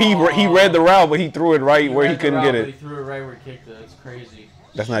 He read the route, but he threw it right where he couldn't get But it. he threw it right where he kicked it. It's crazy.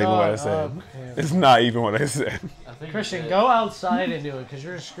 That's not even what I said. It's not even what I said. I think Christian, he go outside and do it, because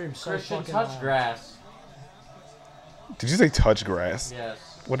you're going to scream so Christian, fucking touch loud. grass. Did you say touch grass? Yes.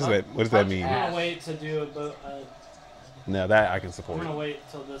 What does that touch mean? ass. I'm gonna wait to do it, but No, that I can I'm support. gonna wait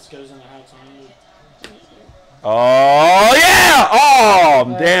till this goes into halftime. Oh yeah!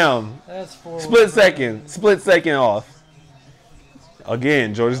 Oh damn! That's forward. Split second off.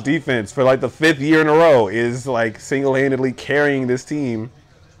 Again, Georgia's defense for like the 5th year in a row is like single-handedly carrying this team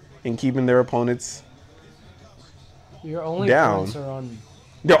and keeping their opponents. Your only down. points are on.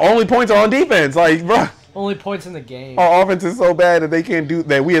 Their only points are on defense. Like, bro, Only points in the game. our offense is so bad that they can't do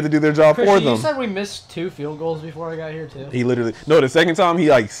that. We have to do their job Christian, for you them. said we missed 2 field goals before I got here too. He literally the second time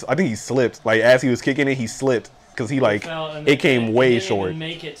I think he slipped. Like as he was kicking it, he slipped because it came way short. Didn't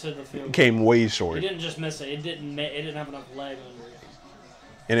make it to the field. It came way He short. didn't just miss it. It didn't have enough leg under it.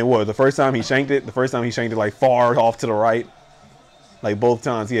 And it was the first time he shanked it. The first time he shanked it like far off to the right. Like both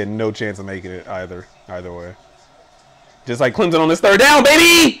times he had no chance of making it either way. Just like Clemson on this 3rd down,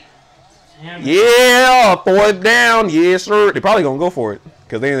 baby. Damn it. Yeah, 4th down. Yes, sir. They're probably gonna go for it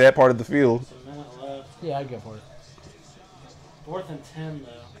because they in that part of the field. It's a minute left. Yeah, I'd go for it. 4th and 10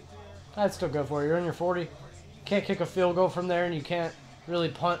 though. I'd still go for it. You're in your 40. Can't kick a field goal from there, and you can't really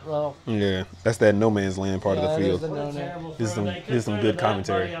punt well. Yeah, that's that no man's land part Yeah, of that the is field. the What a no-no. terrible Here's throw. some- They could here's some throw good to that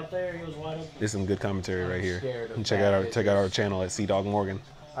commentary. buddy Up there. He was wide open. There's some good commentary right here. scared of And check out our channel at Dog Morgan.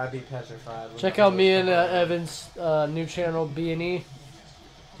 I'd be petrified. Check out me and Evan's new channel, B&E.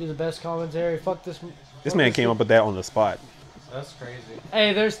 Do the best commentary. Fuck this. This man came up with that on the spot. That's crazy.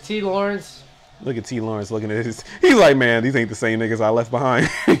 Hey, there's T. Lawrence. Look at T. Lawrence looking at his. He's like, man, these ain't the same niggas I left behind.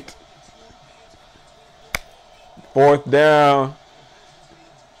 4th down.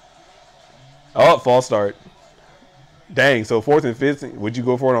 Oh, false start. Dang, so 4th and 15. Would you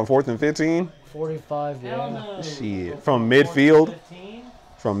go for it on 4th and 15? 45, yeah. Hell no. Shit. From midfield? 15?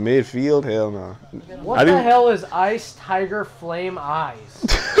 From midfield? Hell no. What I the didn't- hell is Ice Tiger Flame Eyes?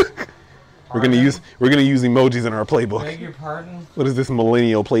 We're gonna use emojis in our playbook. Beg your pardon? What is this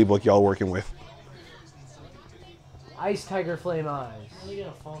millennial playbook y'all working with? Ice Tiger Flame Eyes. You get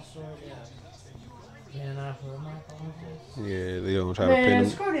a false start, yeah. Yeah, not for my fault. Yeah, they don't try to pin Man, him.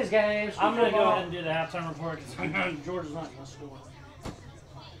 screw this game. I'm gonna go ahead and do the halftime report because Georgia's not gonna score.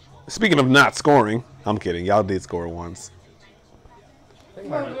 Speaking of not scoring, I'm kidding. Y'all did score once. I think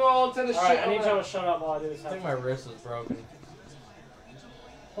my All right, I need y'all to shut up while I do this. I think my wrist is broken.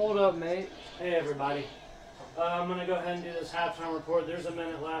 Hold up, mate. Hey everybody, I'm gonna go ahead and do this halftime report. There's a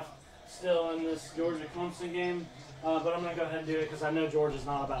minute left still in this Georgia-Clemson game, but I'm gonna go ahead and do it because I know Georgia's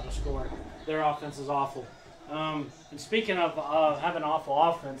not about to score. Their offense is awful. And speaking of having awful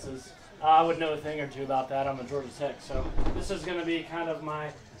offenses, I would know a thing or two about that. I'm a Georgia Tech, so this is gonna be kind of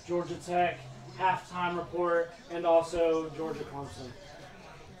my Georgia Tech halftime report and also Georgia-Clemson.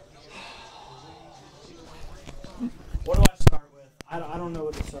 What do I start with? I don't know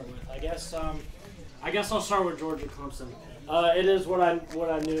what to start with. I guess I'll start with Georgia Clemson. It is what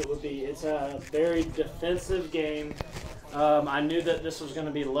I knew it would be. It's a very defensive game. I knew that this was going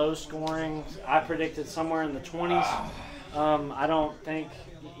to be low scoring. I predicted somewhere in the 20s. I don't think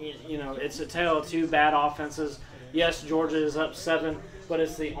it's a tale of 2 bad offenses. Yes, Georgia is up 7, but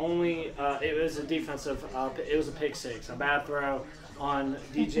it's the only. It was a defensive. It was a pick 6, a bad throw on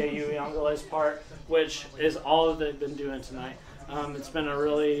DJ Uyongale's part, which is all they've been doing tonight. It's been a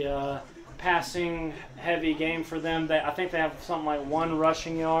really passing heavy game for them. I think they have something like 1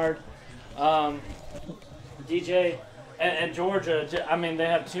 rushing yard. DJ and Georgia, I mean, they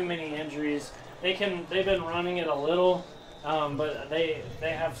have too many injuries. They've been running it a little, but they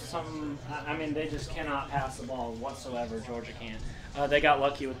have some. They just cannot pass the ball whatsoever. Georgia can. They got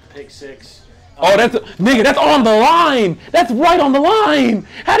lucky with the pick 6. Oh, nigga, that's on the line. That's right on the line.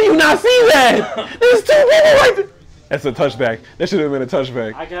 How do you not see that? There's 2 people right there. That's a touchback. That should have been a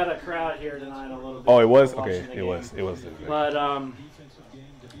touchback. I got a crowd here tonight a little bit. Oh, it was? watching Okay, the it game. was. It was. But, all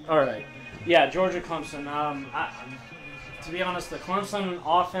right. Yeah, Georgia Clemson. To be honest, the Clemson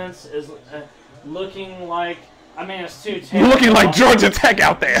offense is looking like, I mean, it's too terrible. You're looking like Georgia Tech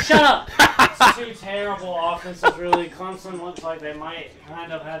out there. Shut up! It's 2 terrible offenses, really. Clemson looks like they might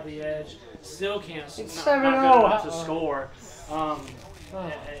kind of have the edge. Still can't. It's not 7-0. good enough to score.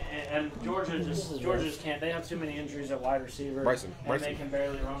 And Georgia just can't. They have too many injuries at wide receiver. Bryson. They can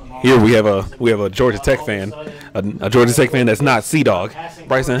barely run the ball. Here we have a Georgia Tech fan, a Georgia Tech fan that's not Sea Dog.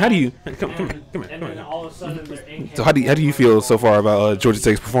 Bryson, how do you come And here? then all of a sudden they're incapable. So how do you feel so far about Georgia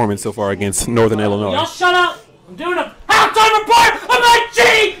Tech's performance so far against Northern Illinois? Y'all shut up! I'm doing a halftime report of my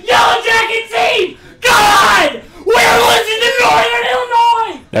Yellow Jacket team! God! We're losing to Northern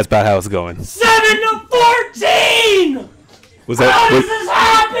Illinois! That's about how it's going. 7-14! Was How does this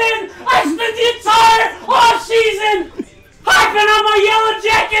happen? I spent the entire offseason hyping on my Yellow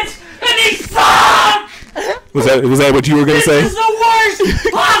Jackets, and they suck! Was that what you were gonna say? This is the worst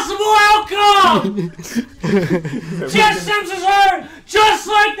possible outcome! Jeff Sims is hurt, just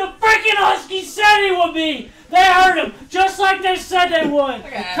like the freaking Huskies said he would be. They hurt him, just like they said they would.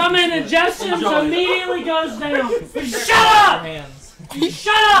 Come in and Jeff Sims immediately goes down. Shut up!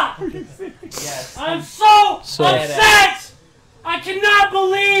 Shut up! Yes. I'm so upset! I cannot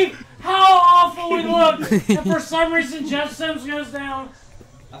believe how awful we looked. And for some reason, Jeff Sims goes down.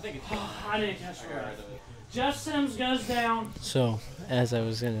 I think it's I didn't catch it. Jeff Sims goes down. So, as I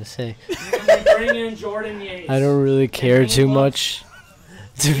was gonna say, And they bring in Jordan Yates. I don't really care And he too looks- much,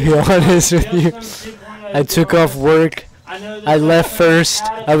 to be honest with Jeff you. Sims 2.0 I took off work. I know that I Jeff left Sims first.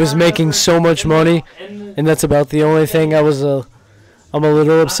 had I was a making turnover so much in the- money, in the- and that's about the only thing I'm a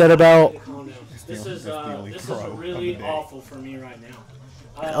little upset about. This is really awful for me right now.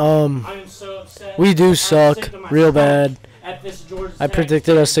 I am so upset. We do I'm suck sick to my real stomach bad. at this Georgia I Tech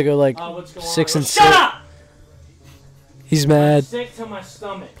predicted team. us to go like What's going 6 on? and Shut 6. up! He's I'm mad, sick to my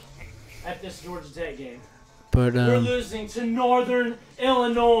stomach at this Georgia Tech game. but We're losing to Northern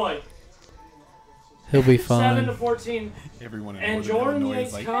Illinois, he'll be 7-14. Everyone in And Northern Jordan Illinois Yates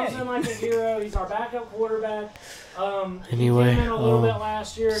is like, comes hey. in like a hero. He's our backup quarterback. Anyway, he came in a little bit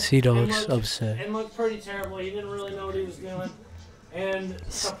last year. Sea and Dog's looked- upset. And looked pretty terrible. He didn't really know what he was doing. And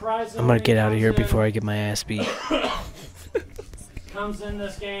surprisingly, I'm gonna get out of here comes in- before I get my ass beat. comes in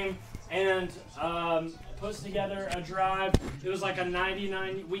this game and puts together a drive. It was like a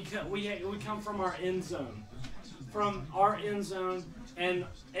 99. We come from our end zone,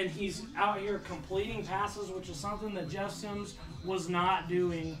 and he's out here completing passes, which is something that Jeff Sims was not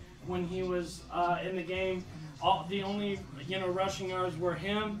doing when he was in the game. The only rushing yards were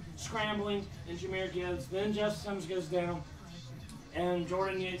him scrambling and Jahmyr Gibbs. Then Jeff Sims goes down, and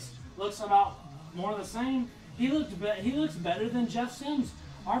Jordan Yates looks about more the same. He looks better than Jeff Sims.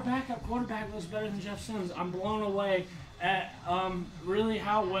 Our backup quarterback looks better than Jeff Sims. I'm blown away at really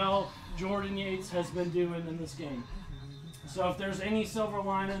how well Jordan Yates has been doing in this game. So if there's any silver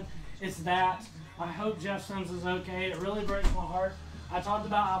lining, it's that. I hope Jeff Sims is okay. It really breaks my heart. I talked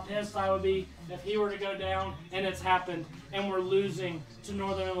about how pissed I would be if he were to go down, and it's happened, and we're losing to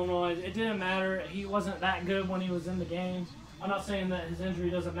Northern Illinois. It didn't matter. He wasn't that good when he was in the game. I'm not saying that his injury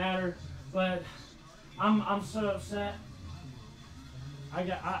doesn't matter, but I'm so upset. I'm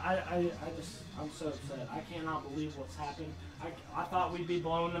so upset. I cannot believe what's happened. I thought we'd be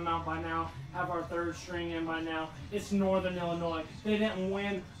blowing them out by now, have our third string in by now. It's Northern Illinois. They didn't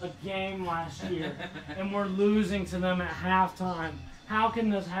win a game last year, and we're losing to them at halftime. How can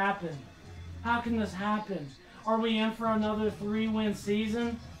this happen? How can this happen? Are we in for another 3-win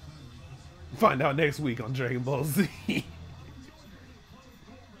season? Find out next week on Dragon Ball Z.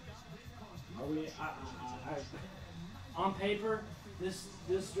 Are we? On paper, this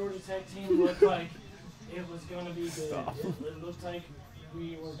Georgia Tech team looked like it was going to be good. It looked like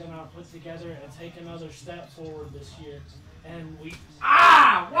we were going to put together and take another step forward this year, and we.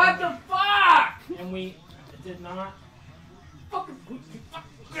 What the fuck? And we did not. Fucking. Quit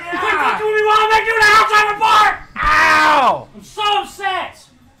fucking with me while I'm doing a halftime report! Ow! I'm so upset.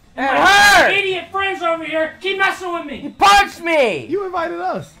 It hurt! Idiot friends over here keep messing with me. Punch me! You invited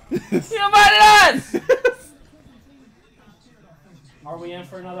us. You invited us! Are we in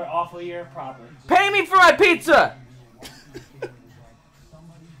for another awful year? Probably. Pay me for my pizza!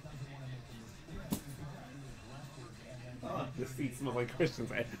 This seat smells like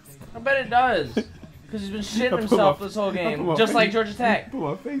Christian's ass. I bet it does. Because he's been shitting himself this whole game, just like Georgia Tech. Put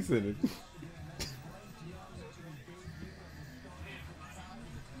my face in it.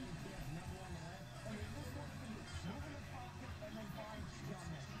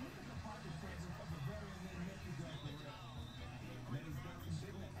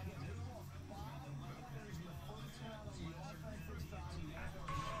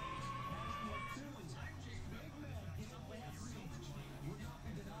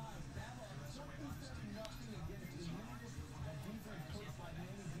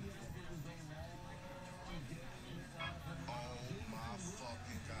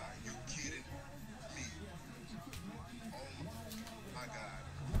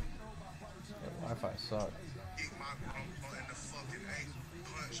 Wi-Fi sucks.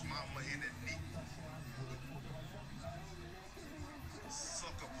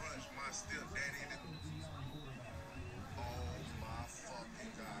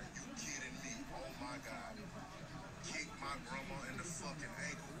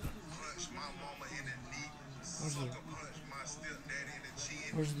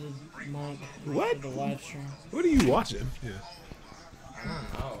 Where's the mic? What? The live stream. What are you watching? Yeah.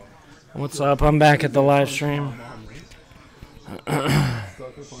 What's up? I'm back at the live stream. Sucker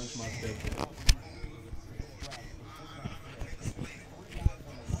punch my stepdad.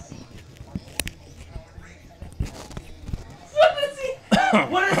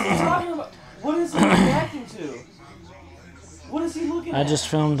 What is he talking about? What is he reacting to? What is he looking at? I just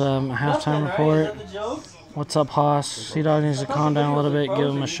filmed a halftime Nothing, right? report. Is that the joke? What's up, Haas? C-Dog needs to calm down a little bit. Give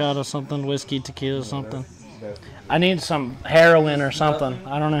him a shot of something, whiskey, tequila, something. I need some heroin or something.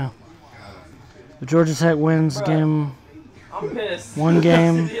 I don't know. If Georgia Tech wins game I'm pissed. 1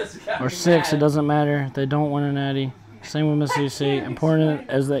 game This got or me 6, it mad. doesn't matter. They don't win a natty. Same with Mississippi State. Important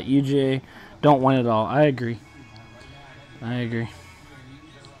as that UGA don't win it all. I agree. I agree.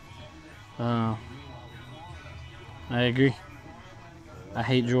 I agree. I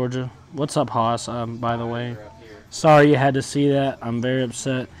hate Georgia. What's up, Haas? By the way, sorry you had to see that. I'm very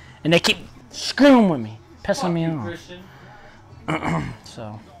upset, and they keep screwing with me, pissing me off. Christian.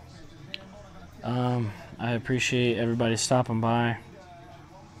 So, I appreciate everybody stopping by.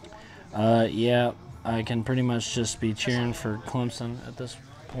 Yeah, I can pretty much just be cheering for Clemson at this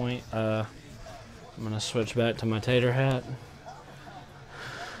point. I'm gonna switch back to my tater hat.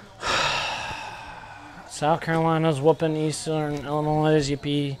 South Carolina's whooping Eastern Illinois,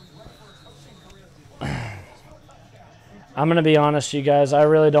 yippee. I'm gonna be honest, you guys. I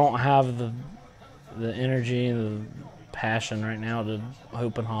really don't have the energy and the passion right now to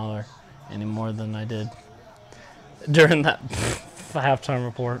hoop and holler any more than I did during that halftime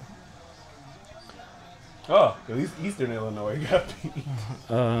report. Oh, at least Eastern Illinois got beat.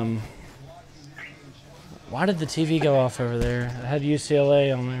 Why did the TV go off over there? It had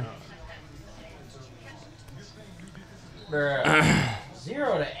UCLA on there. Bruh.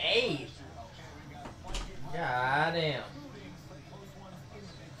 0 to 8. God damn.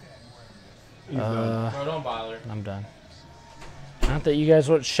 Bro, don't bother. I'm done. Not that you guys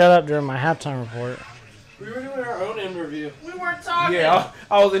would shut up during my halftime report. We were doing our own interview. We weren't talking. Yeah,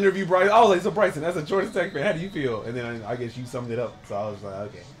 I was interviewing Bryson. I was like, so Bryson, that's a Georgia Tech fan. How do you feel? And then I guess you summed it up. So I was like,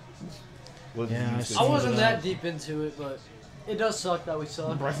 okay. Yeah, I wasn't that deep into it, but it does suck that we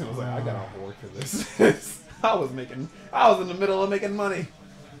suck. Bryson was like, I got off work for this. I was in the middle of making money.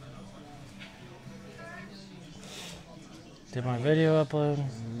 Did my video upload?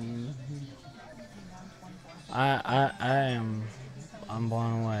 I'm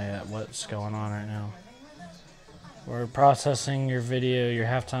blown away at what's going on right now. We're processing your video, your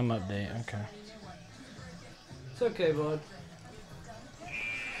halftime update. Okay. It's okay, bud.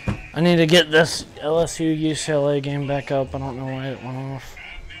 I need to get this LSU UCLA game back up. I don't know why it went off.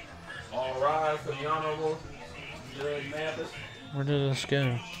 All rise for the honorable Judge Mathis. Where did this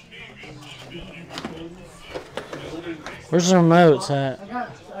go? Where's the remotes at?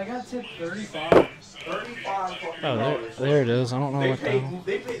 I got tipped 35. Oh, there it is. I don't know what the hell.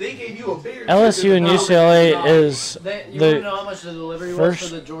 They gave you a bigger LSU and UCLA is You want to the know how much the delivery was first-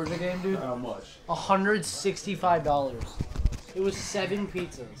 for the Georgia game, dude? How much? $165. It was 7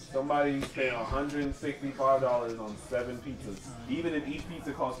 pizzas. Somebody spent $165 on 7 pizzas. Even if each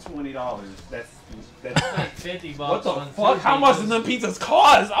pizza costs $20, that's Like 50 bucks. what the on fuck? 2 How much pizzas. does them pizzas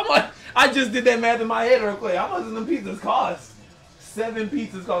cost? I'm like, I just did that math in my head real quick. How much does them pizzas cost? 7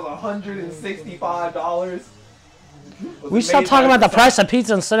 pizzas cost $165. We stopped talking about the price of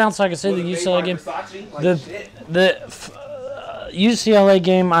pizza and sit down so I can see the UCLA game. The UCLA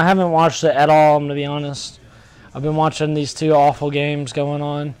game, I haven't watched it at all. I'm gonna be honest. I've been watching these 2 awful games going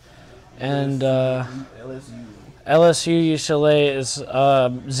on, and LSU UCLA is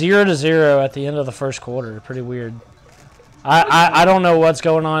 0-0 at the end of the first quarter. Pretty weird. I don't know what's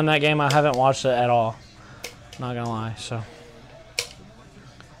going on in that game. I haven't watched it at all. Not gonna lie. So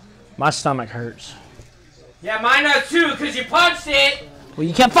my stomach hurts. Yeah, mine does too, because you punched it. Well,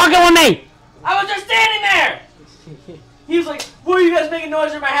 you kept fucking with me. I was just standing there. He was like, "Why are you guys making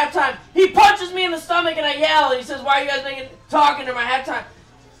noise during my halftime?" He punches me in the stomach and I yell. And he says, "Why are you guys talking during my halftime?"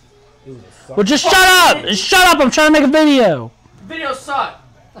 Well, just shut up. Just shut up. I'm trying to make a video. The videos suck.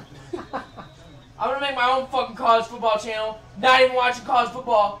 I'm gonna make my own fucking college football channel. Not even watching college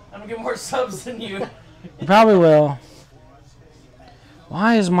football. I'm gonna get more subs than you. You probably will.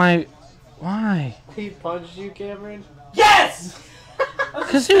 Why? He punched you, Cameron? Yes. I was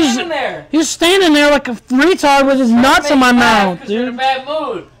Because just standing there. he was standing there like a retard with his nuts in my mouth, You're in a dude. bad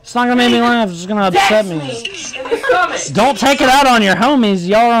mood. It's not gonna make me laugh. It's just gonna upset Dex me. in the stomach. Don't take it out on your homies.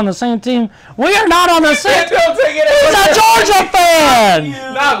 Y'all are on the same team. We are not on the same. Don't take it He's a Georgia fan.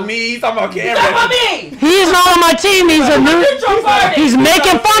 Not me. He's talking about Talk Cameron. about me. He's not on my team. He's a Neutral party. He's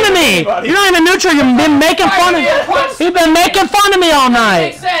making fun of me. You're not even neutral. You've been making fun of me. He's been making fun of me all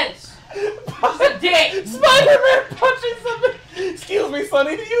night. Makes sense. He's a dick. Spider-Man punching something. Excuse me,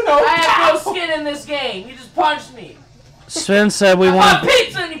 Sonny. Do you know? I have no skin in this game. He just punched me. Sven said we I bought won.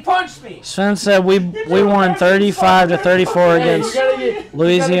 pizza and he punched me. Sven said we won 35-34 against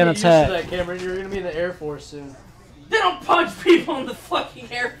Louisiana Tech. That, Cameron. You're gonna be in the Air Force soon. They don't punch people in the fucking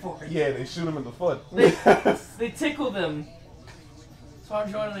Air Force. Yeah, they shoot him in the foot. They tickle them. So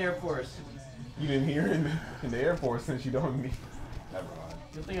I'm joining the Air Force. You didn't hear in the Air Force since you don't need. Never mind.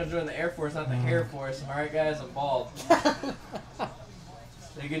 Good thing I'm joining the Air Force, not the Hair Force. Alright, guys, I'm bald.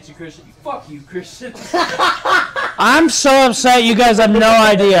 They get you, Christian. Fuck you, Christian. I'm so upset. You guys have no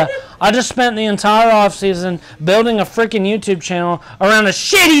idea. I just spent the entire offseason building a freaking YouTube channel around a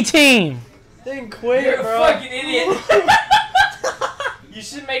shitty team. Then quit, You're a bro. fucking idiot. You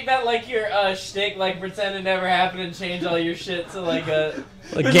should make that like your shtick, like pretend it never happened and change all your shit to like a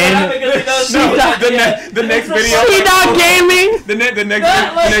Game. The next video. T-Dog Gaming. The next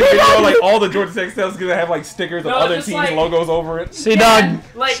video, like all the Georgia Tech stuff's gonna have like stickers of No, other just teams' like- logos over it. C-Dog.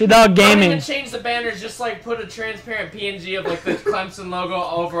 like, C-Dog Don't Gaming. even change the banners, just like put a transparent PNG of like the Clemson logo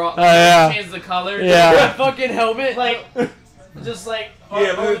overall. Oh, yeah. Change the colors. Yeah. That fucking helmet. Like, just like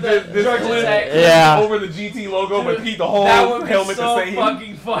Yeah, over this the Georgia Clint Tech. Yeah. over the GT logo, but keep the whole That would be helmet so the same.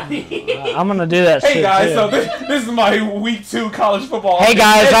 fucking funny. I'm gonna do that shit Hey guys, too. so this is my week 2 college football. Hey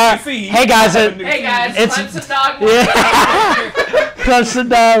guys, SEC. hey guys, Hey guys, It's- Clemson dog. Yeah. Clemson,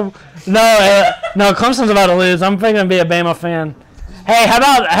 no, Clemson's about to lose. I'm thinking to be a Bama fan. Hey, how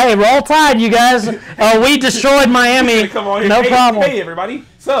about roll Tide, you guys? We destroyed Miami. Come on here. No hey, problem. Hey everybody.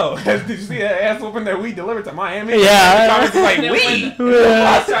 So, did you see that ass whooping that we delivered to Miami? Yeah. The comments is like, And then we. when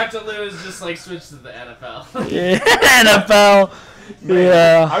they start to lose, just like switch to the NFL. Yeah, NFL. Man,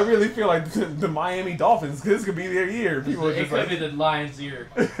 Yeah. I really feel like the Miami Dolphins, this could be their year. People are It just could like, be the Lions' year.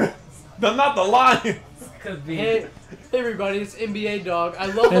 not the Lions. Could be. Hey, everybody, it's NBA Dog. I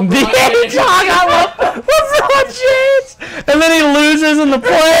love And LeBron the James. dog, I love LeBron James. And then he loses in the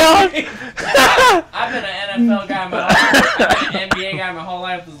playoffs. I've been an NFL guy my whole life. I've been an NBA guy my whole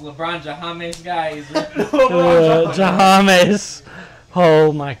life. This LeBron James guy. He's James.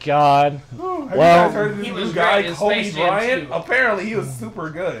 Oh my God. Have Well, you guys heard of this he new was guy, great in Kobe Space Jam Bryant? 2. Apparently, he was super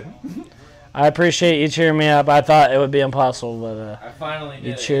good. I appreciate you cheering me up. I thought it would be impossible, but I finally did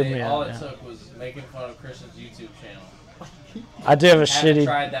You it. cheered and me all up, it yeah. took was making fun of Christian's YouTube channel. I do have a Haven't shitty.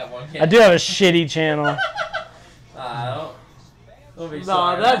 tried that one yet. I do have a shitty channel. Don't be Nah,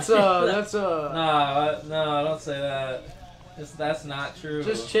 sorry. that's No, don't say that. That's not true.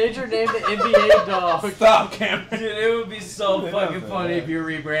 Just change your name to NBA Dog. Stop, Cameron. Dude, it would be so They fucking don't say funny that. if you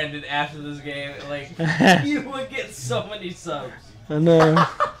rebranded after this game. Like, you would get so many subs. I know.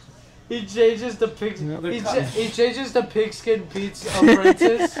 He changes to The he changes to Pigskin Pete's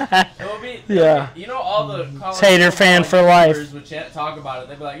Apprentice. It would be, Yeah. You know all the college Tater fan football for life. YouTubers would talk about it.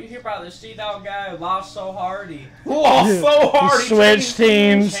 They'd be like, you hear about this Sea-Dog guy who lost so hard he Lost so hard. He switched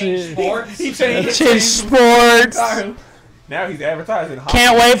teams. changed sports? He changed Changed sports. Now he's advertising.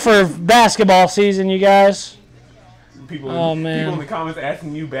 Can't wait for basketball season, you guys. People, Oh, man. people in the comments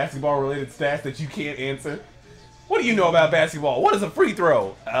asking you basketball-related stats that you can't answer. What do you know about basketball? What is a free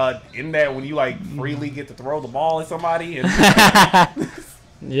throw? In that when you like freely get to throw the ball at somebody and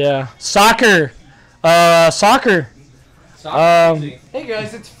Yeah. Soccer. Soccer. Hey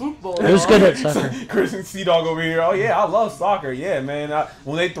guys, it's football. Who's good at soccer? Christian Sea-Dog over here. Oh yeah, I love soccer. Yeah, man.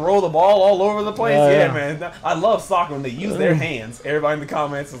 When they throw the ball all over the place, Oh, yeah, yeah. man. I love soccer when they use their hands. Everybody in the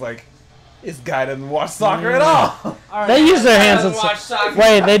comments is like, this guy doesn't watch soccer at all. They use their hands in Watch soccer. soccer.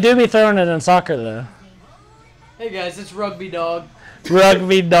 Wait, they do be throwing it in soccer though. Hey guys, it's Rugby Dog.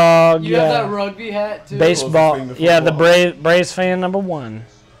 Rugby dog. You have that Yeah. rugby hat too. Baseball. Closest thing to Yeah, the football. Braves fan #1.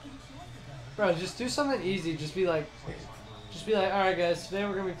 Bro, just do something easy. Just be like, all right, guys, today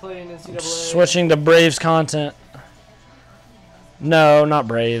we're gonna be playing NCAA. Switching to Braves content. No, not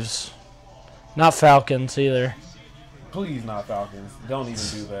Braves. Not Falcons either. Please, not Falcons. Don't even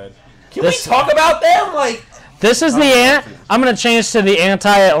do that. Can This- we talk about them? Like, This is I'm gonna change to the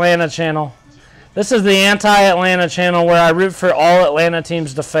anti-Atlanta channel. This is the anti-Atlanta channel where I root for all Atlanta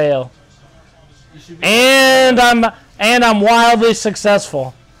teams to fail. And I'm wildly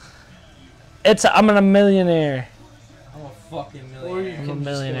successful. I'm a millionaire. I'm a fucking Or you millionaire. can I'm a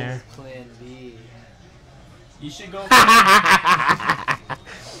millionaire. just go with Plan B. You should go.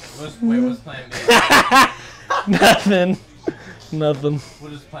 What's plan B? Nothing. Nothing.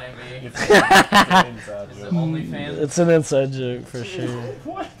 What is plan B? It's an inside Is it joke. OnlyFans? It's an inside joke for sure.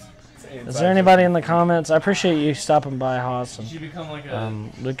 What? Is there anybody in the comments? I appreciate you stopping by, Haas. You should become like a.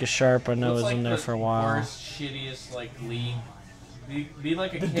 Lucas Sharp, I know, looks was like in there the for a while. Worst, shittiest like league. Be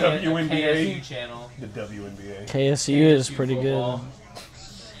like a The KSU channel. The WNBA. KSU is pretty football. good.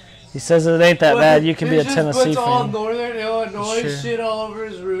 He says it ain't that bad. You can be a He Tennessee just puts all fan. Northern Illinois Sure. shit all over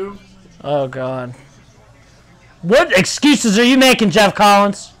his room. Oh, God. What excuses are you making, Jeff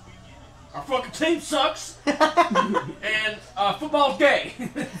Collins? Our fucking team sucks. And football's gay.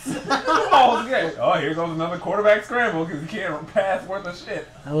 Oh, okay. Oh, here goes another quarterback scramble because he can't pass worth of shit.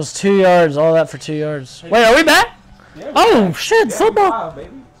 That was 2 yards. All that for 2 yards. Wait, are we back? Yeah, Oh, shit. yeah, Football. we live,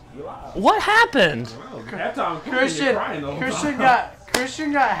 baby. We live. What happened? Halftime,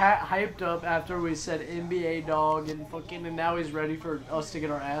 Christian got hyped up after we said NBA dog and now he's ready for us to get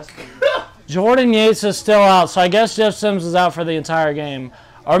our ass beat. Jordan Yates is still out, so I guess Jeff Sims is out for the entire game.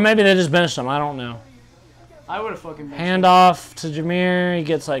 Or maybe they just benched him. I don't know. I would have fucking benched Hand off to Jameer. He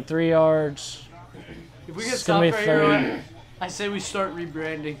gets like 3 yards. If we get It's gonna stopped be right third. here, I say we start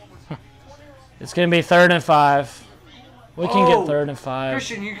rebranding. It's going to be 3rd and 5. We can get 3rd and 5.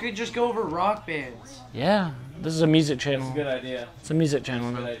 Christian, you could just go over rock bands. Yeah. This is a music That's a channel. good idea. It's a music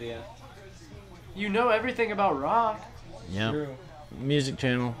channel Good now. idea. You know everything about rock. Yeah. True. Music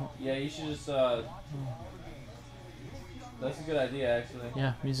channel. Yeah, you should just. That's a good idea, actually.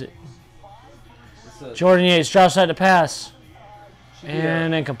 Yeah, music. It's a- Jordan Yates drops out to pass. should be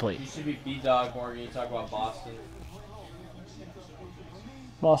And You incomplete. should be B-Dog Morgan. You talk about Boston.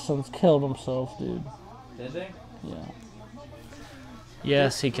 Boston's killed himself, dude. Did they? Yeah.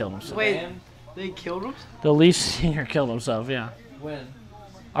 Yes, he killed himself. Wait, Man, they killed him? The Leafs senior killed himself, yeah. when?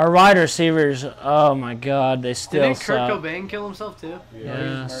 Our wide receivers, oh my God, they still Didn't Kurt suck. Cobain kill himself too?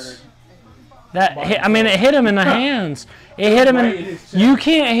 Yes. That hit, I mean, it hit him in the hands. It hit him in. You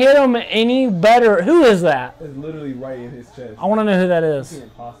can't hit him any better. Who is that? It's literally right in his chest. I want to know who that is.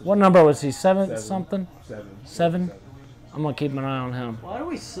 Can't possibly- What number was he? Seven Seven. something? Seven. Seven? I'm gonna keep an eye on him. Why do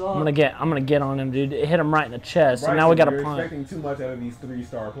we suck? I'm gonna get on him, dude. It hit him right in the chest, and Bryson, now we got a you're punt. expecting too much out of these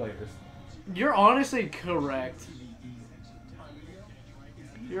 3-star players. You're honestly correct.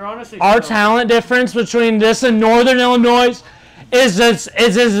 You're honestly Our correct. talent difference between this and Northern Illinois is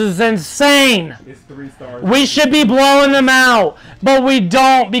insane. It's 3 stars. We should be blowing them out, but we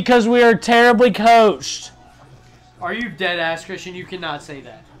don't because we are terribly coached. Are you dead ass, Christian? You cannot say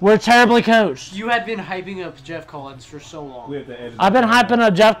that. We're terribly coached. You have been hyping up Jeff Collins for so long. We have to edit I've been hyping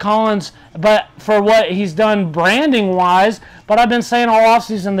up Jeff Collins, but for what he's done branding-wise, but I've been saying all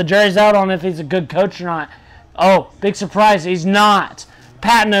offseason the jury's out on if he's a good coach or not. Oh, big surprise, he's not.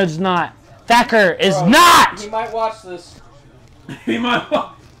 Patinode's not. Thacker is not. He might watch this. He might.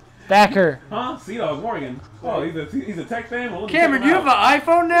 Thacker. Huh? Sea-Dog Morgan. Oh, he's a tech fan? Well, let me Cameron, check you him have out. an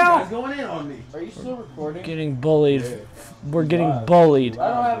iPhone You now? guys going in on me. Are you still recording? Getting bullied. Yeah. We're getting Live. bullied. I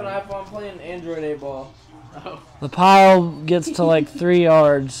don't have an iPhone. I'm playing Android 8-ball. The pile gets to like 3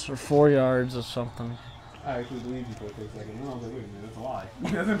 yards or 4 yards or something. I actually believed you for a quick second. And I was like, wait a minute, that's a lie.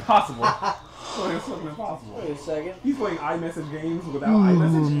 That's impossible. That's fucking impossible. Wait a second. He's playing iMessage games without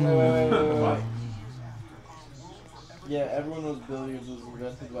iMessage. Wait. Yeah, everyone knows Billiards was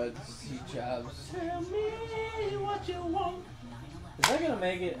invented by Steve Jobs. Tell me what you want. Is that gonna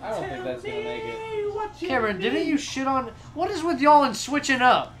make it? I don't think that's gonna make it. Cameron, didn't you shit on... What is with y'all and switching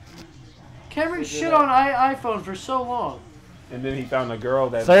up? Cameron Switch it shit up. on iPhone for so long. And then he found a girl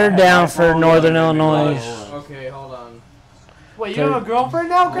that. Third down for Northern Illinois. Okay, hold on. Wait, you have a girlfriend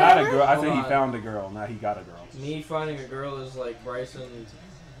now, Not a Cameron? girl. I Hold said he on. found a girl. Now he got a girl. Me finding a girl is like Bryson.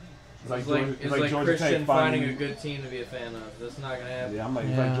 It's like, It's like Georgia Christian Tech finding a good team to be a fan of. That's not gonna happen. Yeah, I'm like,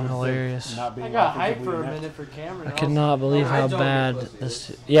 it's Yeah, like Georgia Tech hilarious. not being I got hyped offensively for a inept. minute for Cameron. I cannot believe I how don't bad get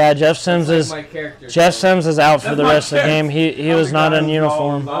pussy. this. Yeah, Jeff Sims That's is. like my character. Jeff Sims is out for That's the my rest of the game. character. He I'm was the not guy in who's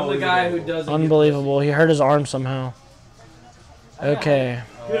uniform. I'm the guy who doesn't. get Unbelievable. He hurt his arm somehow. Okay.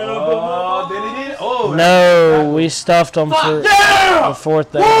 Oh, did he did? Oh, No, we stuffed him for the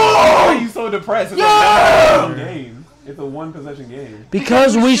 4th down. Oh, you so depressed. It's a game. It's a 1-possession game.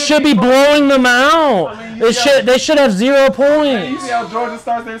 Because we should be blowing them out. I mean, you They should have 0 You points. see how Georgia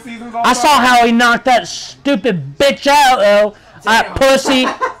starts their seasons off? I saw how he knocked that stupid bitch out, though. Pussy.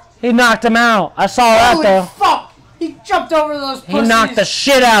 He knocked him out. I saw that, Holy though. fuck! He jumped over those pussies. He knocked the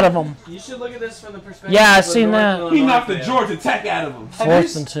shit out of him. You should look at this from the perspective. Yeah, I of a seen North that. Illinois He knocked the fan. Georgia Tech out of him.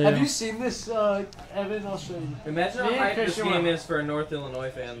 Fourth and 2. Have you seen this, Evan? I'll show you. Imagine Me how and hype this Christian game were- is for a North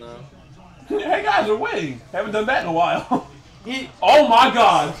Illinois fan, though. Hey guys, we're winning. Haven't done that in a while. He, Oh my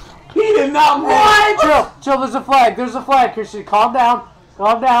God. He did not win. Chill, there's a flag, Christian. Calm down.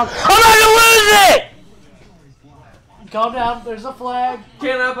 Calm down. I'm not gonna lose it! Calm down. There's a flag.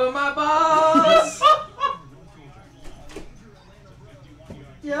 Can I put my balls?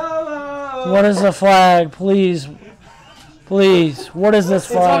 Yellow. What is the flag? Please. Please. What is this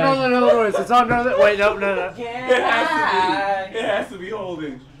It's on flag? Northern Illinois. It's on Northern. Wait, no. It has to be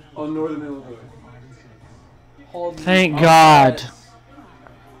holding on Northern Illinois. Thank God.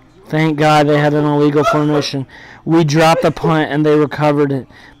 Thank God they had an illegal formation. We dropped the punt and they recovered it,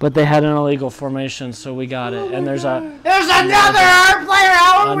 but they had an illegal formation, so we got it. And there's There's another our player.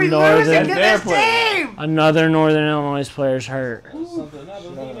 How are we losing to this team? another Northern Illinois player's hurt.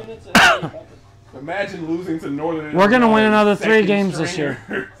 Imagine losing to Northern Illinois. We're gonna win another 3 second games this stringer.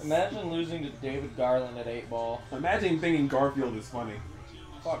 year. Imagine losing to David Garland at 8 ball. Imagine thinking Garfield is funny.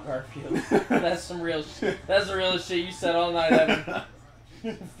 Fuck Garfield. That's some real shit. That's the realest shit you said all night, Evan.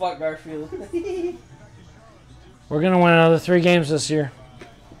 Fuck Garfield. We're gonna win another 3 games this year.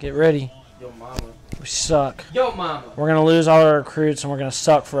 Get ready. Yo, mama. We suck. Yo, mama. We're gonna lose all our recruits and we're gonna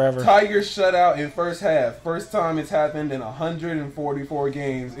suck forever. Tigers shut out in first half. First time it's happened in 144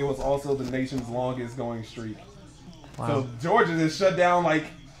 games. It was also the nation's longest going streak. Wow. So Georgia is shut down like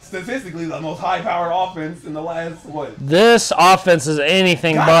statistically the most high-powered offense in the last what? This offense is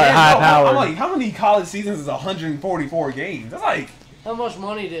anything God but damn, high no, I'm powered. like, how many college seasons is 144 games? How much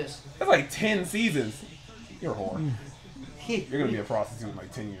money it is? That's like 10 seasons. You're a whore. You're gonna be a prostitute in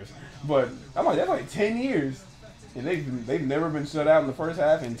like 10 years. But I'm like, that's like 10 years, and they've never been shut out in the first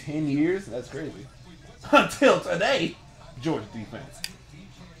half in 10 years. That's crazy. Until today, Georgia defense.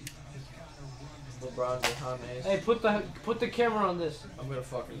 LeBron James. Hey, put the camera on this. I'm gonna miss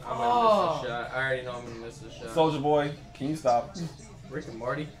this shot. I already know I'm gonna miss this shot. Soldier Boy, can you stop? Rick and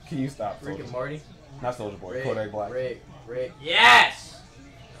Morty. Can you stop? Rick Soulja and Boy? Morty. Not Soldier Boy. Rick, Kodak Black. Rick. Yes.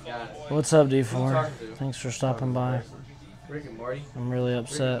 Got it. What's up, Who you D4? talking to? Thanks for stopping by. Rick and Morty. I'm really Rick and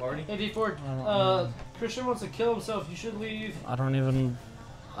upset. Morty. Hey, D4. Christian wants to kill himself. You should leave. I don't even.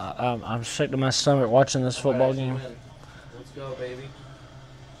 I'm sick to my stomach watching this football Alright, game. win. Let's go, baby.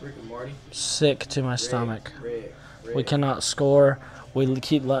 Rick and Morty. Sick to my stomach. Rick. We cannot score. We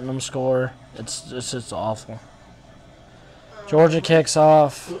keep letting them score. It's just awful. Georgia kicks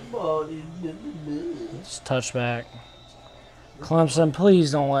off. It's touchback. Clemson,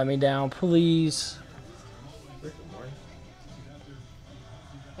 please don't let me down, please. Rick and Morty.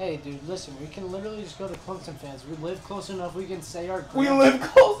 Hey, dude, listen. We can literally just go to Clemson fans. We live close enough. We can say our. We live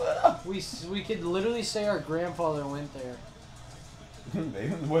close enough. We could literally say our grandfather went there.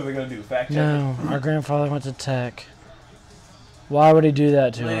 What are they gonna do? Fact check? No, our grandfather went to Tech. Why would he do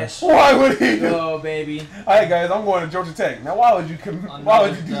that to us? Why would he? Go, baby. Alright, guys, I'm going to Georgia Tech. Now, why would you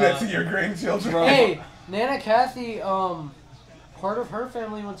do that to your grandchildren? Hey, Nana Kathy. Part of her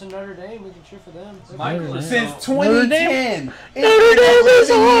family went to Notre Dame. We can cheer for them. Michael is Since so- 2010. Notre Dame is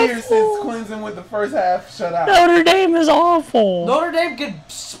years since awful. Clemson with the first half shut out. Notre Dame is awful. Notre Dame could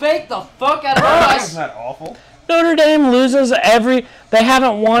spank the fuck out of That's us. not awful. Notre Dame loses every. They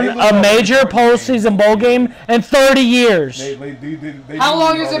haven't won They lose a all major the important games. postseason bowl game in 30 years. They How do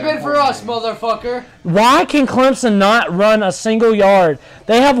long lose has all it the been for us, important motherfucker? Why can Clemson not run a single yard?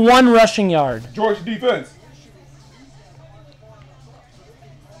 They have 1 rushing yard. games. Georgia defense.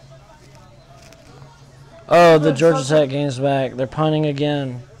 Oh, the Georgia Tech game's back. They're punting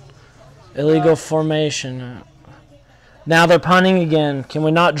again. Illegal formation. Now they're punting again. Can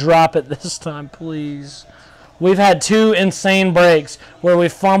we not drop it this time, please? We've had 2 insane breaks where we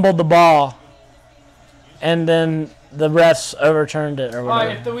fumbled the ball, and then the refs overturned it or whatever.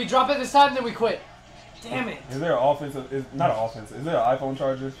 Alright, if we drop it this time, then we quit. Damn it. Is there an offensive? Not an offensive. Is there an iPhone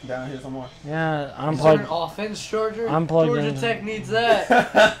charger down here somewhere? Yeah, I'm Is there an plugged. offense charger? I'm plugged Georgia in. Tech needs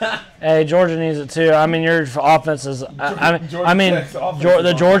that. Hey, Georgia needs it too. I mean, your offense is. I mean, Tech's offense the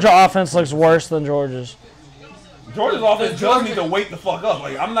is Georgia offense looks worse than Georgia's. Georgia's offense Georgia- does need to wake the fuck up.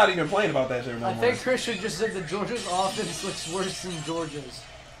 Like, I'm not even playing about that shit no I more. think Christian just said that Georgia's offense looks worse than Georgia's.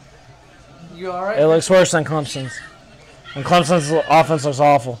 You alright? It looks worse than Clemson's. And Clemson's offense looks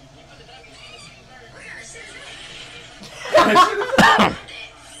awful.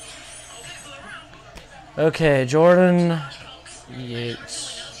 Okay, Jordan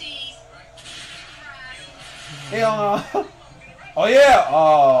Yates. Hell no. Oh yeah.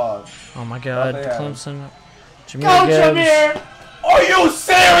 Oh my God, they have Clemson. Go, Jameer Gibbs. Jameer! Are you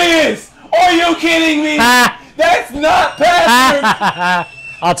serious? Are you kidding me? Ha! That's not pass.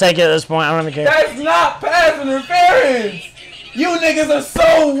 I'll take it at this point. I don't even care. That's not pass interference. You niggas are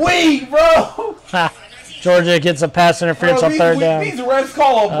so weak, bro. Ha. Georgia gets a pass interference Bro, on 3rd down. These refs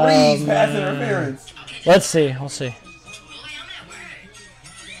call a breeze pass man. interference. Let's see. We'll see.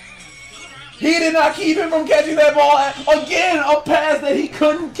 He did not keep him from catching that ball. Again, a pass that he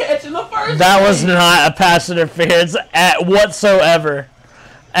couldn't catch in the first That was place. not a pass interference at whatsoever.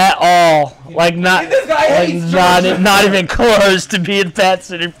 At all. Like not This guy like hates not, Georgia. not even close to being pass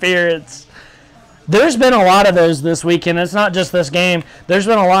interference. There's been a lot of those this weekend. It's not just this game. There's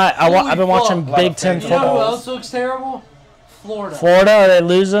been a lot. I've been watching fuck. Big Ten You know who football. else looks terrible? Florida. Florida, are they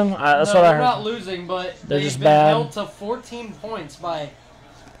losing? That's no, what I they're heard. not losing, but They're they've just been bad. held to 14 points by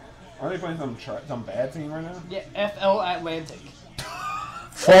Are they playing some bad team right now? FL Atlantic.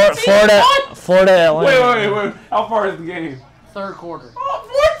 Florida, Atlanta. Wait. How far is the game? Third quarter.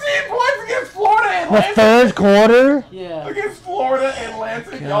 Oh, 14 points against Florida The Atlantic. third quarter? Yeah. Against Florida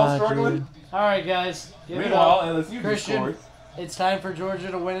Atlantic. Y'all God, struggling? dude. All right, guys. Give it Meanwhile, up. LSU just Christian, scored. it's time for Georgia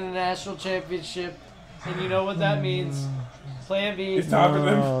to win a national championship, and you know what that means. Plan B. It's time for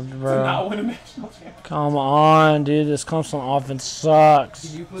them Oh, to bro. not win a national championship. Come on, dude. This Clemson offense sucks.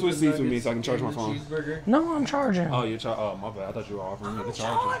 Can you put Switch the seats with me nuggets so I can charge in my the phone. cheeseburger? No, I'm charging. Oh, you're oh, my bad. I thought you were offering me the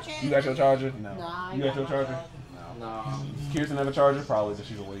charger. You got your charger? No. Nah, You got your charger? No. No. Kirsten have a charger? Probably, but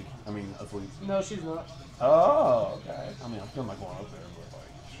she's awake. I mean, asleep. No, she's not. Oh, okay. I mean, I'm still not going up there, but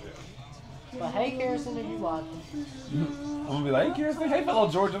like, shit. But hey, Harrison, if you watch. I'm gonna be like, hey, Kirsten, hey, fellow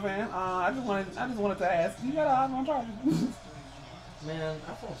Georgia fan. I just wanted to ask, you got an on charger? Man,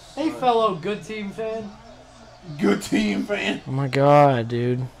 I feel so Hey, fellow good team fan. Good team fan. Oh my god,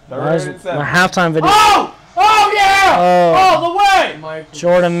 dude. Third Why is and 7. my halftime video? Oh! Oh, yeah! Oh, All the way! Michael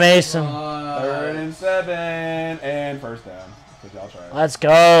Jordan Mason. Third and 7 and first down. Cause y'all tried. Let's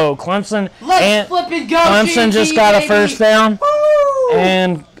go. Clemson Let's and flip and go, Clemson GT, just got a baby. first down, Woo!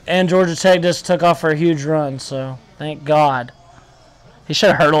 and Georgia Tech just took off for a huge run. So thank God. He should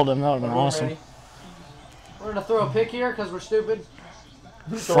have hurdled him. That would have been awesome. Ready? We're going to throw a pick here because we're stupid.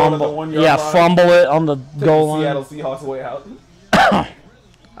 Throw it at the Fumble. 1 yard Yeah, line. fumble it on the Take goal the line. Seattle Seahawks way out.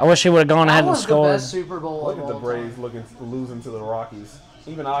 I wish he would have gone ahead That and was the scored. best Super Bowl Look of at the all Braves time. losing to the Rockies.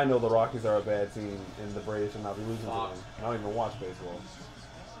 Even I know the Rockies are a bad team, and the Braves should not be losing to them. I don't even watch baseball.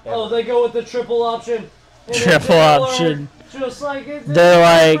 Oh, they go with the triple option. And Triple it's Dillard, option. Just like it did They're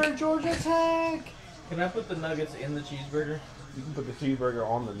like- for Georgia Tech. Can I put the nuggets in the cheeseburger? You can put the cheeseburger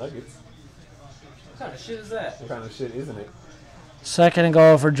on the nuggets. What kind of shit is that? What kind of shit isn't it? Second and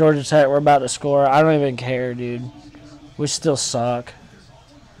goal for Georgia Tech. We're about to score. I don't even care, dude. We still suck.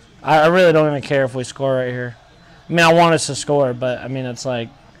 I really don't even care if we score right here. I mean, I want us to score, but I mean, it's like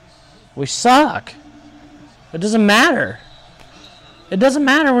we suck. It doesn't matter. It doesn't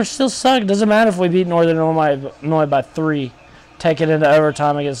matter. We still suck. It doesn't matter if we beat Northern Illinois by 3. Take it into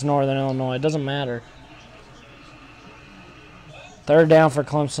overtime against Northern Illinois. It doesn't matter. Third down for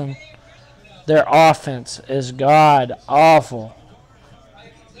Clemson. Their offense is god awful.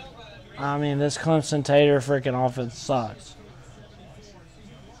 I mean, this Clemson Tater freaking offense sucks.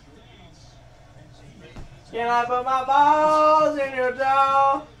 Can I put my balls in your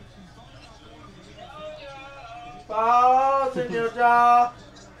jaw? Balls in your jaw.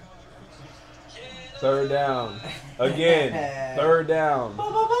 Third down. Again. Third down.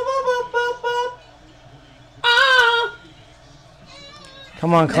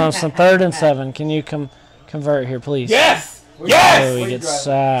 Come on, Clemson. 3rd and 7. Can you convert here, please? Yes! Oh, Yes! we get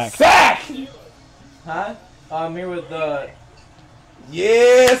sacked. Sack! Huh? I'm here with the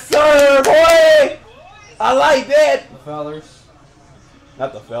Yes, sir, boy! I like that. fellers.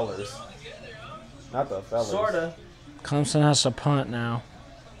 Not the fellers. Not the fellers. Sorta. Clemson has to punt now.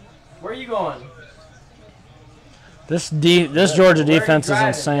 Where are you going? This Georgia Where are you defense is driving,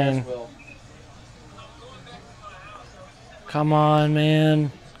 insane. Nashville? Come on,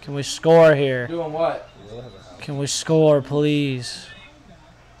 man. Can we score here? Doing what? Can we score, please?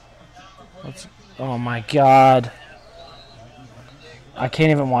 Oh my God. I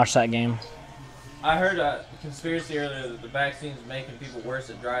can't even watch that game. I heard a conspiracy earlier that the vaccine's making people worse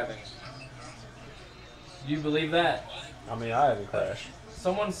at driving. Do you believe that? I mean, I haven't crashed.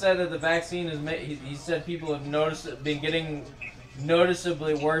 Someone said that the vaccine is. He said people have been getting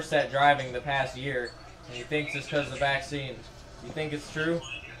noticeably worse at driving the past year, and he thinks it's because of the vaccine. You think it's true?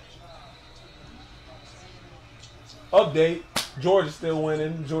 Update. Georgia's still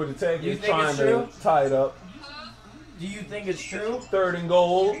winning. Georgia Tech You is think trying it's to true? tie it up. Do you think it's true? 3rd and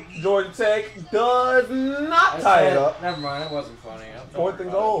goal. Georgia Tech does not I tie it said- up. Never mind, it wasn't funny. Don't 4th worry and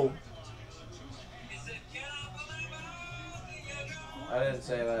about goal. it. I didn't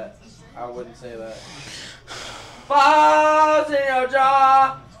say that. I wouldn't say that. Balls in your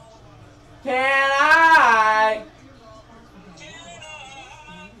jaw. Can I?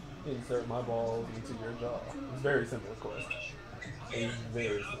 Insert my balls into your jaw. It's very simple request. It's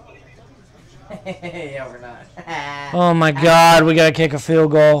very simple. Yeah, we're not. Oh my God, we gotta kick a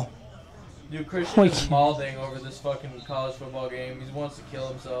field goal. Dude, Christian is mauling over this fucking college football game. He wants to kill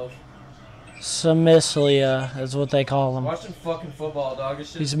himself. Samislia is what they call him. Watching fucking football, dog. This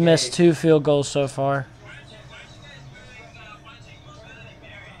shit's He's missed 2 field goals so far.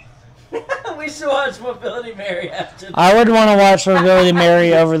 We should watch Mobility Mary after this. I would want to watch Mobility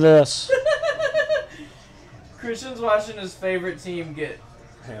Mary over this. Christian's watching his favorite team get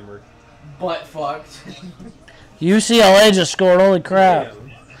Hammered. butt fucked. UCLA just scored. Holy crap.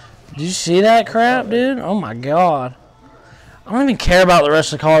 Damn. Did you see that crap, dude? Oh, my God. I don't even care about the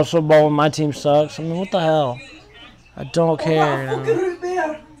rest of college football when my team sucks. I mean, what the hell? I don't care. You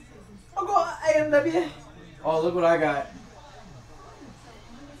know? Oh, look what I got.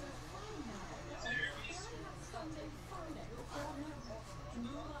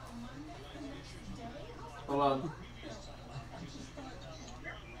 Hold on.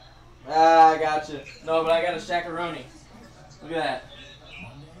 Ah, I gotcha. No, but I got a shakaroni. Look at that.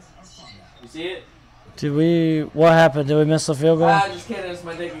 You see it? Did we... What happened? Did we miss the field goal? Ah, just kidding. It's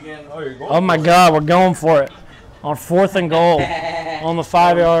my dick again. Oh, you're going. Oh, my God. We're going for it. On 4th and goal. On the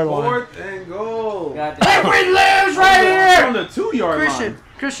 5-yard line. 4th and goal. Goddamn. We lose right On here! the 2-yard Christian, line.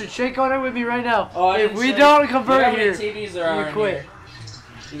 Christian, shake on it with me right now. Oh, I if didn't we say- don't You know convert how many here, TVs there are you in quit. here?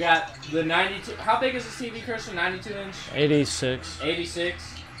 You got the 92. How big is this TV, Christian? 92 inch? 86. 86.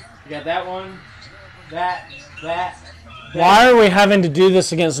 You got that one. That. Why are we having to do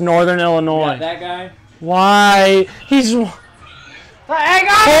this against Northern You Illinois? got that guy. Why? He's...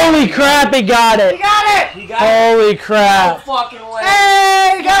 Holy crap, he got it! He got it! Holy No crap. fucking way.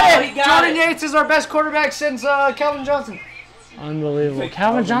 Hey, he got Oh, it! he got Jordan it. Yates is our best quarterback since Calvin Johnson. Unbelievable.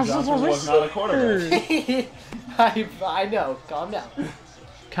 Calvin Johnson's a was not a quarterback. receiver. I know. Calm down.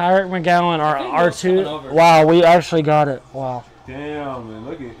 Kyrick McGowan, our think Will's coming R2. over. Wow, we actually got it. Wow. Damn, and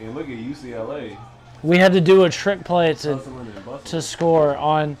look at UCLA. We had to do a trick play to Hustling and bustling. to score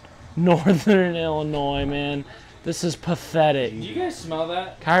on Northern Illinois, man. This is pathetic. Do you guys smell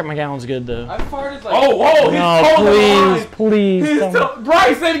that? Kyrick McGowan's good, though. I farted like. Oh, whoa! He's No, told the line. please, He's don't- to-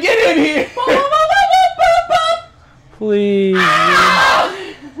 Bryson, get in here! please.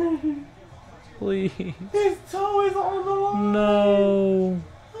 Please. His toe is on the line. No.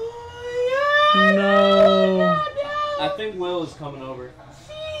 No. I think Will is coming over.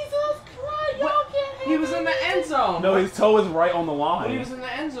 Jesus Christ! He was in the end zone. No, his toe is right on the line. But he was in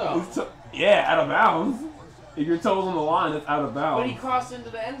the end zone. His toe- yeah, out of bounds. If your toe's on the line, it's out of But he bounds. crossed into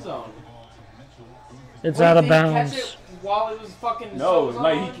the end zone. It's Wait, out of did he catch bounds. it while it was fucking. No, was on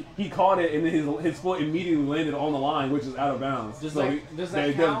like line? he caught it and then his foot immediately landed on the line, which is out of bounds. Does So does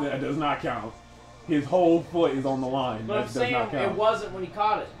that count? That does not count. His whole foot is on the line. But That I'm does saying not count. it wasn't when he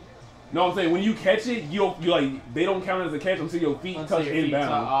caught it. No, I'm saying when you catch it, you like they don't count as a catch until your feet Until touch your feet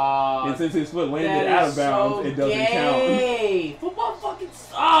inbound. And since his foot landed that out is of bounds, so it doesn't count. gay. Football fucking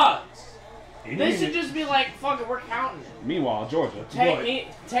sucks. They Mean- should just be like, fuck it, we're counting it. Meanwhile, Georgia.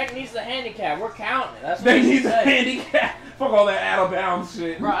 Tech needs the handicap. We're counting it. That's what They they need the say. handicap. Fuck all that out of bounds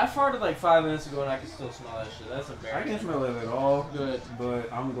shit. Bro, I farted like 5 minutes ago and I can still smell that shit. That's I embarrassing. can't smell it at all. Good.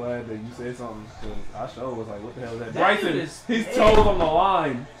 But I'm glad that you said something because I sure was like, what the hell is that? That Bryson, dude is his big. toes on the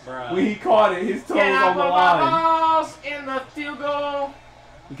line. Bruh. When he caught it, his toes Can I on the put line. my balls in the field goal?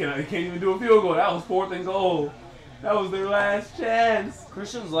 He can't even do a field goal. That was 4th and goal. That was their last chance.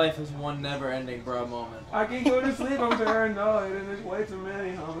 Christian's life is one never-ending bro moment. I can't go to sleep. I'm paranoid and there's way too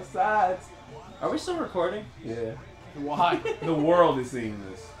many homicides. Are we still recording? Yeah. Why? The world is seeing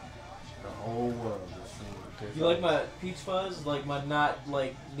this. The whole world is seeing this. You like my peach fuzz? Like my not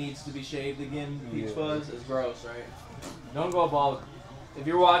like needs to be shaved again peach Yeah. fuzz? Is gross, right? Don't go bald. If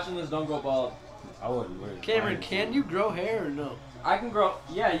you're watching this, don't go bald. I wouldn't wear it. Cameron, can you grow hair or no? I can grow.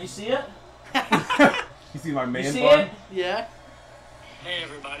 Yeah, you see it? You see my man You see bun? it? Yeah.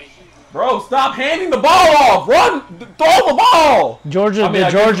 Bro, stop handing the ball off. Run, throw the ball. Georgia, I mean, I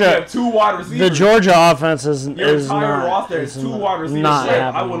the guess you Georgia, have 2 wide receivers. the Georgia offense is Your is entire not. roster is is 2 not- wide receivers. Not Shit, I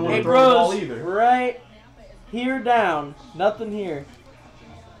happening. wouldn't want Hey, to throw the ball bros, either. right here down. Nothing here.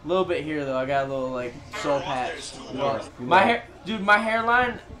 A little bit here though. I got a little like soul patch. My hair, dude. My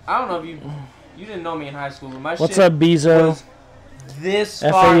hairline. I don't know if you didn't know me in high school, but my What's shit up, Bezo? was this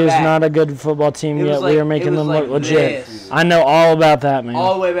far FAU is back. not a good football team It was yet. like- We are it making was them like look legit. this. I know all about that, man.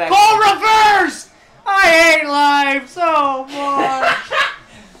 All the way back. Cole reverse! I hate life so much.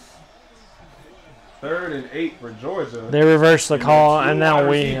 3rd and 8 for Georgia. They reversed the call, two and now wide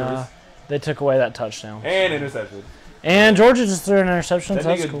we receivers. they took away that touchdown. And interception. And Georgia just threw an interception. That So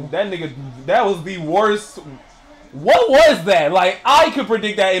that's nigga, cool. that was the worst. What was that? Like, I could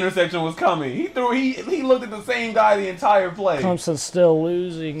predict that interception was coming. He looked at the same guy the entire play. Clemson's still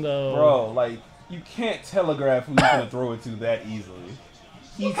losing though. Bro, like, you can't telegraph who you're going to throw it to that easily.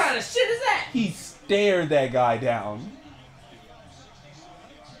 What kind of shit is that? He stared that guy down.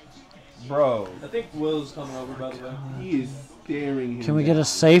 Bro. I think Will's coming over, by the way. He is staring him Can we get down. a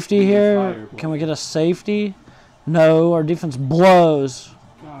safety here? Can we get a safety? No, our defense blows.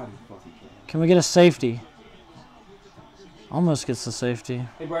 God, he's fucking trash. Can we get a safety? Almost gets the safety.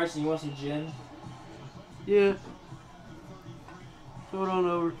 Hey, Bryson, you want some gin? Yeah. Throw it on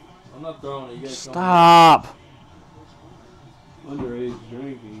over. I'm not throwing it. You guys Stop. Underage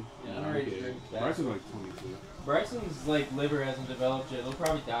drinking. Yeah, underage drink. Bryson's like 22. Bryson's like liver hasn't developed yet. He'll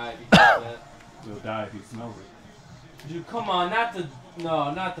probably die because of that. He'll die if he smells it. Dude, come on,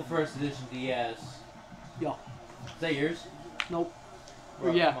 not the first edition DS. Yeah. Is that yours? Nope.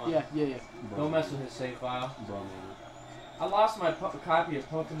 Bro, Yeah, come on. yeah. Don't mess with his save file. Bro, man. I lost my copy of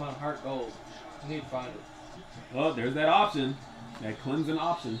Pokemon Heart Gold. I need to find it. Oh, there's that option. That Clemson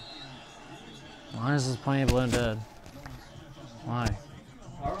option. Why is this playing Blown Dead? Why?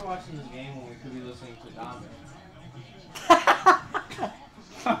 Why are we watching this game when we could be listening to Dominic?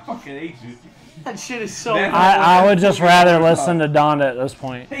 I fucking hate you. That shit is so. I would just rather listen to Donda at this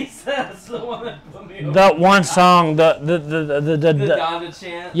point. He says the one that put me over. The one song, the The Donda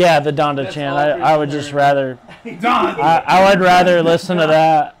chant. yeah, the Donda That's chant. all I would Chris just learned. rather I would rather listen to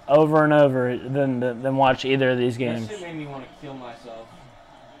that over and over than watch either of these That games. shit made me want to kill myself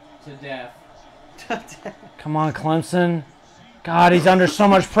to death. Come on, Clemson. God, he's under so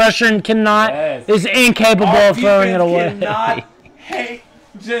much pressure and cannot. Yes. Is incapable Our of throwing it defense away. cannot hate,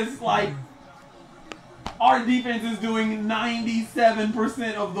 just like our defense is doing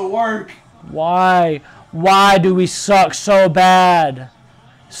 97% of the work. Why? Why do we suck so bad?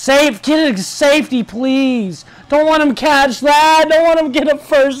 Get a safety, please. Don't want him catch that. Don't want him get a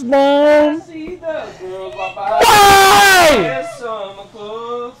first down. See the girls walk by. Why? Wear summer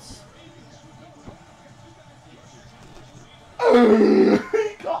clothes.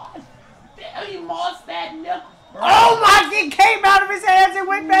 God damn, he lost that knuckle. Oh my! It came out of his hands and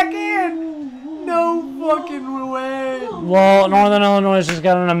went back in. No fucking way. Well, Northern Illinois just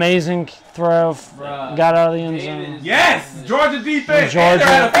got an amazing throw. Bruh. Got out of the end zone. Yes, Georgia defense. Georgia. And they're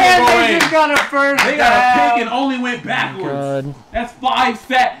at a And field goal they range. just got a first They got a down. pick and only went backwards. Good. That's 5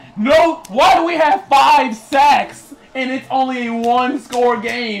 sacks. No, why do we have 5 sacks and it's only a 1-score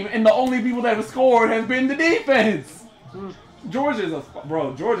game and the only people that have scored has been the defense? Georgia's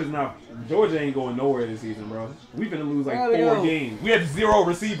Georgia ain't going nowhere this season, bro. We finna lose like There we 4 go. games. We have 0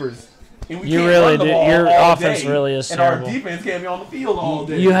 receivers. And we You can't really run the do. ball Your all offense day, really is and terrible. our defense can't be on the field all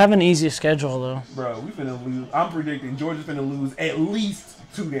day. You have an easy schedule, though. Bro, we finna lose. I'm predicting Georgia's finna lose at least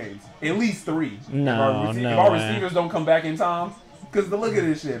 2 games. At least 3. No, if no our way. receivers don't come back in time. Because look at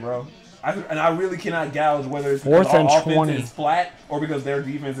this shit, bro. I really cannot gouge whether it's Fourth because our and offense 20. is flat or because their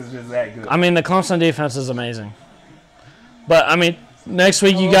defense is just that good. I mean, the Clemson defense is amazing. But, I mean, next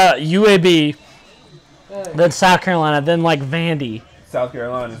week you got UAB, then South Carolina, then, like, Vandy. South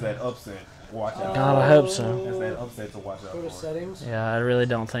Carolina is that upset. Watch out. God, I hope so. That's that upset to watch out Go to for. settings. Yeah, I really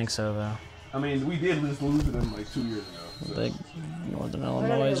don't think so, though. I mean, we did lose to them like 2 years ago. So. Big Northern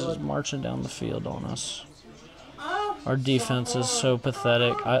Illinois is marching down the field on us. Our defense is so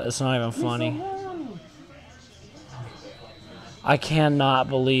pathetic. It's not even funny. I cannot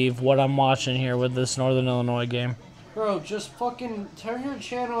believe what I'm watching here with this Northern Illinois game. Bro, just fucking turn your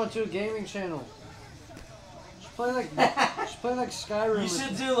channel into a gaming channel. Just play like Skyrim. You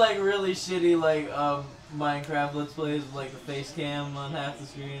should do like really shitty like Minecraft Let's Plays with like the face cam on half the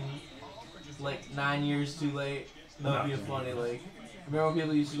screen. Like 9 years too late. That would be funny. Like remember when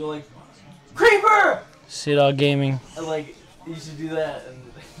people used to go like Creeper? See it all gaming. And, like you should do that and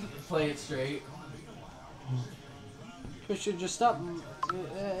play it straight. You should just stop.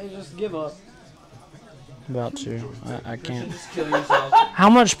 Just give up. About to. I You should can't. just kill yourself. How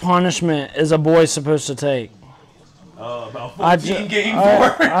much punishment is a boy supposed to take? About I 14 ju- games I-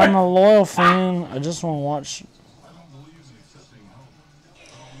 for. I'm a loyal fan. I just want to watch.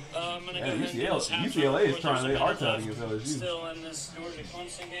 Yeah, UCLA is trying their hearts out against LSU. Still in this Georgia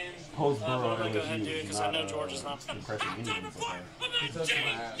Clemson game. Post I'm Burrow gonna go ahead and do it LSU because is I know not Georgia's not. impressive anyway so far.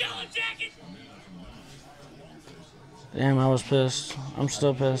 Damn, I was pissed. I'm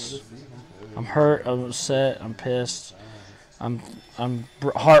still pissed. I'm hurt. I'm upset. I'm pissed. I'm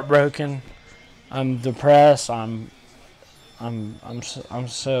heartbroken. I'm depressed. I'm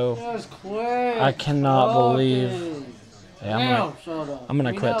so. That was quick. I cannot believe. Okay. Yeah, Now, shut up. I'm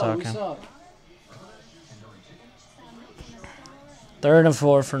gonna We quit know, we talking. suck. 3rd and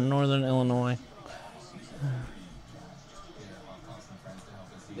 4 for Northern Illinois.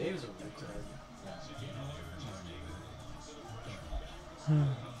 Dave's a retard.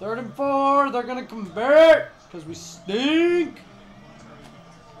 3rd and 4. They're gonna convert because we stink.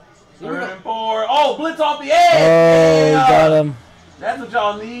 Third and 4. Oh, blitz off the edge. Oh, Yeah. got him. That's what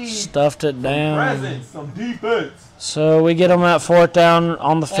y'all need. Stuffed it down. Presence, some defense. So we get them at 4th down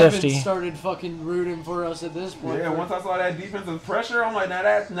on the 50. Evan started fucking rooting for us at this point. Yeah, once I saw that defensive pressure, I'm like, now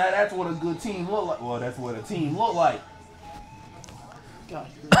that's what a good team look like. Well, that's what a team look like. God,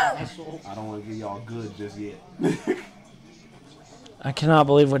 you're an asshole. I don't want to get y'all good just yet. I cannot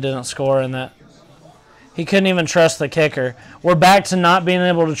believe we didn't score in that. He couldn't even trust the kicker. We're back to not being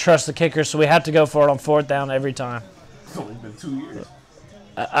able to trust the kicker, so we have to go for it on 4th down every time. It's only been 2 years.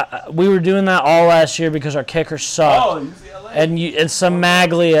 We were doing that all last year because our kicker sucked. Oh, UCLA. And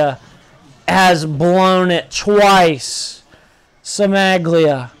Samaglia has blown it twice.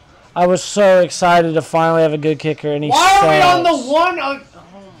 Samaglia. I was so excited to finally have a good kicker, and he Why sucks. are we on the one?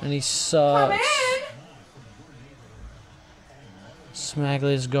 And he sucks.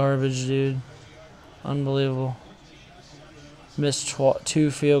 Smaglia's garbage, dude. Unbelievable. Missed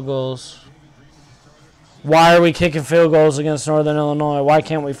 2 field goals. Why are we kicking field goals against Northern Illinois? Why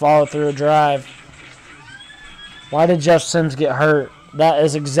can't we follow through a drive? Why did Jeff Sims get hurt? That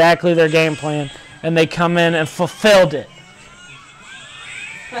is exactly their game plan, and they come in and fulfilled it.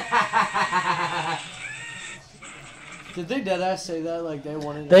 Did they deadass say that like they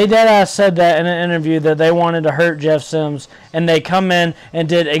wanted? They deadass said that in an interview that they wanted to hurt Jeff Sims, and they come in and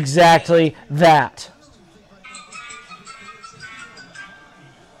did exactly that.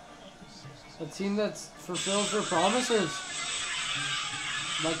 A team that fulfills their promises.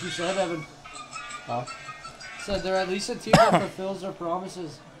 Like you said, Evan. Huh? Said they're at least a team that fulfills their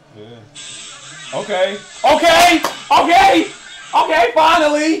promises. Yeah. Okay.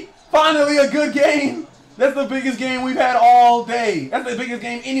 Finally a good game. That's the biggest game we've had all day. That's the biggest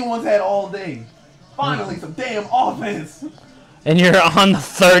game anyone's had all day. Finally, some damn offense. And you're on the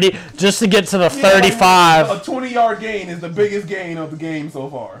 30, just to get to the 35. Like, a 20-yard gain is the biggest gain of the game so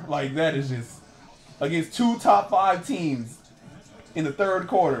far. Like, that is just, against 2 top 5 teams in the 3rd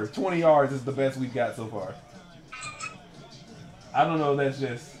quarter, 20 yards is the best we've got so far. I don't know if that's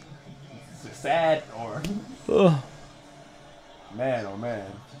just sad or... Ugh. Man, oh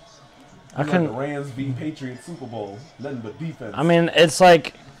man. I Like couldn't. the Rams beat Patriots Super Bowl. Nothing but defense. I mean, it's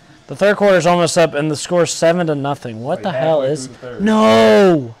like the 3rd quarter's almost up, and the score's 7-0. What Like the hell halfway is? through the 3rd.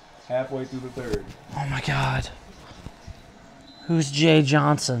 No! Halfway through the 3rd. Oh my God. Who's Jay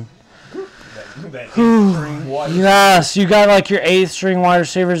Johnson? That string wide. Yes, you got like your 8th string wide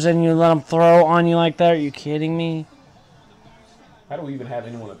receivers, and you let them throw on you like that. Are you kidding me? How do we even have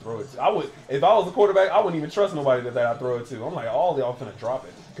anyone to throw it to? If I was a quarterback, I wouldn't even trust nobody that I throw it to. I'm like, all y'all finna drop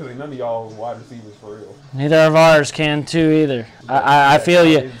it. Because none of y'all wide receivers for real. Neither of ours can too either. I feel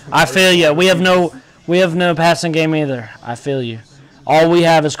you. I feel you. We have no passing game either. I feel you. All we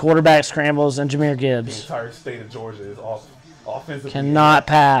have is quarterback scrambles and Jahmyr The Gibbs. entire state of Georgia is offensively. Cannot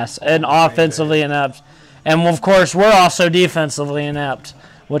pass and offensively inept. And of course, we're also defensively inept,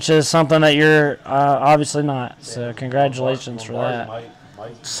 which is something that you're obviously not. So congratulations for that. Might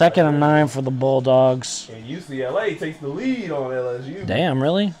 2nd and 9 for the Bulldogs. And UCLA takes the lead on LSU. Damn,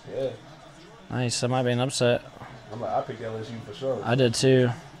 really? Yeah. Nice. That might be an upset. I picked LSU for sure. I did too.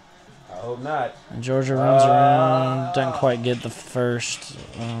 I hope not. And Georgia runs around. Doesn't quite get the first.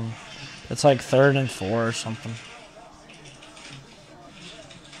 It's like 3rd and 4 or something.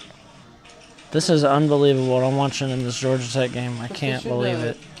 This is unbelievable what I'm watching in this Georgia Tech game. I can't believe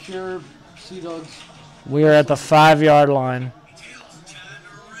it. Cure Sea Dogs. We are at the 5-yard line.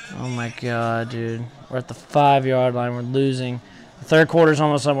 Oh my God, dude. We're at the 5-yard line. We're losing. The 3rd quarter's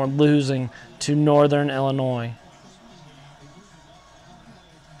almost up. We're losing to Northern Illinois.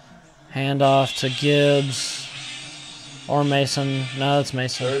 Handoff to Gibbs or Mason. No, it's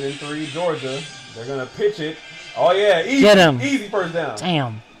Mason. 3rd and 3, Georgia. They're gonna pitch it. Oh yeah, easy. Get him. Easy first down.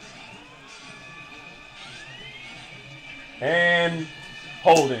 Damn. And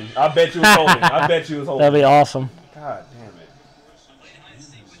holding. I bet you was holding. I bet you was holding. That'd be awesome. God damn it.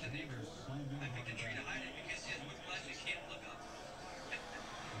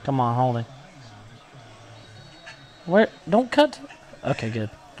 Come on, holding. Where? Don't cut. Okay,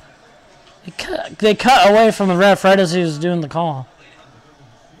 good. They cut away from the ref right as he was doing the call.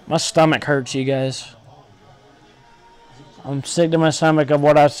 My stomach hurts, you guys. I'm sick to my stomach of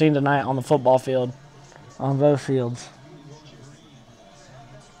what I've seen tonight on the football field. On both fields.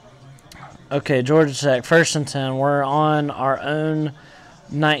 Okay, Georgia Tech, 1st and 10. We're on our own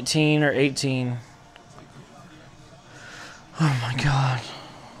 19 or 18. Oh, my God.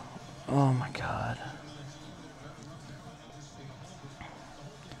 Oh, my God.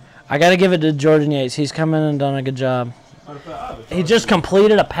 I got to give it to Jordan Yates. He's come in and done a good job. He just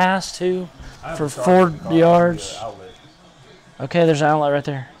completed a pass, too, for 4 yards. Okay, there's an outlet right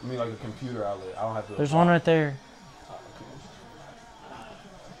there. I mean, like a computer outlet. I don't have to. There's one right there.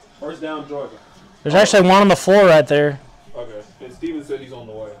 First down, Georgia. There's actually one on the floor right there. Okay. And Steven said he's on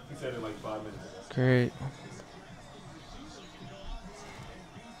the way. He said in like 5 minutes. Great.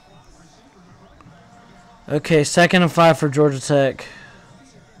 Okay, 2nd and 5 for Georgia Tech.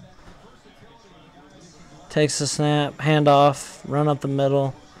 Takes the snap, handoff, run up the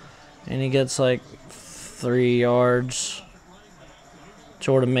middle, and he gets like 3 yards.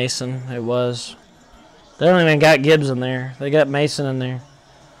 Jordan Mason, it was. They don't even got Gibbs in there. They got Mason in there.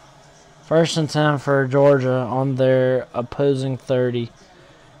 1st and 10 for Georgia on their opposing 30.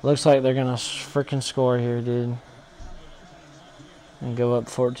 Looks like they're going to freaking score here, dude. And go up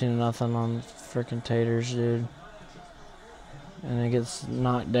 14-0 on freaking Taters, dude. And it gets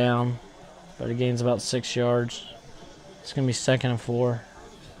knocked down, but it gains about 6 yards. It's going to be 2nd and 4.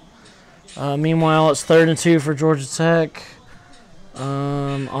 Meanwhile, it's 3rd and 2 for Georgia Tech.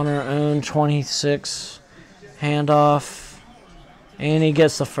 On our own 26. Handoff. And he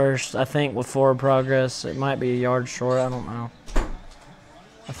gets the first, I think, with forward progress. It might be a yard short. I don't know.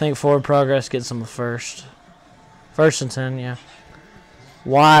 I think forward progress gets him the first. 1st and 10, yeah.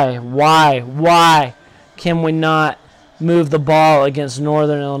 Why can we not move the ball against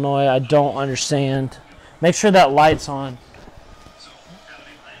Northern Illinois? I don't understand. Make sure that light's on,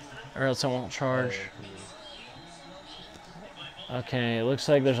 or else it won't charge. Okay, it looks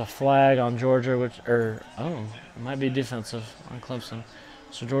like there's a flag on Georgia, it might be defensive on Clemson.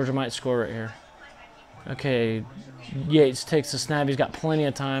 So Georgia might score right here. Okay, Yates takes the snap. He's got plenty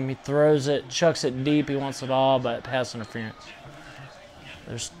of time. He throws it, chucks it deep. He wants it all, but pass interference.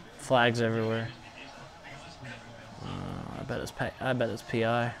 There's flags everywhere. I bet it's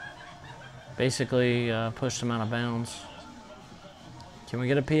PI. Basically, pushed him out of bounds. Can we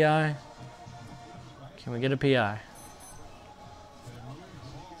get a PI? Can we get a PI?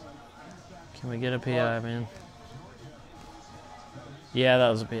 Can we get a PI, man? Yeah, that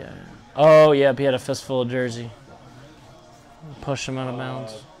was a PI. Oh, yeah, he had a fistful of jersey. Pushed him out of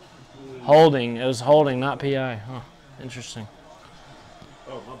bounds. Holding. It was holding, not PI. Huh. Interesting.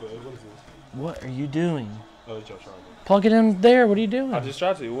 Oh, my bad. What is this? What are you doing? Oh, it's your charger. Plug it in there. What are you doing? I just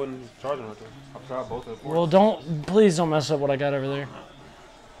tried to. It wasn't charging right there. I've tried both of them. Well, please don't mess up what I got over there.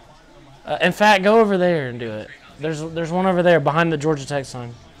 In fact, go over there and do it. There's one over there behind the Georgia Tech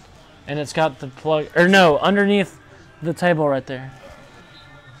sign. And it's got the plug, or no, underneath the table right there.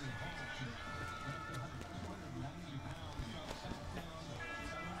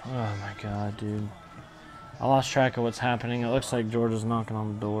 Oh my God, dude. I lost track of what's happening. It looks like Georgia's knocking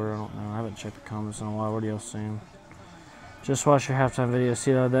on the door. I don't know. I haven't checked the comments in a while. What are y'all saying? Just watch your halftime video.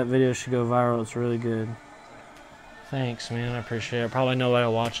 See that video should go viral. It's really good. Thanks, man. I appreciate it. Probably nobody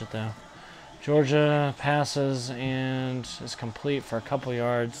will watch it, though. Georgia passes and is complete for a couple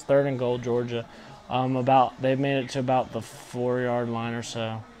yards. 3rd and goal, Georgia. They've made it to about the 4-yard line or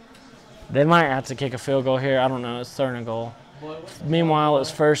so. They might have to kick a field goal here. I don't know. It's 3rd and goal. Meanwhile,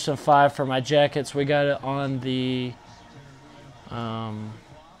 it's 1st and 5 for my Jackets. We got it on the I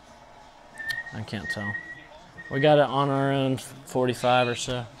can't tell. We got it on our own 45 or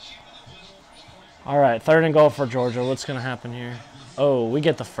so. All right, 3rd and goal for Georgia. What's going to happen here? Oh, we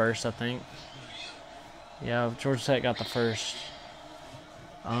get the first, I think. Yeah, Georgia Tech got the first.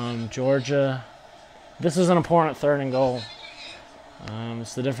 Georgia. This is an important 3rd and goal.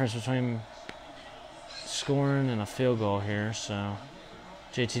 It's the difference between scoring and a field goal here. So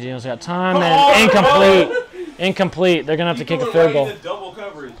JT Daniels got time and incomplete. Incomplete. They're gonna have to kick a field goal. Double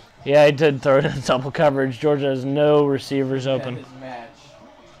coverage. Yeah, he did throw it in double coverage. Georgia has no receivers open.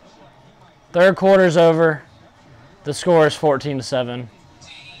 3rd quarter's over. The score is 14-7.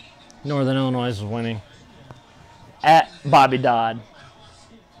 Northern Illinois is winning at Bobby Dodd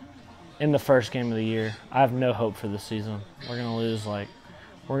in the first game of the year. I have no hope for this season. We're gonna lose we're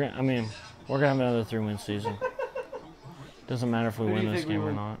gonna have another 3-win season. Doesn't matter if we win this game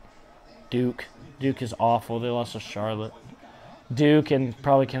or not. Duke is awful. They lost to Charlotte. Duke and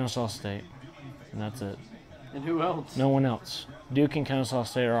probably Kennesaw State, and that's it. And who else? No one else. Duke and Kennesaw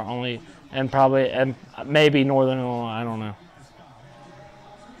State are only, and maybe Northern Illinois. I don't know.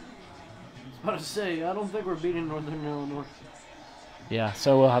 I was about to say, I don't think we're beating Northern Illinois. Yeah,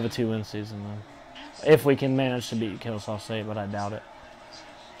 so we'll have a 2-win season then. If we can manage to beat Kennesaw State, but I doubt it.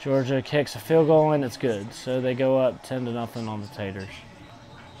 Georgia kicks a field goal and it's good. So they go up 10-0 on the Taters.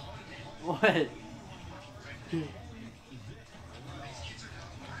 What?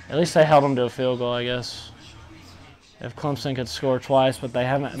 At least they held them to a field goal, I guess. If Clemson could score twice, but they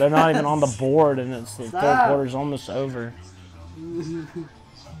haven't. They're not even on the board, and it's the 3rd quarter's almost over.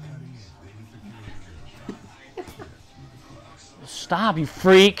 Stop, you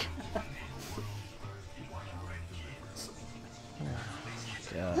freak.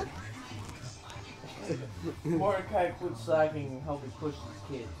 God. Mordecai quit slacking and help me push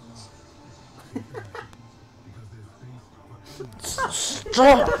these kids.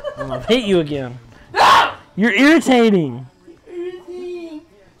 Stop! I'm gonna hit you again. You're irritating.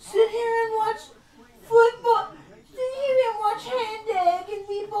 Sit here and watch football. Sit here and watch hand egg and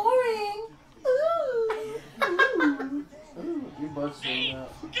be boring. Ooh. Your butt's sticking out.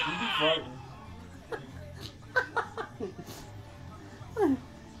 You be farting.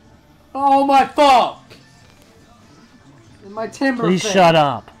 Oh my fuck! And my timber. Please thing. shut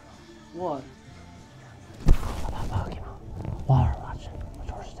up. What? While we're watching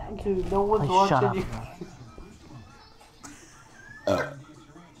Georgia Tech. Dude, no one's Please shut watching up. you.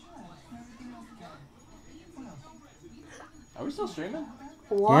 Are we still streaming?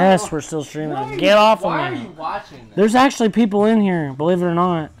 Yes, we're still streaming. Get off of Why are me. you watching this? There's actually people in here, believe it or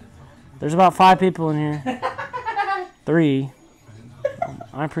not. There's about 5 people in here. 3.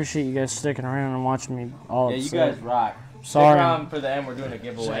 I appreciate you guys sticking around and watching me all Yeah, you upset. guys rock. Sorry. Stick around for the end. We're doing a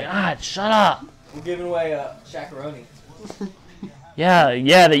giveaway. God, shut up. We're giving away a shakaroni.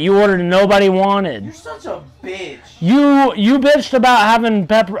 Yeah, that you ordered and nobody wanted. You're such a bitch. You bitched about having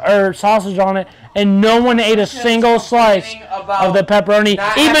pepper or sausage on it, and no one ate a single slice of the pepperoni.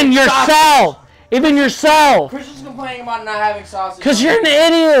 Even yourself. Even yourself. Christian's complaining about not having sausage. Because you're an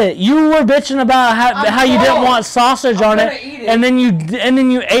idiot. You were bitching about how you didn't want sausage on it, and then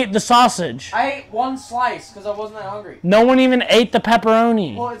you ate the sausage. I ate one slice because I wasn't that hungry. No one even ate the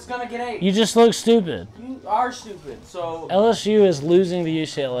pepperoni. Well, it's gonna get ate. You just look stupid. You are stupid, so. LSU is losing to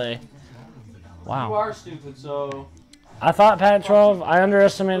UCLA. You Wow. are stupid, so. I thought Pac-12. I Look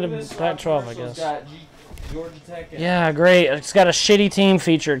underestimated at this, Pac-12, I commercial's guess. got Georgia Tech. Yeah, great. It's got a shitty team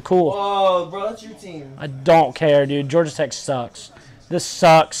featured. Cool. Whoa, bro, that's your team. I don't care, dude. Georgia Tech sucks. This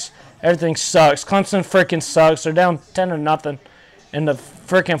sucks. Everything sucks. Clemson freaking sucks. They're down 10-0 in the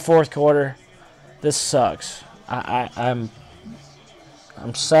freaking 4th quarter. This sucks. I'm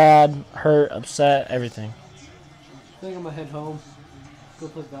sad, hurt, upset, everything. I think I'm gonna head home. Go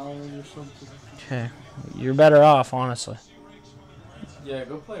play Valorant or something. Okay. You're better off, honestly. Yeah,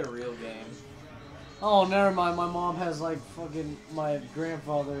 go play a real game. Oh, never mind. My mom has like fucking my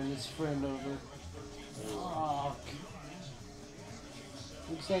grandfather and his friend over. Fuck.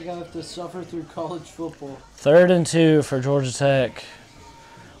 Looks like I have to suffer through college football. 3rd and 2 for Georgia Tech.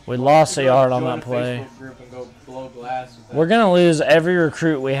 We lost a yard on that play. Facebook group and go blow glass with that. We're gonna lose every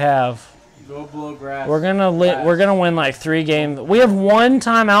recruit we have. Go blow grass. We're gonna win like 3 games. We have 1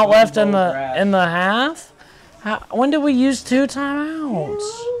 timeout left in the half. When did we use 2 timeouts?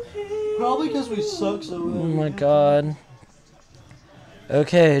 Probably because we suck so Oh bad. my god.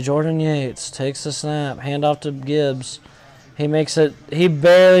 Okay, Jordan Yates takes the snap, hand off to Gibbs. He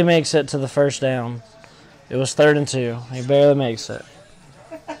barely makes it to the first down. It was 3rd and 2. He barely makes it.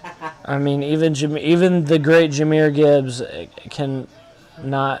 I mean, even the great Jahmyr Gibbs can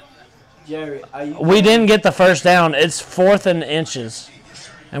not. Jerry, We didn't get the first down. It's 4th and inches,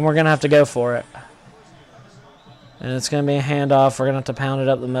 and we're gonna have to go for it. And it's going to be a handoff. We're going to have to pound it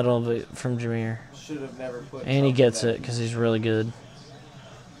up the middle of it from Jahmyr. should have never put. And he gets it because he's really good.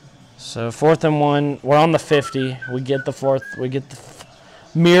 So 4th and 1. We're on the 50. We get the 4th. We get the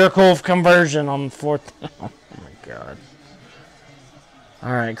miracle of conversion on the 4th. Oh, my God.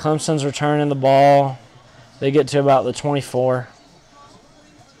 All right, Clemson's returning the ball. They get to about the 24.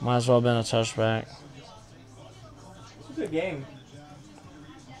 Might as well have been a touchback. It's a good game.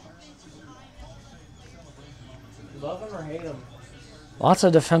 Love him or hate him. Lots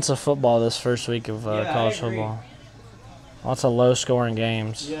of defensive football this first week of Yeah, college I agree. football. Lots of low-scoring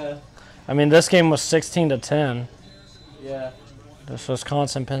games. Yeah, I mean, this game was 16-10. yeah. This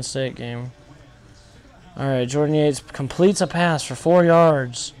Wisconsin-Penn State game. All right, Jordan Yates completes a pass for 4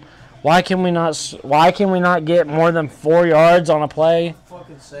 yards. Why can we not get more than 4 yards on a play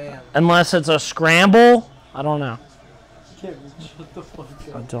Fucking Sam. unless it's a scramble? I don't know. Shut the fuck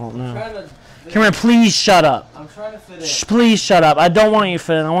I up. don't know. Trying to. Come here, please shut up. I'm trying to fit in. Please shut up. I don't want you to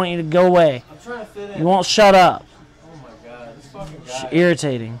fit in. I want you to go away. I'm trying to fit in. You won't shut up. Oh my god, this fucking guy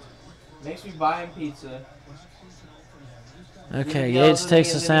Irritating. makes me buy him pizza. Okay, He yells Yates at takes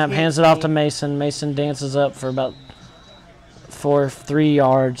me the and then snap, he hands hits it off me. to Mason. Mason dances up for about 3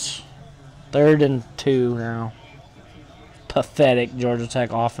 yards. 3rd and 2 now. Pathetic Georgia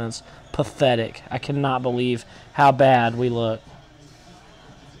Tech offense. Pathetic. I cannot believe how bad we look.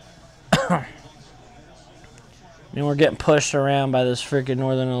 I mean, we're getting pushed around by this freaking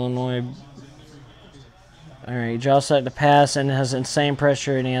Northern Illinois. All right, he draws back to pass and has insane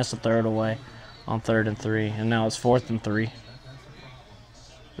pressure, and he has to throw it away on 3rd and 3. And now it's 4th and 3.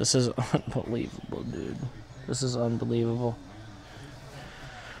 This is unbelievable, dude. This is unbelievable.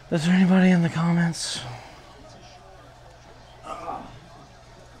 Is there anybody in the comments?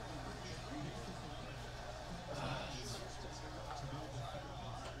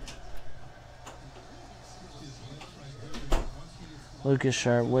 Lucas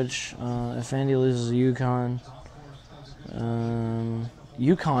Sharp, which, if Andy loses UConn,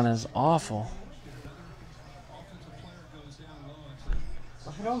 UConn is awful.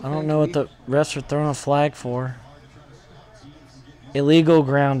 I don't know what the refs are throwing a flag for. Illegal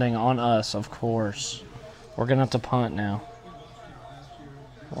grounding on us, of course. We're going to have to punt now.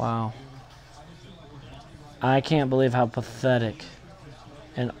 Wow. I can't believe how pathetic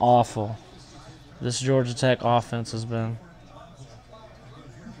and awful this Georgia Tech offense has been.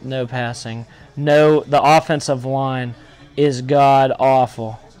 No passing. No, the offensive line is god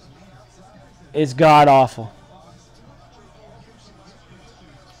awful. It's god awful.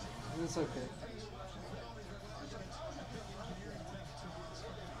 It's okay.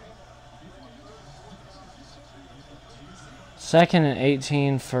 Second and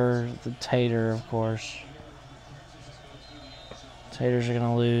 18 for the Tater, of course. Taters are going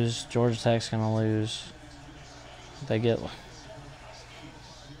to lose. Georgia Tech's going to lose. They get...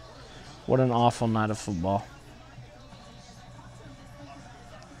 What an awful night of football.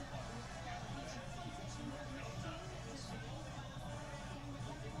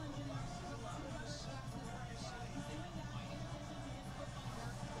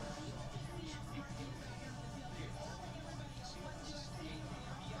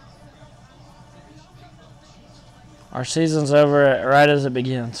 Our season's over right as it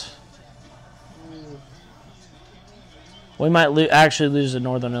begins. We might actually lose to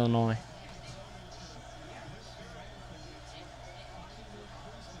Northern Illinois.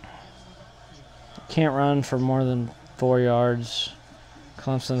 Can't run for more than 4 yards.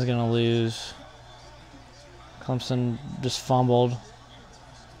 Clemson's going to lose. Clemson just fumbled.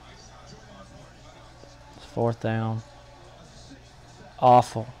 It's 4th down.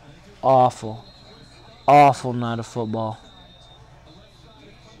 Awful. Awful. Awful night of football.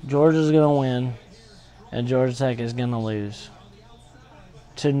 Georgia's going to win, and Georgia Tech is going to lose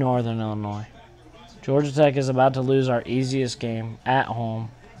to Northern Illinois. Georgia Tech is about to lose our easiest game at home,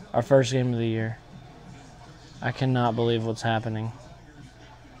 our first game of the year. I cannot believe what's happening.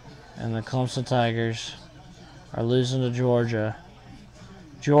 And the Clemson Tigers are losing to Georgia.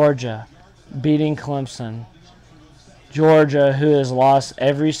 Georgia beating Clemson. Georgia, who has lost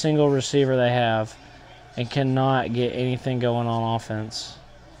every single receiver they have and cannot get anything going on offense,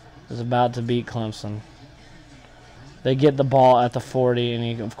 is about to beat Clemson. They get the ball at the 40, and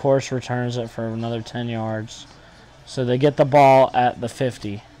he, of course, returns it for another 10 yards. So they get the ball at the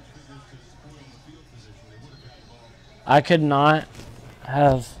 50. I could not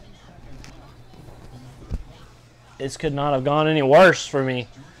have... This could not have gone any worse for me.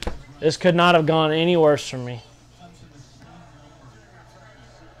 This could not have gone any worse for me.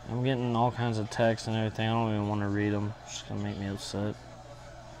 I'm getting all kinds of texts and everything. I don't even want to read them. It's just going to make me upset.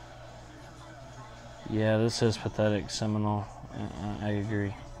 Yeah, this is pathetic, Seminole. I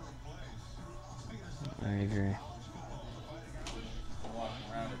agree. I agree.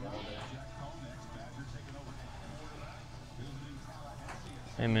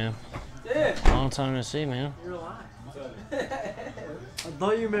 Hey, man. Yeah. Long time to see, man. You're alive. I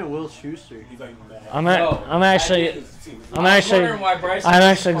thought you meant Will Schuster. I'm actually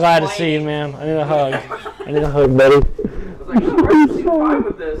glad to see you, man. I need a hug. I need a hug, buddy.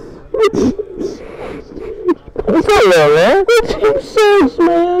 With this. What's up, man? The team sucks,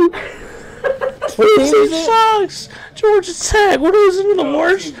 man. The team sucks. Georgia Tech. We're losing to the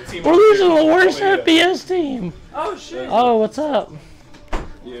worst. We're losing to the worst FBS team. Oh shit. Oh, what's up?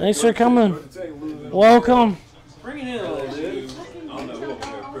 Thanks for coming. Welcome. Bring it in a little, dude. I don't know who over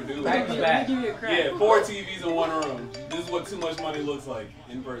there. Purdue. Back to back. Yeah, 4 TVs in one room. This is what too much money looks like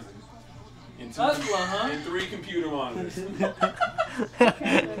in person. And Hustler, huh? And 3 computer monitors. Just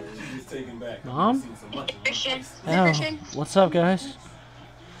taking back. Mom? Seen so much. Christian. Oh, what's up, guys?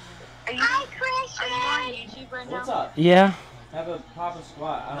 Are you, Hi, Christian. Are you on YouTube right now? What's up? Yeah. Have a pop and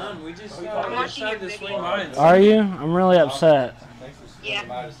squat. None, we just I'm watching your decided to video. swing mines. Are you? I'm really upset. Thanks for Yeah. swinging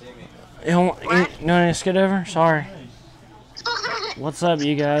by to see me. You want to skid over? Sorry. What's up,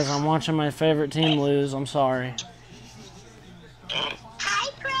 you guys? I'm watching my favorite team lose. I'm sorry. Hi,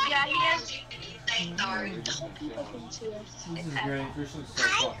 Christian. Yeah, he is. Sorry. Great. Christian's so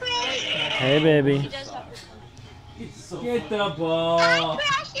Hi, fucked. Christian. Hey, baby. He does have Get the ball. Hi,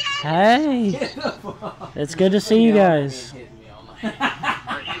 Christian. Hey. Get the ball. It's good to see you guys. Hitting me all night.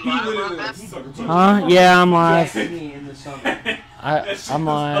 He literally was sucker punch. Huh? Yeah, I'm live. Yes, me in the summer. I'm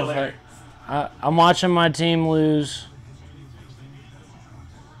live. I'm watching my team lose.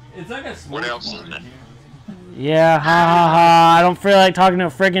 It's like a What else is there? Yeah, ha ha ha. I don't feel like talking to a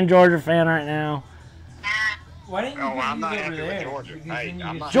freaking Georgia fan right now. Why didn't you Oh, I'm not over happy with there? Georgia. Hey,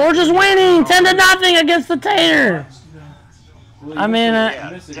 I'm not Georgia's winning 10-0 against the Tater. I mean, yeah,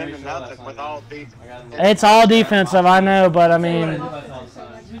 10-0 with all defense. it's all defensive, I know, but I mean,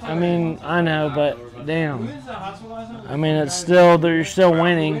 I know, but damn. I mean, it's still, you're still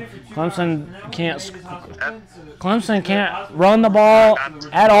winning. Clemson can't run the ball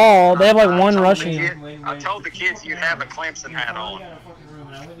at all. They have like one rushing. I told the kids you'd have a Clemson hat on.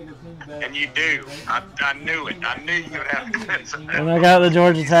 And you do. I knew it. I knew you would have a Clemson hat And I got the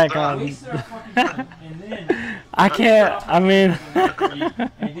Georgia Tech on. I can't, I mean.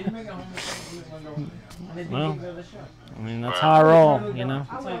 Well, I mean, that's how I roll, you know.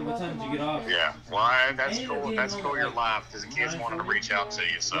 What time did you get off? Yeah. Well, that's cool. That's cool you're live because the kids wanted to reach out to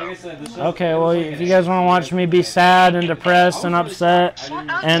you. So. Okay, well, if you guys want to watch me be sad and depressed and upset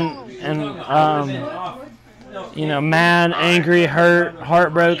and you know, mad, angry, hurt,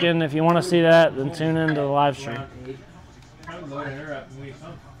 heartbroken, if you want to see that, then tune into the live stream.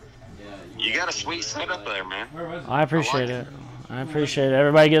 You got a sweet setup there, man. I appreciate it. I appreciate it.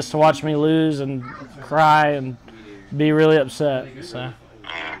 Everybody gets to watch me lose and cry and be really upset. So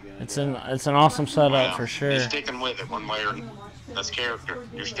it's an awesome setup for sure. You're sticking with it one way or another. That's character.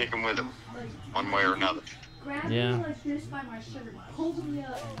 You're sticking with it one way or another. Yeah.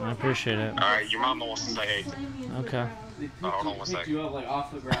 I appreciate it. All right, your mama wants to say hey. Okay. Oh, hold on one Pick second. you up like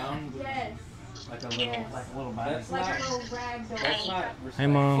off the ground. Yes. Like a little That's like a little rag doll. That's not Hey,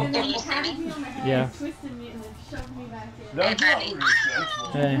 Mom. And then he had me on my head Yeah. and twisted me and then shoved me back in.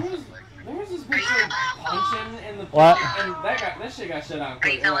 Hey. There was this bitch like punching in the What? and that shit got shut down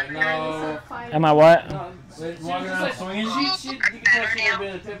quick. They're like, no. Am I what? No, walking around swinging. She you can tell she would have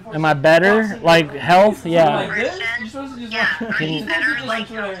been a tip for Am I better? Like health? Like Yeah. this? You're supposed to just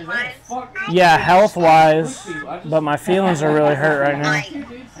fuck. Yeah, health wise. But my feelings are really hurt right now.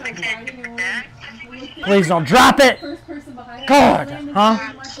 Please don't drop it. God,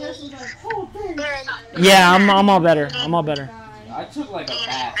 huh? Yeah, I'm all better. I'm all better. I took like a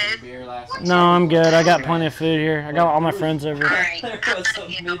bath of beer last night. No, I'm good. I got plenty of food here. I got all my friends over. There was some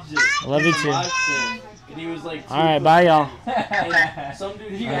midget. Love you too. And he was like, All right, bye, y'all. some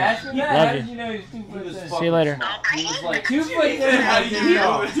dude, he asked me that. Love How you. did you know he was 2 foot 10? See you later. He was like 2 foot 10. How did you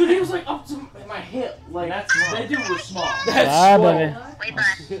know? Dude, he was like up to my hip. Like, that dude was small. Bye, baby.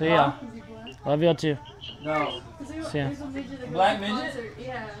 See ya. Love y'all too. No. See ya. Black midget?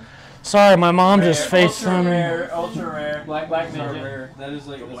 Yeah. Sorry, my mom just Ultra FaceTimed me. rare, ultra rare. Black midget. rare. That is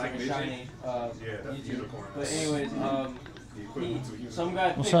like, that's Black like a midget? shiny Yeah, that's YouTube. unicorn. But anyways, some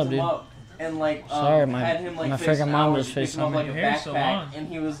guy What's picked up, him dude? up and like Sorry, my- had him like my face freaking mom outwards, just picked him up FaceTimed like me. a Your hair's so backpack, long. and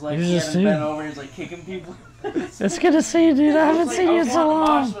he was like, Yours he is had him too. bent over, he's like kicking people. It's good to see you, dude. I haven't seen you in so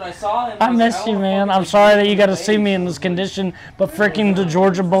long. When I saw him, I was missed like, you, wanna man. fucking I'm sorry that kick you got to him see in me in this condition, but freaking the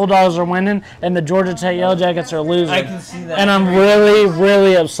Georgia Bulldogs are winning and the Georgia Tech Yellow Jackets are losing. I can see that. And I'm really,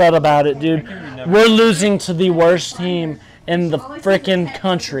 really upset about it, dude. We're losing to the worst team in the freaking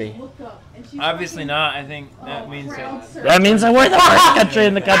country. Obviously not. I think that means that. That means that we're the worst country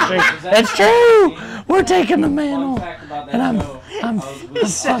in the country. It's true. We're taking the mantle, and I'm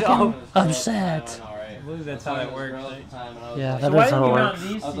fucking upset. I believe that's how that works. Yeah, So that why is didn't how you it mount works.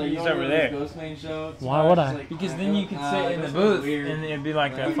 these TVs over there? Why would I? Because then you could sit in the booth and it'd be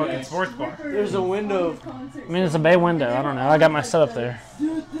like a fucking sports bar. There's a window. I mean, it's a bay window. I don't know. I got my setup there.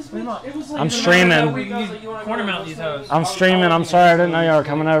 I'm streaming. Corner mount these hoes. I'm streaming. I'm sorry. I didn't know y'all were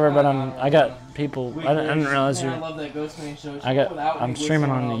coming over, but I got people. I didn't realize you. I'm streaming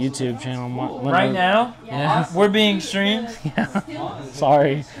on the YouTube channel. Right now? Yeah. We're being streamed? Yeah.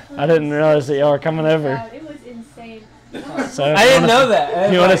 Sorry. I didn't realize that y'all were coming over. It was insane. So I didn't know that.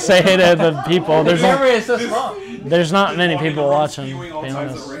 If you want to say hey to the people, The camera is so small. there's not many people watching, to be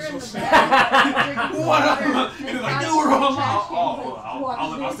honest.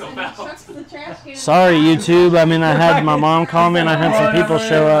 Sorry, YouTube. I mean, I had my mom call me and I had some people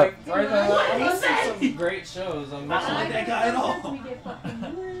show up. Some great shows. I'm missing that guy at all. I'm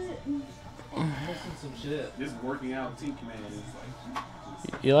missing some shit. This working out team command is like.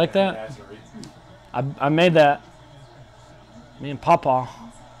 You like that? I made that. Me and Papa.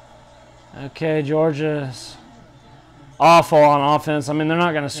 Okay, Georgia's awful on offense. I mean, they're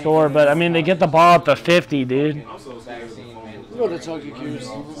not going to score, but I mean, they get the ball up to 50, dude. Go to Chucky Q's.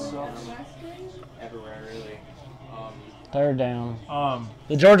 Everywhere, really. Third down.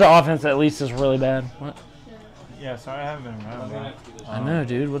 The Georgia offense at least is really bad. What? Yeah, sorry, I haven't been around, bro. I know,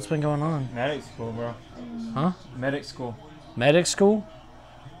 dude. What's been going on? Medic school, bro. Huh? Medic school. Medic school?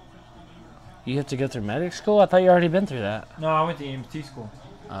 You have to go through medic school? I thought you already been through that. No, I went to EMT school.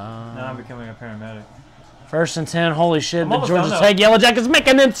 Now I'm becoming a paramedic. 1st and 10. Holy shit. The almost Georgia done, Tech Yellow Jackets make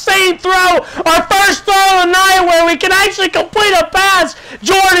an insane throw. Our first throw of the night where we can actually complete a pass.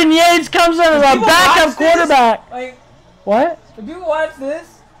 Jordan Yates comes in as a backup quarterback. Like, What? if you watch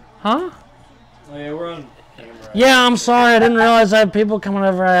this, Huh? Oh yeah, we're on camera. Yeah, I'm sorry. I didn't realize I have people coming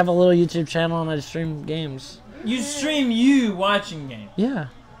over. I have a little YouTube channel and I stream games. you stream you watching games. Yeah.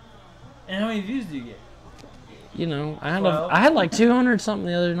 And how many views do you get? You know, I had Well. I had like 200 something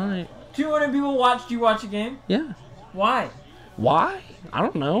the other night. 200 people watched you watch a game? Yeah. Why? Why? I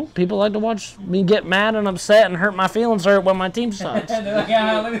don't know. People like to watch me get mad and upset and hurt my feelings hurt when my team sucks. They're like,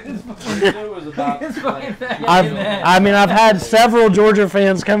 ah, look at this fucking It was about this fucking fat. I've had several Georgia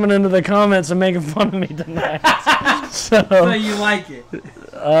fans coming into the comments and making fun of me tonight. So So you like it?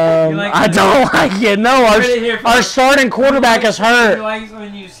 I don't like it. No, our starting quarterback is He hurt. likes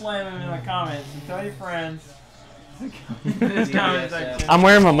when you slam him in the comments. You tell your friends. This comment section. I'm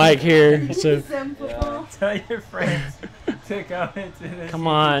wearing my mic here. So Tell your friends to comment to this. come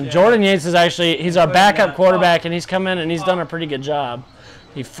on, Jordan Yates is he's our backup quarterback and he's come in and he's done a pretty good job.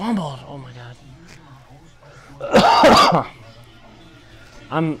 He fumbled. Oh my god.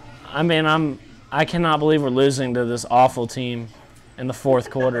 I cannot believe we're losing to this awful team in the 4th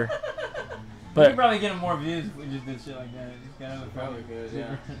quarter. We could But probably get more views if we just did shit like that. Just got it probably good,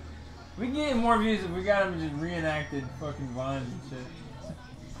 yeah. We can get more views if we got them just reenacted fucking vines and shit.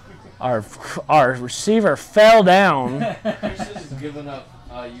 our receiver fell down. Chris is giving up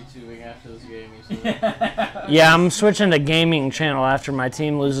YouTubing after this game. He said. Yeah, I'm switching to gaming channel after my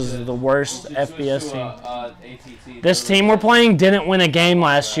team loses to the worst FBS team. ATT. This team we're playing didn't win a game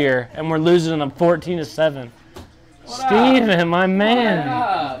last year, and we're losing them 14-7. Steven, my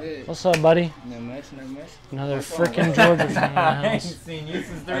man. What's up, buddy? No much, no much. Another freaking Georgia fan in the I ain't house. seen you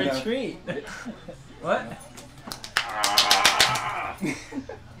since the retreat. What?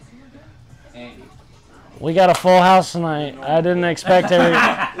 We got a full house tonight. I didn't expect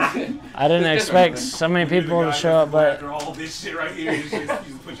so many people to show up, but After all this shit right here, you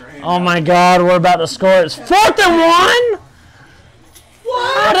just put your hand oh my God, we're about to score. It's 4th and 1.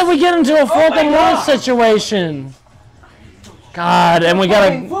 How did we get into a 4th and 1 situation? God, and we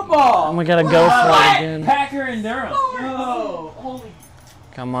gotta go for it again. Packer and Durham. Oh, holy.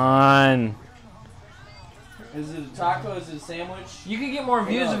 Come on. Is it a taco? Is it a sandwich? You could get more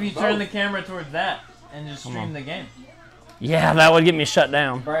views if you turn the camera towards that and just stream the game. Yeah, that would get me shut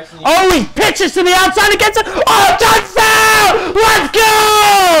down. Bryson, Oh, he pitches to the outside against it. Oh, touchdown! Let's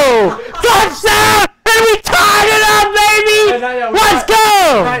go! Touchdown! And we tied it up, baby! Let's go!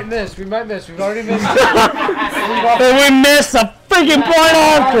 We might miss. We've already missed. And we missed a freaking point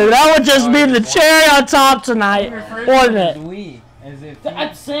after. That would just be the cherry on top tonight, wouldn't it? We, as if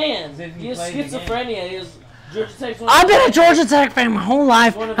I'm saying, as if he has played the game. schizophrenia. He has Georgia Tech's one I've been a Georgia Tech fan my whole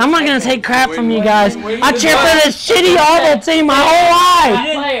life. I'm not gonna take crap from you guys. I cheered for this shitty, awful team my whole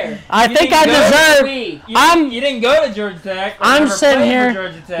life. player. I think I deserve. You didn't go to Georgia Tech. or I'm never sitting played for here.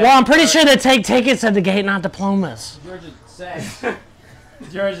 Georgia Tech, Well, I'm pretty but sure they take tickets at the gate, not diplomas. Georgia Sex.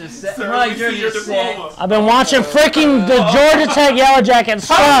 Georgia Tech. Sir, More like let me see Georgia your Tech. diploma. I've been watching freaking the Georgia Tech Yellow Jackets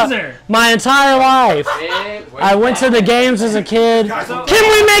suck Poser. my entire life. I went to the games as a kid.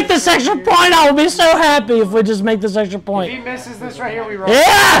 Can we make this extra point? I will be so happy if we just make this extra If he point. misses this right here, we roll.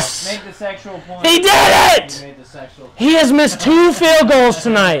 Yes! Make the sexual point. He did it! Made the sexual. He has missed 2 field goals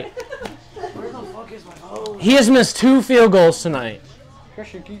tonight. Where the fuck is my phone? He has missed 2 field goals tonight.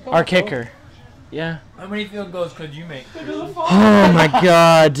 Christian, can you call Our the phone? kicker. Yeah. How many field goals could you make? Oh my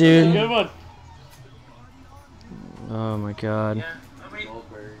God, dude. Good one. Oh my God.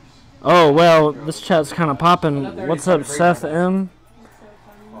 Oh well, this chat's kind of popping. What's up, Seth M?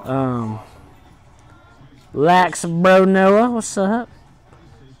 Lax Bro Noah, what's up?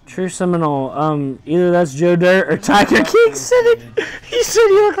 True Seminole. Either that's Joe Dirt or Tiger King City. He said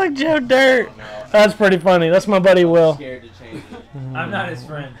you look like Joe Dirt. That's pretty funny. That's my buddy Will. Scared to change it. I'm not his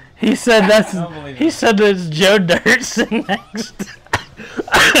friend. He said that's. Don't believe He it. said that it's Joe Dirt sitting next.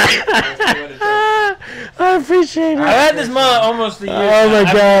 I appreciate it. I had this mullet almost a year. Oh my I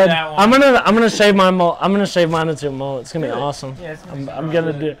did God! that one. I'm gonna shave my mullet. I'm gonna shave mine into a mullet. It's gonna be awesome. Yeah, it's gonna be I'm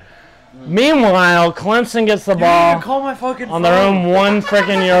gonna do. Meanwhile, Clemson gets the ball Call my fucking on their own 1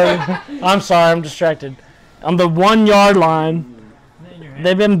 freaking yard. I'm sorry, I'm distracted. On the 1 yard line.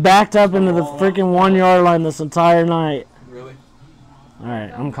 They've been backed up into the freaking 1 yard line this entire night. Really? All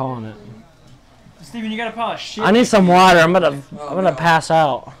right, I'm calling it. Steven, you got a pile of shit. I need some water. I'm gonna pass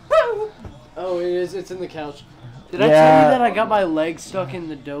out. Oh, it is. It's in the couch. Did I tell you that I got my leg stuck in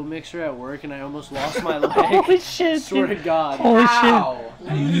the dough mixer at work and I almost lost my leg? Holy shit. Swear to God. Holy How?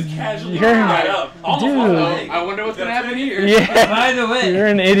 You just casually You're- right up. Dude. I wonder what's gonna happen here. Yeah. By the way, You're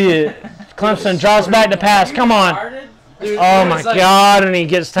an idiot. Clemson draws back to pass. Come on. Dude, Oh my it's like- God, and he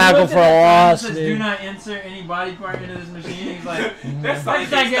gets tackled for a loss, says, do dude. not insert any body part into this machine. He's like, That's next not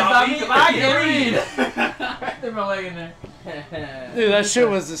time get stop me, I can read. Threw my leg in there. Dude, that shit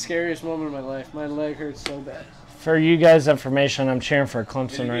was the scariest moment of my life. My leg hurts so bad. For you guys' information, I'm cheering for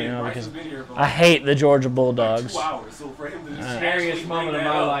Clemson right now because I hate the Georgia Bulldogs. 2 hours, so for him to just Scariest moment of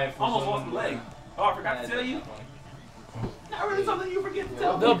my life was almost when- lost the leg. Oh, I forgot to tell you. Not really something you forget to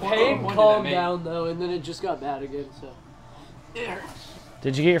tell The people. pain calmed down though, and then it just got bad again. So it hurts.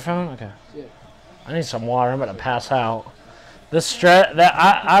 Did you get your phone? Okay. Yeah. I need some water. I'm about to pass out. This stress that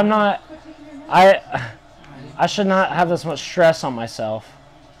I'm not. I should not have this much stress on myself.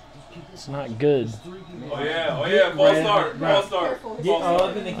 It's not good. Oh yeah, false start, false start. Get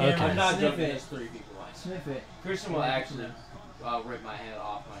up in the camera. Okay. I'm not Sniff joking. it. 3 people like. Sniff it. Christian will actually rip my head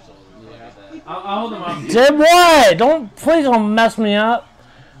off my shoulder. Yeah. I'll hold him up. Did what? Please don't mess me up.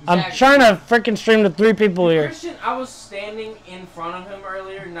 I'm trying to freaking stream to 3 people here. Christian, I was standing in front of him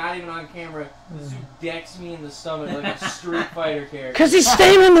earlier, not even on camera. This dude decks me in the stomach like a Street Fighter character. Cause he's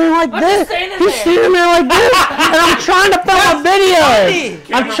standing there like I'm this. just standing He's there. standing there like this, and I'm trying to film a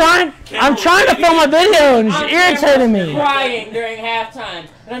video. I'm trying to film a video, and it's irritating me. Crying during halftime,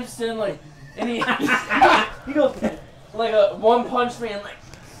 and I'm just sitting like, and he goes like a one punch man, like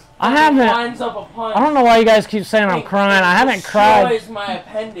I haven't. lines up a punch. I don't know why you guys keep saying I'm crying. I haven't cried. Destroys my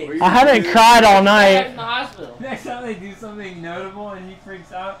appendix. I haven't cried all I'm night. in the hospital. Next time they do something notable and he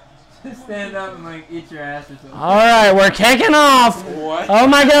freaks out, just stand up and like eat your ass or something. All right, we're kicking off. What? Oh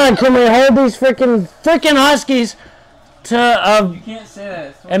my God! Can we hold these freaking Huskies to You can't say that.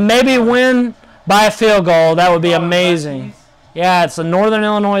 It's and maybe win by a field goal? That would be amazing. Yeah, it's the Northern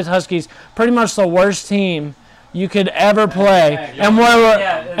Illinois Huskies, pretty much the worst team you could ever play, and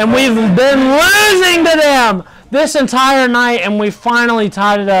we've been losing to them this entire night, and we finally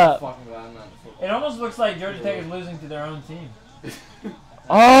tied it up. It almost looks like Georgia Tech is losing to their own team.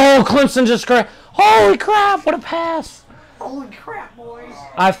 Oh, Clemson just scored! Holy crap! What a pass! Holy crap, boys!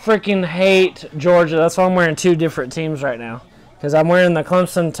 I freaking hate Georgia. That's why I'm wearing 2 different teams right now. Because I'm wearing the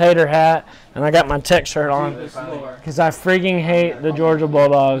Clemson Tater hat, and I got my Tech shirt on. Because I freaking hate the Georgia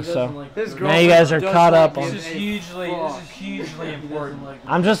Bulldogs. So now you guys are caught up on. This is hugely important.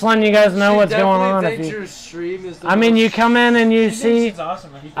 I'm just letting you guys know what's going on. If you, I mean, you come in and you see.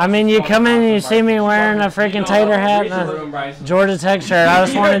 I mean, you come in and you see me wearing a freaking Tater hat and a Georgia Tech shirt. I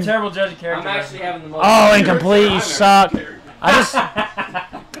just You're a wanted. terrible judge of character. I'm actually having the most. Oh, incomplete! You suck.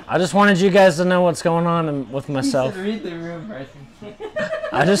 I just wanted you guys to know what's going on with myself. Read the room, Bryson.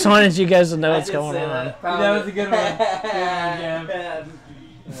 I just wanted you guys to know what's going on. That was a good one. Good one,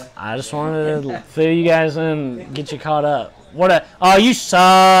 I just wanted to fill you guys in and get you caught up. What a... Oh, you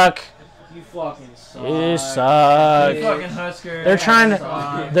suck. You fucking suck. You suck. You fucking Husker. They're trying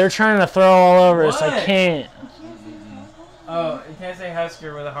to throw all over us. I can't. Oh, you can't say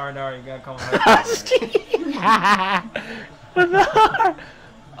Husker with a hard R. You gotta call him Husker.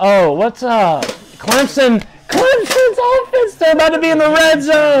 Oh, what's up? Clemson's offense. They're about to be in the red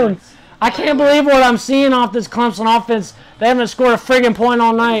zone. I can't believe what I'm seeing off this Clemson offense. They haven't scored a friggin' point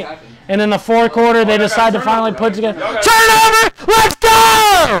all night. And in the 4th quarter, they decide to finally put together. Turnover! Let's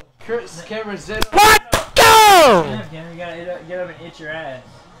go! Cameron's in. Let's go! Cam, you gotta get up and itch your ass.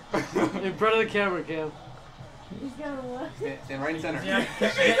 In front of the camera, Cam. Stand right in center. Yeah,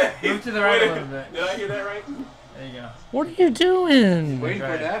 move to the right a little bit. Did I hear that right? There you go. What are you doing? Waiting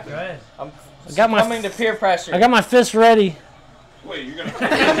for it to happen. Go ahead. I got my Coming to peer pressure. I got my fist ready. Wait, you're gonna.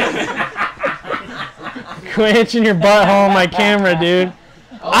 Quit itching your butthole on my camera, dude.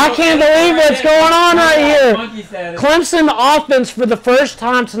 I can't believe what's going on right here. Monkey status. Clemson offense for the first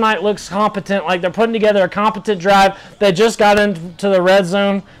time tonight looks competent. Like they're putting together a competent drive. They just got into the red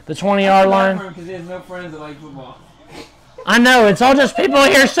zone, the 20-yard line. Because he has no friends that like football. I know, it's all just people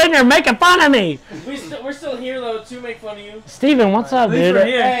here sitting there making fun of me. We're still here though to make fun of you. Steven, what's up, dude?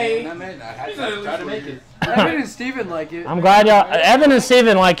 Hey. Try to make it. Evan and Steven like it. I'm glad y'all. Evan and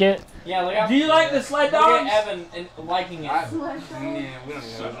Steven like it. Yeah, look. Do you like the sled Look dogs? at Evan and liking it. Yeah, we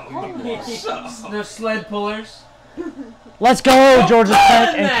don't know. The sled pullers. Let's go, Georgia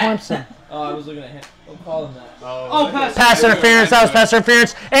Tech and Clemson. Oh, I was looking at him. We'll call him that. Oh, pass. Pass interference. That was pass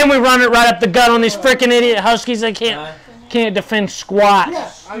interference, and we run it right up the gut on these freaking idiot Huskies. They can't defend squat.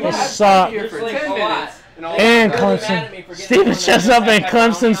 They suck. Here for It's like 10 a lot. minutes. And Clemson. Steven shows up and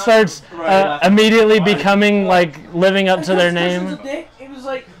Clemson starts immediately becoming like living up to their name. It was was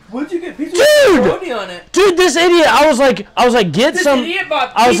like, "What'd you get pizza Dude! with pepperoni on it?" Dude, this idiot. I was like, get This some. idiot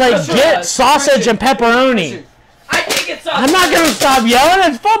bought I was like, pizza for get us. sausage and pepperoni. I can't get sausage. I'm not gonna stop yelling.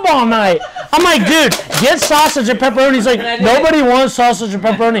 It's football night. I'm like, dude, get sausage and pepperoni. He's like, nobody wants sausage and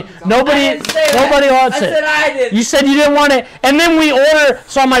pepperoni. Nobody wants it. I said I did. You said you didn't want it, and then we order.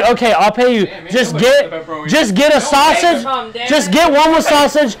 So I'm like, okay, I'll pay you. Just get a sausage. Just get one with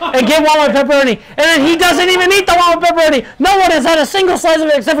sausage and get one with pepperoni. And then he doesn't even eat the one with pepperoni. No one has had a single slice of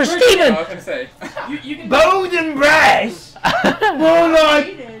it except for Steven. I was gonna say. Bones and brass.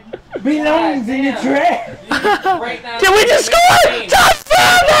 Belongs in the trash. Can we just score?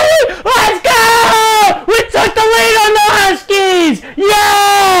 Touchdown, baby! Let's go! We took the lead on the Huskies!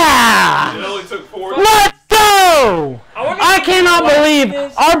 Yeah! It only took 4. Let's go! I cannot believe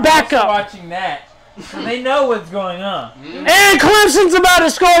our backup. Watching that, so they know what's going on. And Clemson's about to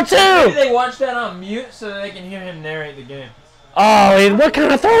score Maybe too! they watch that on mute so that they can hear him narrate the game. Oh, what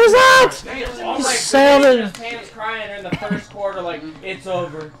kind of throw is that? I'm like, Sailed his pants crying in the first quarter, like, it's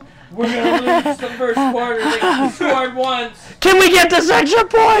over. We're gonna lose the first quarter. They scored once. Can we get this extra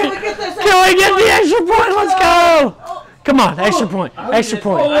point? Can we get the extra point? Let's go! Come on, extra point. Extra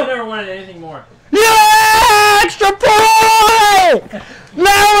point. I've never wanted anything more. Yeah! Extra point!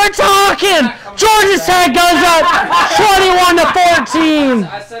 Now we're talking! Georgia Tech goes up 21-14.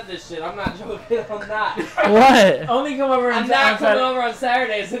 I said this shit. I'm not joking. I'm not. What? Only come over I'm not coming over on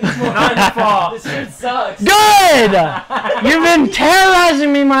Saturdays anymore. Not in the fall. This shit sucks. Good! You've been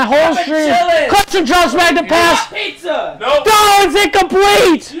terrorizing me my whole stream. Clemson drops back to pass. Pizza. Nope. No, it's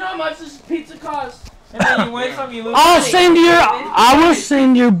incomplete! You know how much this pizza costs? And then you win some, you lose I will some.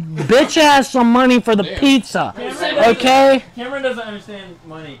 send your bitch ass some money for the pizza. Okay? Cameron doesn't understand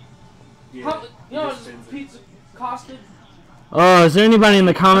money. How, you know how much this pizza costed? Oh, is there anybody in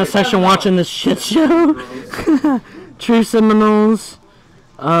the comment section watching this shit show? True Seminoles.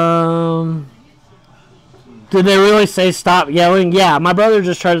 Did they really say stop yelling? Yeah, my brother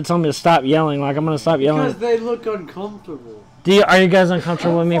just tried to tell me to stop yelling. Like I'm gonna stop yelling. Because they look uncomfortable. Are you guys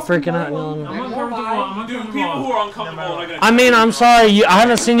uncomfortable with me freaking out? I'm uncomfortable. Dude, people who are uncomfortable are gonna. I mean, I'm sorry. I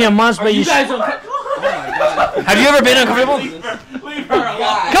haven't seen you in months, but you. guys uncomfortable? Oh my god. Have you ever been uncomfortable? Leave her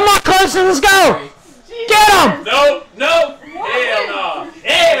alone. Come on, Clemson, let's go! Get him! No, no. Hell no.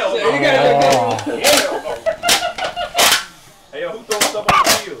 Hell no. Hey, yo, who throwing stuff on the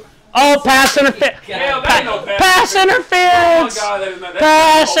field? Oh, pass interference! Hell, that ain't no pass. Pass interference! Oh, God, that is not,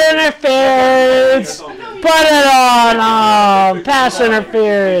 Pass interference! Put it on! Pass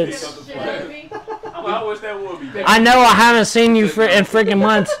interference! I wish that would be. I know I haven't seen you in freaking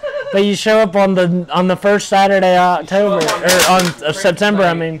months, but you show up on the first Saturday of October of September.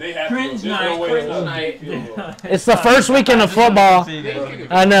 I mean, Cringe night. it's the first weekend of football.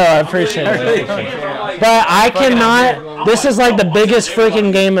 I know, I appreciate it, but I cannot. This is like the biggest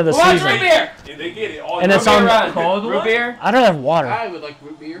freaking game of the season, and it's on. Root beer? I don't have water. I would like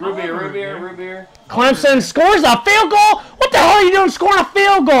root beer. Root beer. Clemson scores a field goal. What the hell are you doing scoring a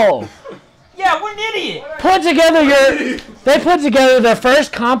field goal? Yeah, what an idiot. They put together their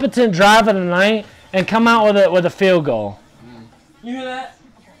first competent drive of the night and come out with a field goal. You hear that?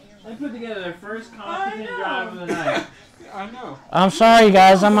 They put together their first competent drive of the night. I know. I'm sorry,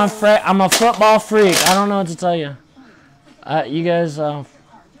 guys. I'm a football freak. I don't know what to tell you. You guys. Are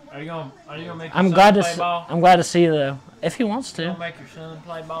you gonna make your I'm son glad to. play ball? I'm glad to see you though. If he wants You to. gonna make your son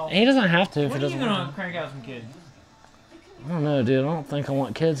play ball? He doesn't have to if he When are you doesn't gonna want to. crank out some kids? I don't know, dude. I don't think I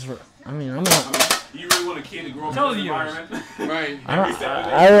want kids. I'm not. You really want a kid to grow up Tell in this the viewers. environment? Right.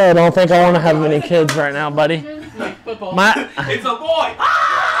 I really don't think I want to have many kids right now, buddy. Football. It's a boy.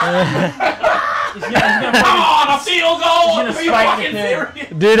 He's gonna Come on, a field goal. He's gonna Are you spike the fucking kid. serious?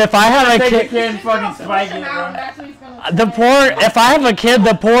 Dude, if I have a take the kid, kid and fucking spike it, bro. if I have a kid,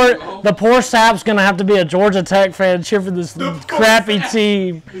 the poor sap's gonna have to be a Georgia Tech fan and cheer for this crappy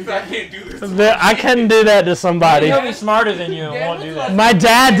team. I can't do this. I couldn't do that to somebody. He'll be smarter than you and won't do that. My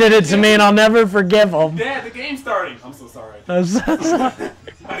dad did it to me, and I'll never forgive him. Dad, the game's starting. I'm so sorry.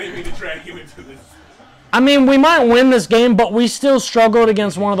 I didn't mean to drag you into this. I mean, we might win this game, but we still struggled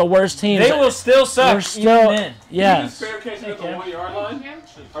against one of the worst teams. They will still suck. We're still, even then. yeah, You spare catching at the 1-yard line?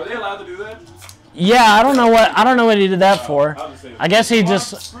 Are they allowed to do that? yeah. I don't know what he did that for. I guess he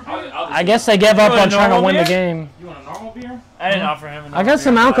just. I guess they gave up on trying to win the game. You want a normal beer? I didn't offer him a normal I got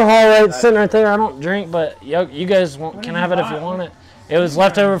some alcohol right sitting right there. I don't drink, but you guys can have it if you want it. It was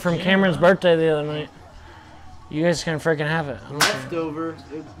left over from Cameron's birthday the other night. You guys can freaking have it. Leftover.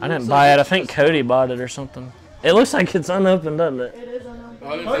 I didn't buy it. I think Cody bought it or something. It looks like it's unopened, doesn't it? It is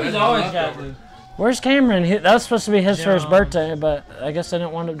unopened. Cody's always got to. Where's Cameron? That was supposed to be his first birthday, but I guess I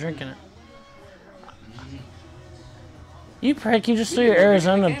didn't wind up drinking it. You prick, you just threw your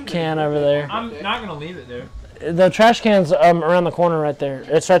Arizona can over there. I'm not gonna leave it there. The trash can's around the corner right there.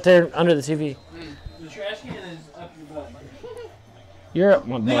 It's right there under the TV. The trash can is up your butt. You're up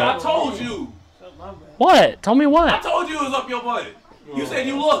my Nigga, I butt. told you. What? Tell me I what? told you it was up your butt. You said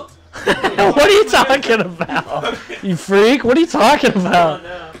you looked. What are you talking about? You freak? What are you talking about?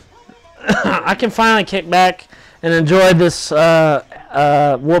 I can finally kick back and enjoy this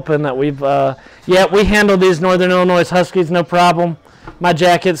whooping that we've. Yeah, we handled these Northern Illinois Huskies no problem. My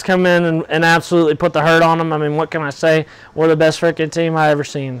Jackets come in and absolutely put the hurt on them. I mean, what can I say? We're the best freaking team I ever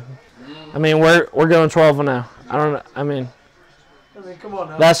seen. I mean, we're going 12-0. I don't know. I mean, come on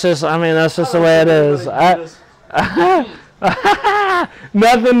now. that's just the way it is.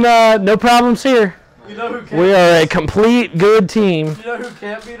 Nothing. No problems here. You know who can't We are a complete good team. You know who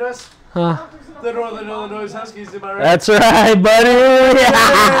can't beat us? Huh? The Northern Illinois Huskies, am I right? That's right, buddy.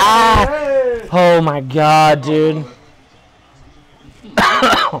 Oh my God, dude.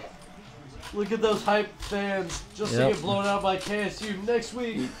 Look at those hype fans just to Yep. get blown out by KSU next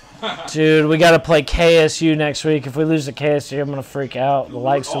week. Dude, we got to play KSU next week. If we lose to KSU, I'm gonna freak out. The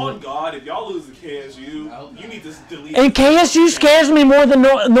likes of On it. God, if y'all lose to KSU, you need to delete. And KSU scares me more than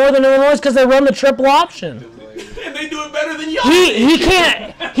Northern Illinois because they run the triple option. And they do it better than y'all.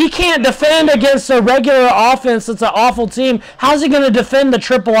 He can't defend against a regular offense that's an awful team. How's he gonna defend the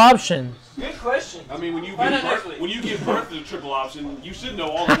triple option? Good question. I mean, when you give birth to the triple option, you should know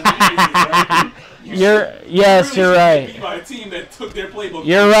all of the right? You're You're right. beat by a team that took their playbook.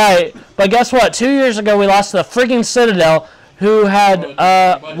 You're right. But guess what? 2 years ago, we lost to the friggin' Citadel, who had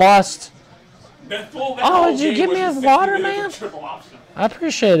lost. Oh, did you give me a water, man? I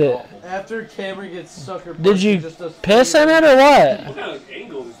appreciate it. After Cameron gets sucker punched, Did he you just does piss in it or what? What kind of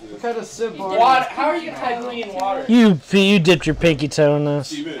angle is this? What kind of sip bar? Water. How are you type clean water? You dipped your pinky toe in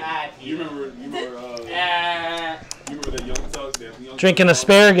this. You remember that young thug that young Drinking thug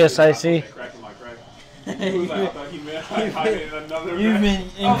asparagus, I see. cracking my crack. He was like, I thought he meant I made another You've crack.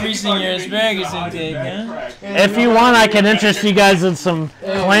 been increasing your asparagus intake, huh? If you want, I can interest you guys in some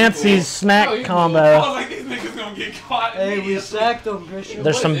Clancy's snack I was combo. like, these niggas gonna get caught. Hey, we sacked them, Christian.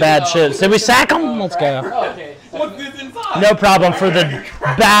 There's some bad shit. Did we sack them? Let's go. Okay. What's this inside? No problem for the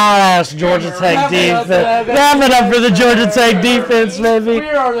badass Georgia Tech defense. Wrap it up for the Georgia Tech defense, baby. We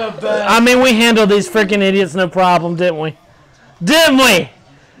are the best. I mean, we handled these freaking idiots no problem, didn't we? Didn't we?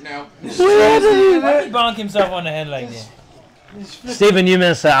 No. Why did he bonk himself on the head like that? Steven, you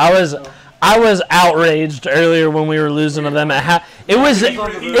missed that. I was outraged earlier when we were losing to them at half. It was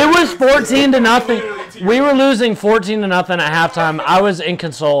 14-0. We were losing 14-0 at halftime. I was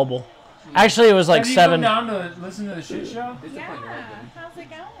inconsolable. Actually, it was like Have you 7. come down to listen to the shit show? Yeah. How's it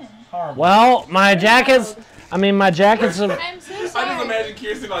going? Horrible. Well, my jackets. Have, I'm so I just sorry. imagine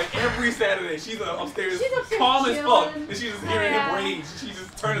Kirsten like every Saturday she's upstairs, She's upstairs calm as fuck, chilling. and she's just hearing him rage. She's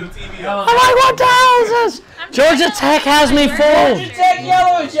just turning the TV I'm up. like, what the hell is this? Georgia Tech has me fooled. Take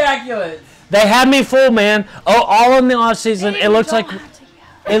yellow ejaculate. They had me fooled, man. Oh, all in the offseason, it looks like.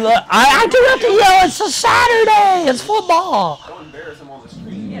 I do have to yell. It's a Saturday. It's football. Don't embarrass him on the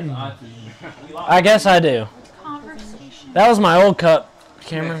street. I guess I do. That was my old cup,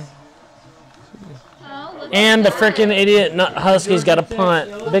 Cameron. And the freaking idiot Huskies got a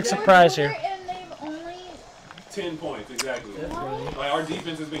punt. Big surprise here. 10 points, exactly. Like, our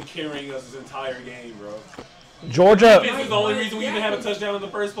defense has been carrying us this entire game, bro. Georgia. This is the only reason we even have a touchdown in the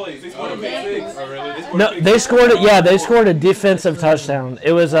first place. They scored a pick six. Oh, really? No, they scored it. Yeah, they scored a defensive touchdown.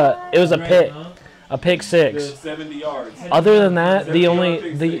 It was a pick six. 70 yards. Other than that,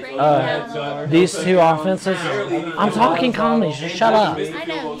 these two offenses. I'm talking comedy. Just shut up. I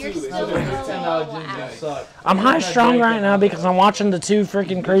know, you're so I'm high strung right now because I'm watching the two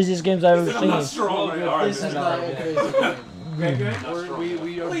freaking craziest games I've ever I'm not seen. strong right now. This is not a crazy game. We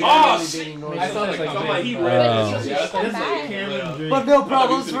are Boss! beating North I thought Carolina. like he But read you should come back. But no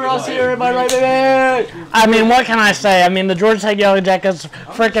problems for us here, am I right, baby? I mean, what can I say? I mean, the Georgia Tech Yellow Jackets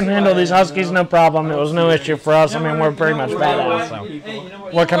freaking handle these Huskies no problem. It was no issue for us. I mean, we're pretty much badass. So,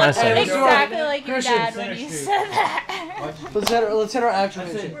 what can I say? Exactly like your dad when you said that. Let's hit our actual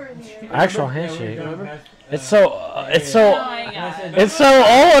handshake. Actual handshake. Remember? It's so Oh my god. it's so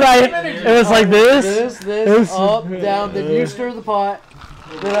old. It was like this. This, up, down. Then you stir the pot.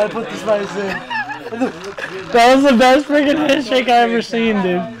 Then I put the spice in. That was the best freaking handshake I ever seen,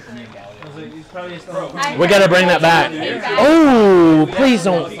 dude. We gotta bring that back. Oh, please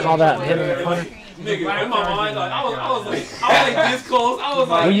don't call that hit in the corner. Nigga, in my mind, like, I was like this close. I was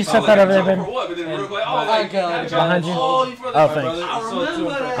like, Will you set that over there, for baby? what? But then real quick, I was like, Behind you? oh, Oh, thanks.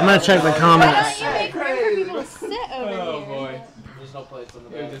 I'm gonna check the comments. Why don't you make room for people to sit over here? there's no plates on the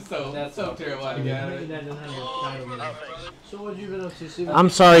It back. was just so That's so terrible. I got it. So what you been up to, Steven? I'm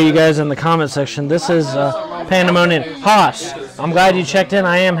sorry, you guys in the comment section. This is Pandemonium. Haas, I'm glad you checked in.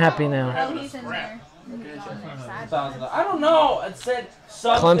 I am happy now. Oh, he's in there. I don't know. It said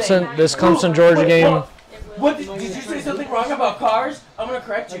something. Clemson, this Clemson Georgia game. What did you say something wrong about cars? I'm gonna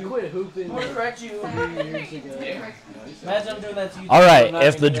correct I you. quit hooping I'm gonna correct you. 3 years ago. Imagine I'm doing that to you. All right,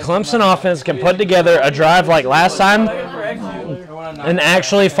 if the Clemson offense can put together a drive like last time and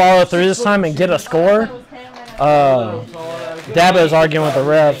actually follow through this time and get a score, Dabo's arguing with the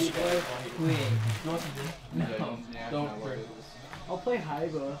refs. I'll play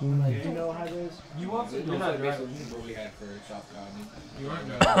Haiba. Like, you know how it is? You want to? You're not driving. What we had for shop comedy. You aren't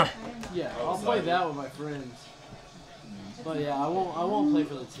driving. Yeah, I'll play that with my friends. But yeah, I won't play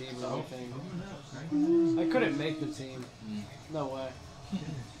for the team or anything. I couldn't make the team. No way.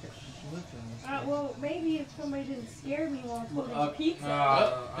 Well, maybe if somebody didn't scare me while I was eating pizza.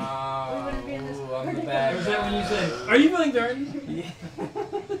 We wouldn't be in this predicament. Was that when you said, "Are you feeling dirty?"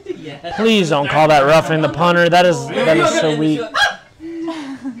 Yeah. Please don't call that roughing the punter. That is so weak.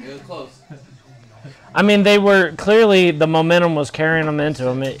 It was close. I mean, they were clearly the momentum was carrying them into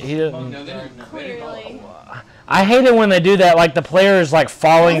him. He didn't. No, they didn't. Clearly. I hate it when they do that. Like the players like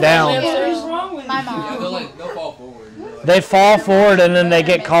falling down. My Yeah, mom. they'll fall forward. They fall forward and then they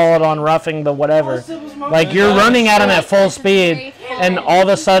get called on roughing the whatever. Like you're running at them at full speed, and all of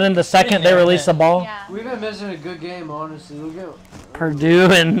a sudden the second they release the ball, Yeah. We've been missing a good game, honestly. Look at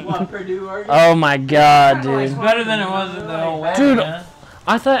Purdue and oh my God, It's dude. better than it was the whole way. Dude, man.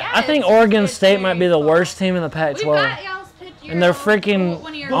 I think Oregon State might be the worst team in the We Pac-12. got y'all's picture. And they're freaking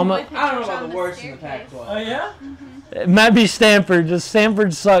one of your almost- boy I don't know pictures about on the worst in the staircase. Pac-12. Oh yeah. It might be Stanford. Just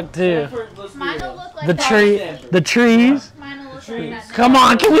Stanford sucked too. Mine will look like The that. the trees. Mine will look like that. Come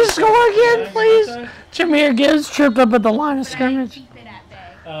on, can we score again, please? Jameer Gibbs tripped up at the line of scrimmage. Keep it at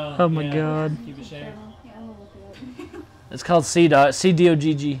bay. Oh my God. Keep it safe. It's called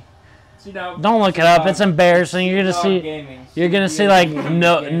C-D-O-G-G. See now. Don't look it up. It's embarrassing. You're gonna see. You're gonna see like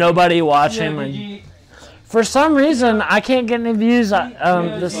nobody watching. And for some reason, I can't get any views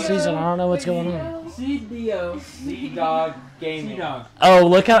this season. I don't know what's going on. C-Dog Gaming. C-Dog. Oh,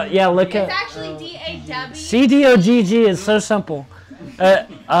 look at look It's at actually D-A-W. C-D-O-G-G is so simple.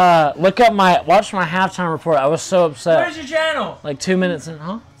 Look up watch my halftime report. I was so upset. Where's your channel? Like 2 minutes in,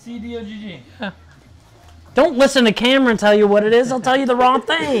 huh? C-D-O-G-G. Don't listen to Cameron tell you what it is. He'll tell you the wrong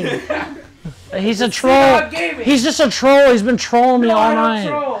thing. He's a troll. He's just a troll. He's been trolling me all night.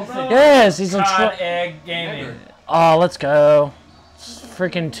 Yes, he's a troll. Cod Egg Gaming. Oh, let's go. It's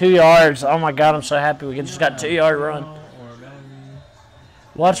freaking 2 yards. Oh my God, I'm so happy we just got 2-yard run.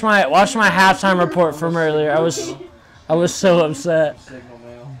 Watch my halftime report from earlier. I was so upset. Signal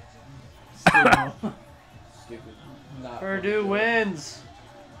mail. Purdue wins.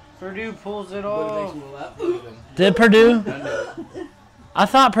 Purdue pulls it off. Did Purdue? I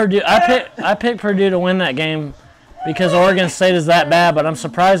thought Purdue. I picked Purdue to win that game because Oregon State is that bad, but I'm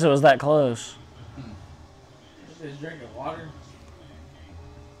surprised it was that close. Is drinking water?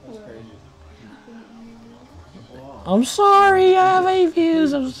 That's crazy. I'm sorry, I have 8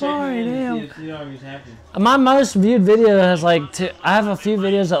 views. I'm sorry, damn. C-Dog is happy. My most viewed video has like I have a few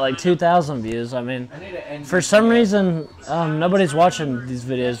videos at like 2,000 views. I mean, for some reason, nobody's watching these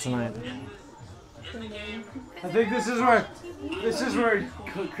videos tonight. I think this is where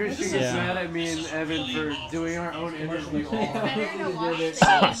Christian gets mad at me and Evan for doing our own interview.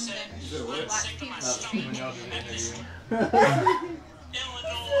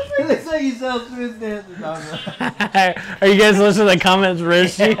 It's like you sell Smith dances. Are you guys listening to the comments,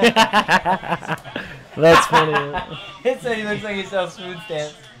 Richie? That's funny. It said he looks like he sells smooth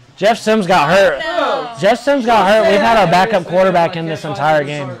stamps. Jeff Sims got hurt. Jeff Sims got hurt. We've had a backup quarterback in this entire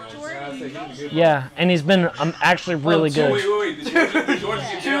game. Yeah, and he's been actually really good. Wait. Did Georgia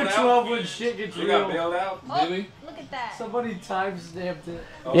get bailed out? 2-12 when shit gets We got real. bailed out? Oh, Did we? look at that. Somebody time-stamped it.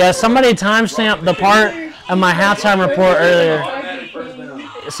 Yeah, somebody timestamped the part of my halftime report earlier.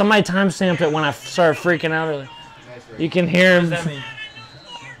 Somebody timestamped it when I started freaking out earlier. You can hear him.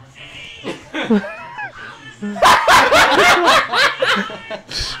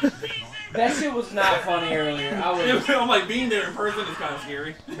 That shit was not funny earlier. I'm like, being there in person is kind of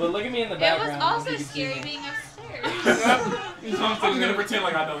scary. But look at me in the It background. was also scary being upstairs. So I'm just gonna pretend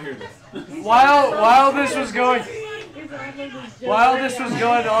like I don't hear this. While this was going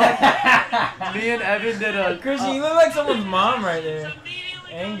on, me and Evan did a. Christian, you look like someone's mom right there.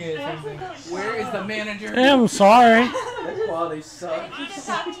 Angry or something. Where is the manager? I'm sorry. That quality sucks.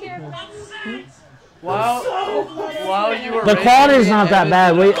 Top tier. While you were The quality's not that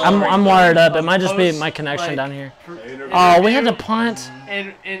bad. I'm I'm wired up. It might just be my connection down here. Oh, we had to punt.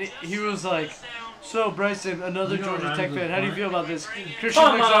 And he was like, so Bryson, another Georgia Tech fan, how do you feel about this? Christian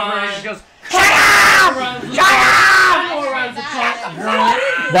looks over and he goes, shut up!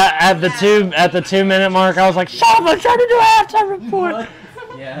 That at the 2 minute mark, I was like, shut up! I'm trying to do a halftime report.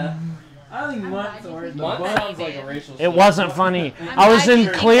 Yeah. I think Munt's sounds like a racial slur. It wasn't funny. I was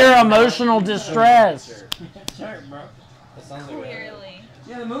in clear emotional distress. Sure, bro. That sounds like Clearly.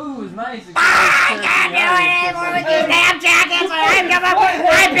 Yeah, the movie was nice. I can't do it anymore with these damn jackets. I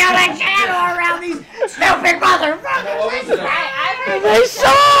built a channel around these stupid motherfuckers. They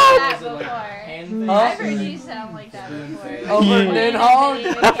suck! That before. I've heard you sound like that before. over Nidhogg.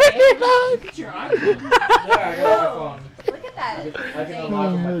 Look at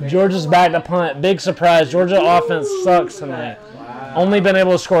that. Georgia's back to punt. Big surprise. Georgia offense sucks tonight. Only been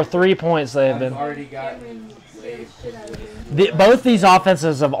able to score 3 points. They have been. Both these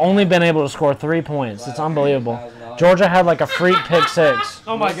offenses have only been able to score 3 points. It's unbelievable. Georgia had like a freak pick six.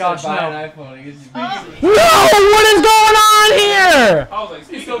 Oh my gosh, no. No! What is going on here? I was like,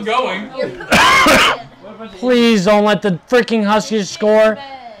 he's still going. Please don't let the freaking Huskies score.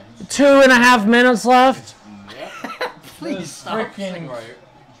 2.5 minutes left. Please stop.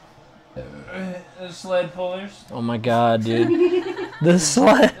 Sled pullers. Oh my god, dude. The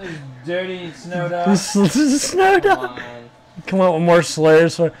sled. Dirty snow dog. The snow dog. Come on with more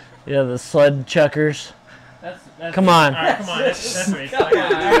slurs. Yeah, the sled chuckers. That's Come on. All right, come on. That's racist.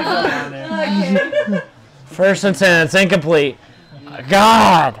 First and 10. It's incomplete.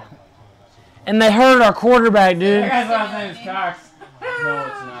 God. And they hurt our quarterback, dude. That guy's last name is Cox. No,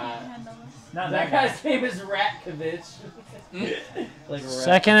 it's not. That guy's name is Ratkovich. Like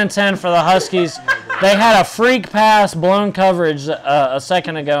Second and 10 for the Huskies. They had a freak pass, blown coverage a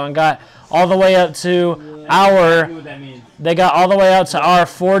second ago, and got all the way up to our. They got all the way up to our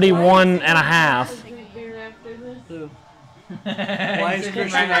 41 and a half. Why is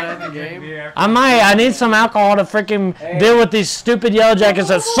Christian not at the game? I need some alcohol to freaking deal with these stupid Yellow Jackets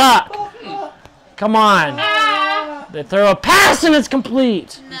that suck. Come on. They throw a pass and it's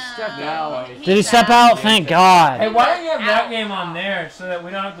complete. Did he step out? Thank God. Hey, why don't you have that game on there so that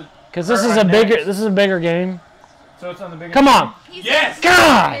we don't have to? Because this is a bigger game. So it's on the bigger. Come on. Yes.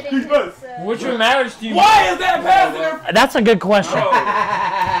 God. Which one matters to you? Why is that pass interference? That's a good question.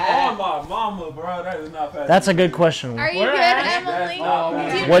 Oh my mama, bro, that is not pass. That's a good question. Are you good,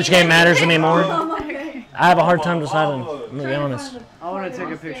 Emily? Which game matters to me more? Oh my God. I have a hard time deciding. I'm gonna be honest. I want to take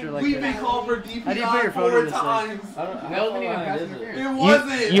a picture like We've been this. called for DPI How do you put your phone in 4 this thing? times. That wasn't even pass interference. It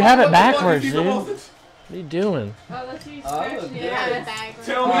wasn't. You have it What the fuck backwards, is dude. he What supposed are you doing? Oh, let's use Oh, Christian. good. Yeah, backwards.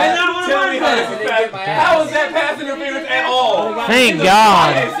 Tell me how this is pass. How is that pass interference at all? Thank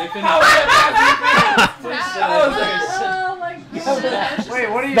God. How is that pass interference? Oh my gosh. Wait,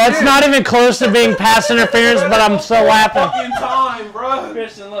 what are you That's doing? not even close to being pass interference, but I'm so laughing. Fucking time, bro.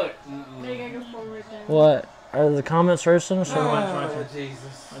 Christian, look. They gotta go forward then. What? Are the comments roasting us or what? Oh,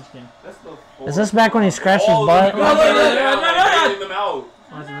 Jesus. That's the Is this back when he scratched his butt? No. Getting them out.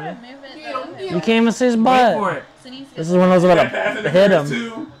 Move it. You can't even see his butt. This is when I was about to hit him.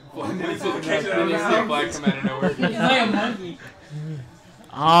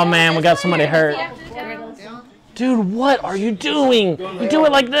 Oh man, we got somebody hurt. Dude, what are you doing? You do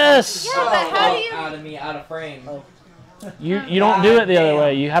it like this. Yeah, but how do you? Out of me, out of frame. You don't do it the other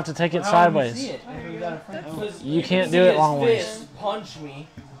way. You have to take it sideways. You can't do it long ways. Fist punch me.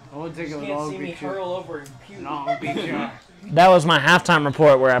 I want to take You a can't long see me picture. hurl over and puke. Long picture. That was my halftime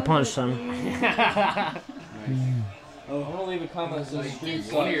report where I punched him. I'm gonna leave a comment that says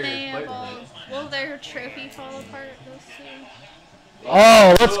Does will their trophy fall apart? Those two.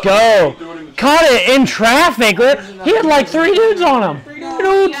 Oh, let's go. Caught it in traffic. He had like 3 dudes on him.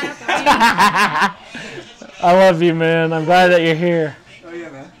 Dudes. I love you, man. I'm glad that you're here.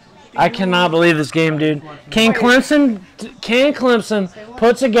 I cannot believe this game, dude. Can Clemson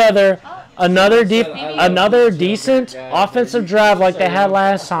put together another decent offensive drive like they had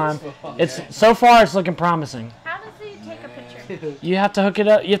last time? So far it's looking promising. How does he take a picture? You have to hook it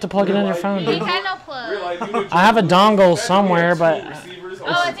up. You have to plug it in your phone, He dude. had no plug. I have a dongle somewhere, but Oh,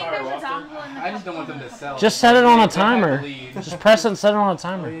 I think there's a dongle in the. I just don't want them to sell. just set it on a timer. Just press it and set it on a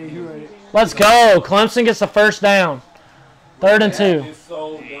timer. Let's go. Clemson gets the first down. 3rd and 2.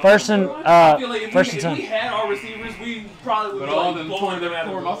 First and I feel like if first we and 10. had our receivers, we probably would be like blowing them out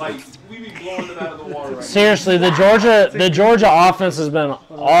of the we'd be blowing them out of the water right Seriously, the Georgia offense has been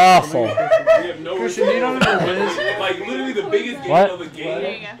awful. now. We have no receivers. Like literally the biggest game What? of the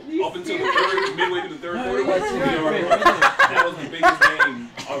game up until the midway to the third quarter was that was the biggest game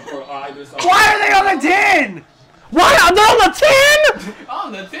for either side. Why are they on on a 10! What? They're on the 10?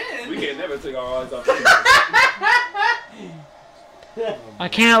 On the 10. We can't never take our eyes off. I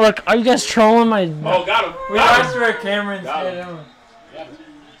can't look. Are you guys trolling my... Oh, got him. We asked for a camera instead.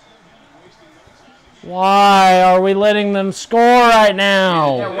 Why are we letting them score right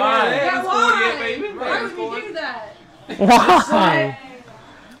now? Yeah, why? Yeah, why? Why would we do that? Why?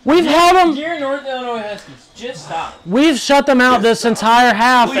 We've held them. Dear North Illinois Huskies, just stop. We've shut them out this entire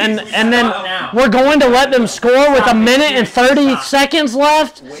half, and then now. we're going to let them score with a minute and 30 seconds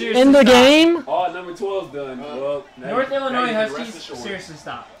left in the game. Oh, number 12's done. Well, North Illinois Huskies, seriously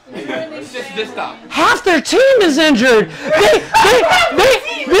stop. Just stop. Half their team is injured.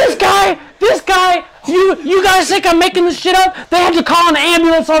 This guy. You guys think I'm making this shit up? They had to call an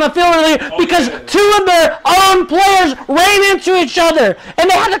ambulance on a field earlier because two of their own players ran into each other, and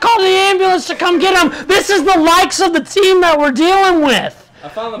they had to call the ambulance to come get them. This is the likes of the team that we're dealing with.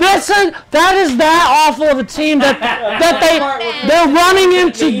 That is that awful of a team that they're running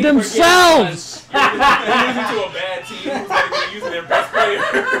into themselves. They're losing to a bad team who's not even using their best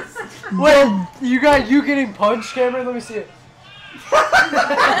players. Wait, you getting punched, Cameron? Let me see it.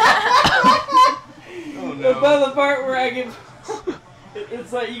 Oh, no. About the part where I can...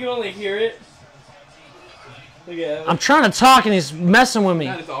 It's like you can only hear it. Look at it. I'm trying to talk and he's messing with me.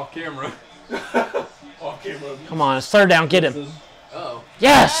 That is off camera. Off camera. Come on, it's third down. Get him. Uh-oh.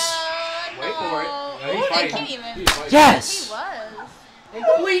 Yes. Wait for it. No, he's fighting. Yes.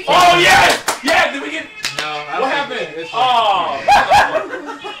 Oh, yes! Yeah, did we get... No, What happened? Oh.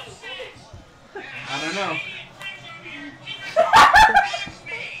 I don't know.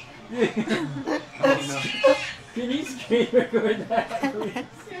 Can you screen record that?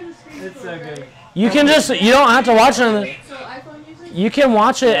 It's so good. You can you don't have to watch it on the, you can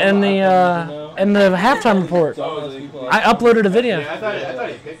watch it in the halftime report. I uploaded a video. Yeah, I thought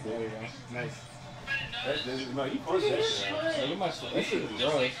he picked it. Nice. No, he pushed that shit. That shit was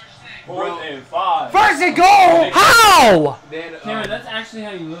gross. 4th and 5. First and goal! How? Cameron, that's actually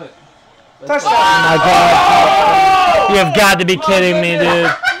how you look. Touchdown! Oh my God! You have got to be kidding me, dude.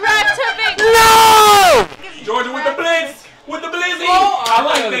 No! Georgia with the blitz! With the blizzy! Oh, I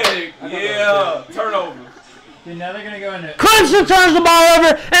like that. Yeah. Turnover. Dude, now they're going to go into... Clemson turns the ball over,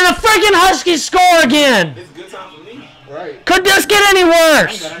 and the freaking Huskies score again. It's a good time for me. Right. Could this get any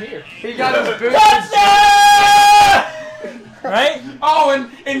worse? I'm here. He got his boots. Right? Oh,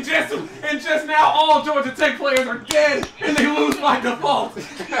 and just now all Georgia Tech players are dead, and they lose by default.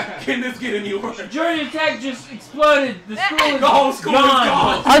 Can this get any worse? Georgia Tech just exploded. The school is The whole school is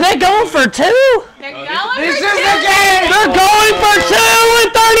gone. Are they going for two? They're going This for is two. the game! They're going for two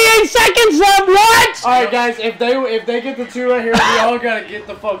with 38 seconds left. What? Alright, guys, if they get the two right here, we all gotta get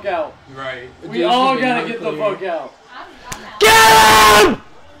the fuck out. Right. We all gotta get the fuck out. Get him!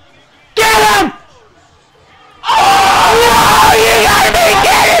 Get him! Oh, you gotta be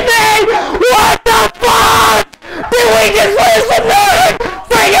kidding me! What the fuck? Did we just lose to Northern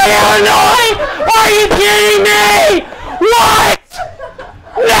freaking Illinois? Are you kidding me? What?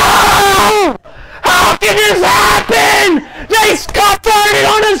 No! How can this happen? They scuffed it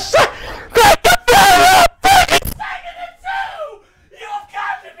on a freaking 2nd and 2! You've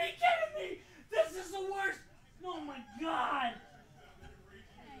got to be kidding me! This is the worst! Oh my God!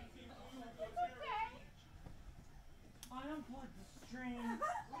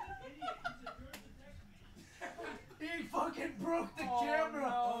 He fucking broke the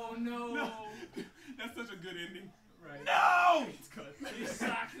camera! Oh no. That's such a good ending. Right. No! You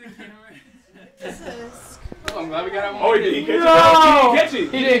socked the camera. I'm glad we got that one. Oh, did he catch No! it? He didn't catch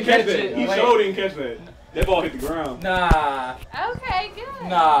it. He didn't catch that. it. He Wait. sure didn't catch that. That ball hit the ground. Nah. Okay, good.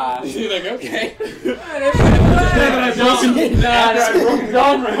 Nah. He's like, okay.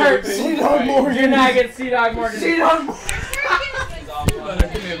 Don't hurt C-Dog Morgan. You're not getting C-Dog Morgan. C-Dog Morgan.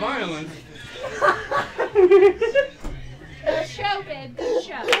 Violence. Good show, babe. Good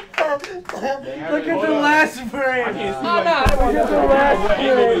show. Look at the last frame. I can't see Oh, like, no. Look at the last what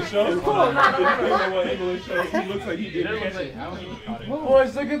angle it frame. shows. Depending on what angle it shows, he looks like he didn't catch it.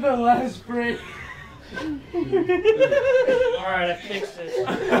 Boys, look at the last frame. Alright, I fixed it.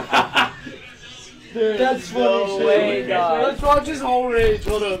 That's funny no shit. way, dog. Let's watch his whole rage.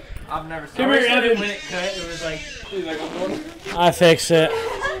 Hold up. I've never seen Come here, Evan. When it cut, it was like... He's like, I'm going. I fixed it.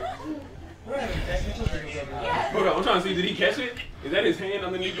 Hold on, I'm trying to see, did he catch it? Is that his hand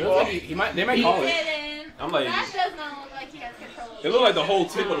underneath the It ball? looks like they might He call it. didn't. I'm like, That does not look like he has control. it looked like the whole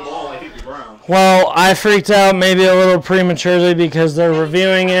tip of the ball like hit the ground. Well, I freaked out maybe a little prematurely because they're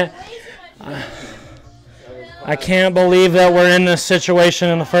reviewing it. I can't believe that we're in this situation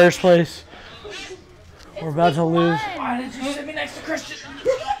in the first place. We're about to lose. Why did you sit me next to Christian?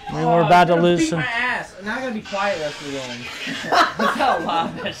 I mean, we're about to lose Beat some. my ass. Now I gotta be quiet the rest of the game. That's how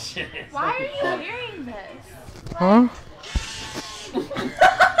loud that shit is. Why are you hearing this? Huh?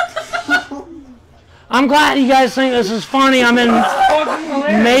 I'm glad you guys think this is funny. I'm in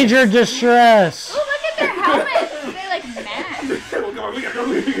major distress. Oh, look at their helmets. They're like mad.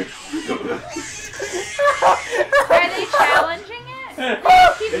 Are they challenging it?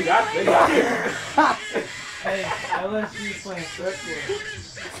 They got it. Hey, I let you playing circle.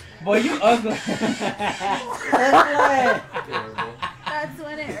 Boy, you ugly. That's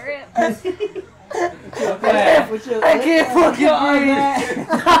when it rips. I can't fucking breathe.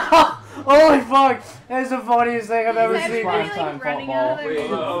 Holy fuck. That's the funniest thing I've ever Is seen. everybody like running out of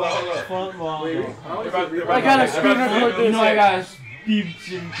their Football. I got a screener for this. You know I got a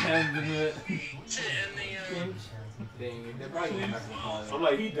speech impediment. I'm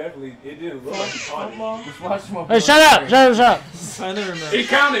like, he definitely, it didn't look like he caught it. Hey, shut up! Shut up! I never remember. He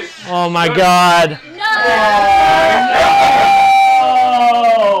counted. Oh my God! No!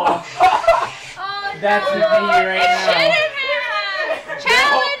 Oh! Oh, That's no. with me right It now. shouldn't have.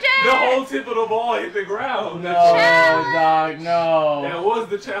 Challenge The it! whole tip of the ball hit the ground. No, dog, no. That was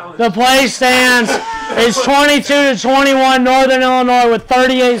the challenge. The play stands. It's 22-21 Northern Illinois with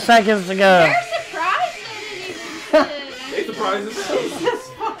 38 seconds to go. They're surprised they didn't even They surprised themselves. Jesus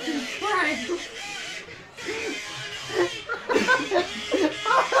fucking Christ.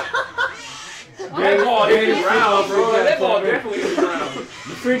 That ball hit the ground, bro. That ball definitely hit the ground. The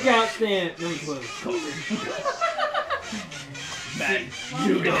freak out stand. Really close.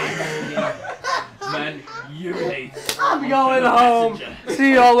 Man, UGA. I'm going home.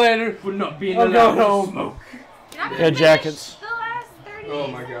 See y'all later. For not being I'm allowed going to home. smoke. Good jackets. The last 30 Oh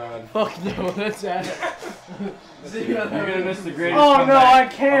my God. Fuck no, that's it. You're gonna miss the greatest. Oh no, comeback I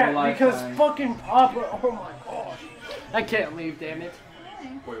of a can't because lifetime. fucking Papa. Oh my God. I can't leave, damn it.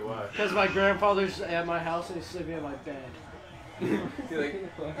 Wait, why? Because my grandfather's at my house and he's sleeping in my bed. You're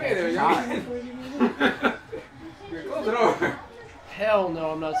like, hey there, y'all. Close the door. Hell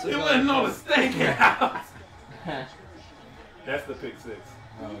no, I'm not sleeping. You're letting all the stank out. That's the pick six.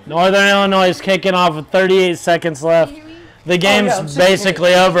 Northern Illinois is kicking off with 38 seconds left. The game's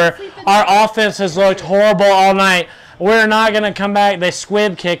basically over. Our offense has looked horrible all night. We're not going to come back. They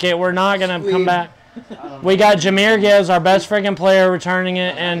squib kick it. We're not going to come back. We got Jameer Gibbs, our best friggin' player, returning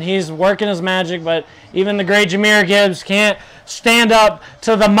it, and he's working his magic, but even the great Jameer Gibbs can't stand up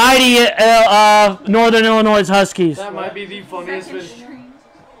to the mighty Northern Illinois Huskies. That might be the funniest video.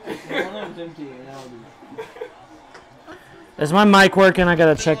 Is my mic working? I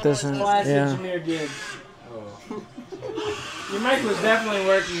gotta check this in. Classic Yeah. Jameer Gibbs. Your mic was definitely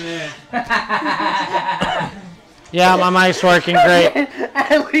working there. Yeah, my mic's working great.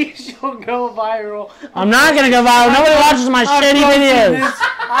 At least you'll go viral. I'm not gonna go viral. Nobody watches my shitty videos.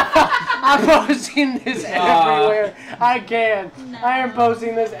 I'm posting this everywhere. I can. I am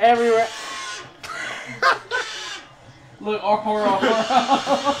posting this everywhere. Look, when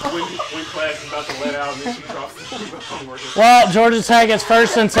class is about to let out and then she drops the homework. Well, Georgia Tech gets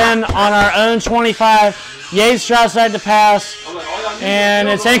 1st and 10 on our own 25. Yates drops back to pass, and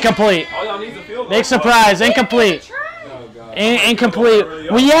it's incomplete. All y'all need is a field goal. Big surprise, incomplete. Incomplete.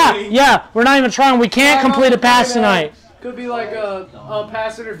 Well, yeah, we're not even trying. We can't complete a pass tonight. Could be like a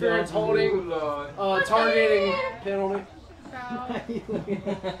pass interference, holding, targeting penalty.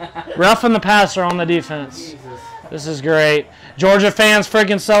 Roughing the passer on the defense. This is great. Georgia fans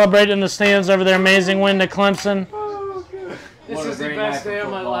freaking celebrating in the stands over their amazing win to Clemson. This is the best day of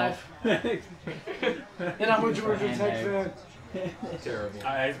my life. And I'm a Georgia Tech fan. Terrible.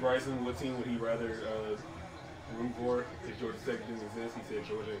 I asked Bryson what team would he rather root for if Georgia Tech didn't exist. He said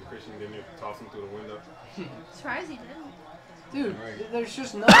Georgia and Christian didn't toss him through the window. Surprised he didn't. Dude, there's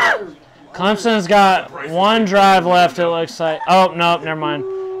just no other. Clemson's got one drive left, it looks like. Oh, no, never mind.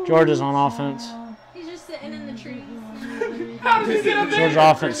 Georgia's on offense. He's just sitting in the trees. How did he get up there? Georgia's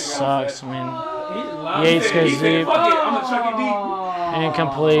offense sucks. I mean, Yates goes deep. Fuck it, I'm gonna chuck it deep.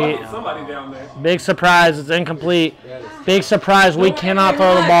 Incomplete. Somebody down there. Big surprise, it's incomplete. Big surprise, we cannot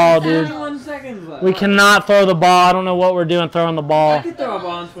throw the ball, dude. 21 seconds left. We cannot throw the ball. I don't know what we're doing throwing the ball. I could throw a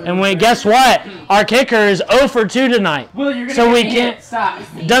ball in 20 And guess what? Our kicker is 0 for 2 tonight. Will, you're gonna So we get can't. hit. Stop.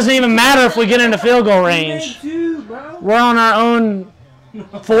 It doesn't even matter if we get into field goal range. We're on our own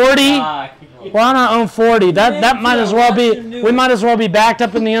 40. We're on our own 40. That might as well be. We might as well be backed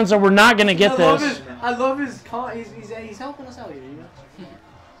up in the end zone. We're not gonna get this. I love his. He's helping us out here. You know?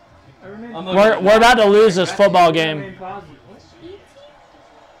 We're about to lose this football game.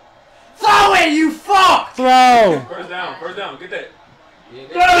 Throw it, you fuck! Throw. First down, get that.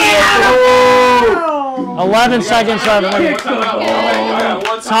 11 seconds left.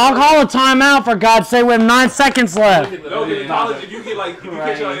 I'll call a timeout for God's sake. We have 9 seconds left. No, in college, if you get like, if you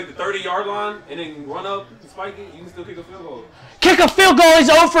catch it at the 30-yard line and then run up and spike it, you can still kick a field goal. Kick a field goal. He's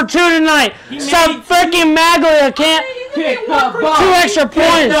 0 for 2 tonight. Some freaking Maglia can't. Kick the ball. 2 extra points.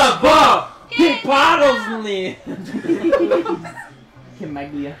 Kick the ball. Kick bottles in the.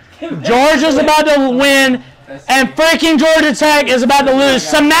 Georgia's about to win, and freaking Georgia Tech is about to lose.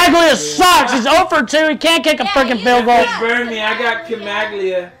 Samaglia sucks. He's 0 for 2. He can't kick a freaking field goal. Burn me. I got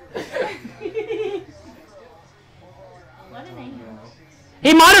Camaglia.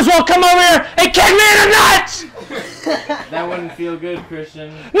 He might as well come over here and kick me in the nuts. That wouldn't feel good,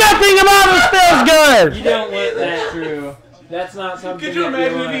 Christian. Nothing about this feels good. You don't want that true. That's not something. Could you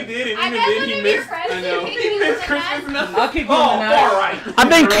imagine if he did it? Even then he missed. I know. He missed Christmas nuts. I'll kick you in the nuts. All right. I've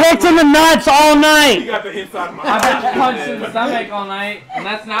been kicked in the nuts all You night. got the inside of my. I've been punched in the stomach all night, and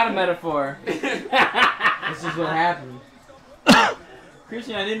that's not a metaphor. This is what happened.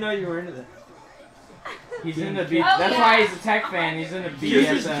 Christian, I didn't know you were into that. He's in the B. That's why he's a Tech fan. He's in the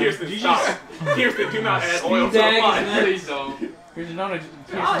BDSM. Kirsten, stop. Kirsten, do not add oil to the fire. Please don't. Kirsten, don't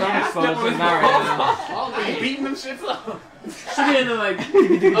expose him now right now. Beating them shits up. Should be in the like.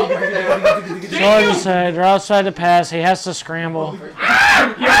 Georgia side. They're outside the pass. He has to scramble. He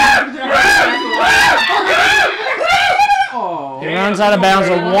runs out of bounds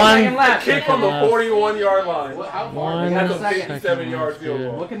with 1. Kick from the 41-yard line. 1 That's a second. 57-yard field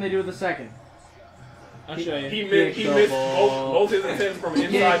goal. What can they do with the second? I'll show you. He missed both his attempts from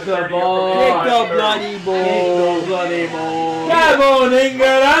inside the 30 ball. yard. Kick the bloody ball. Come on,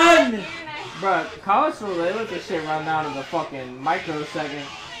 England! Bro, college school, they let this shit run down to the fucking microsecond.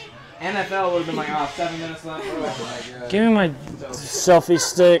 NFL would have been like, 7 minutes left. Oh my God. Give me my selfie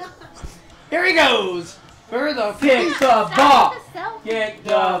stick. Here he goes. For the Kick the ball. Kick the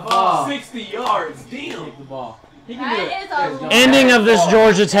ball. 60 yards. Damn. Kick the ball. He can do it. Ending of this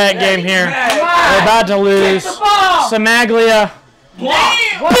Georgia Tech game here. We're about to lose. Samaglia.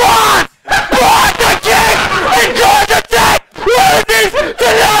 Block the kick! And Georgia Tech loses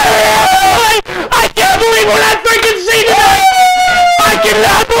tonight! I can't believe what I freaking see tonight! I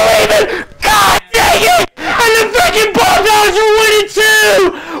cannot believe it! God dang it! And the freaking Bulldogs are winning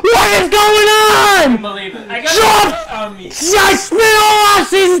too! What is going on? I spent all off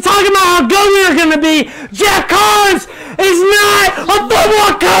season talking about how good we were going to be. Jeff Collins is not a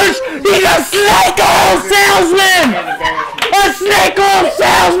football coach. He's a snake oil salesman. A snake oil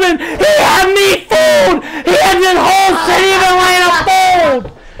salesman. He had me fooled. He had the whole city of Atlanta fooled.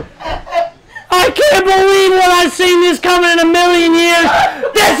 I can't believe what I've seen this coming in a million years.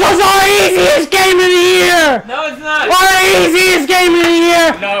 This was our easiest game of the year. No, it's not. Our easiest game of the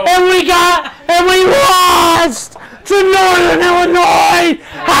year. No. And we lost to Northern Illinois.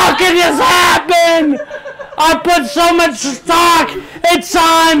 How can this happen? I put so much stock and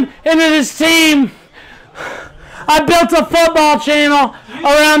time into this team. I built a football channel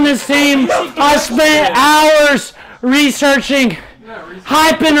around this team. I spent hours researching,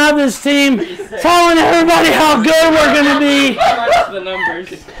 hyping up this team, telling everybody how good we're going to be. The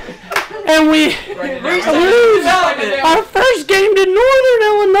numbers. And we lose our first game to Northern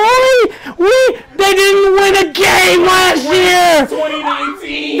Illinois. They didn't win a game last year.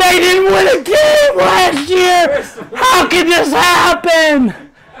 2019. They didn't win a game last year. How can this happen?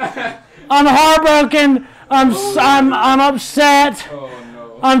 I'm heartbroken. I'm upset.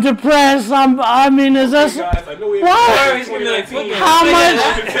 I'm depressed. Is this what? How much?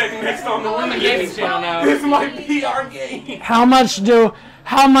 This might be our game.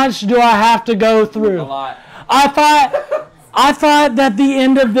 How much do I have to go through? A lot. I thought that the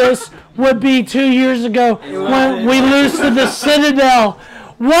end of this would be 2 years ago when we lose to the Citadel.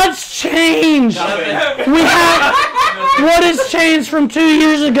 What's changed? What has changed from 2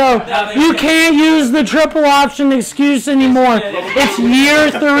 years ago? You can't use the triple option excuse anymore. It's year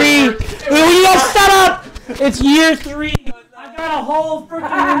 3. Will you shut up? It's year 3. I got a whole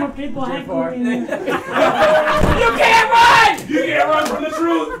freaking room of people heckling me. You can't run! You can't run from the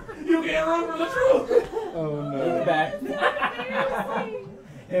truth! You can't run from the truth! Oh no. It's back.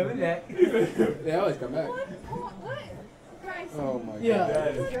 Yeah, we're back. They always come back. Oh my god.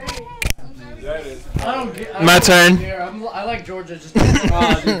 That is. My turn. I like Georgia. Just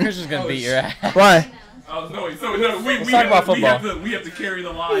Dude, Christian's gonna beat your ass. Why? We talk about football. We have to carry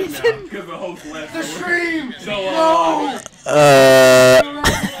the line now because the host left. the stream. So,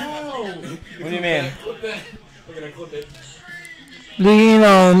 What do you mean? we're gonna clip it. Lean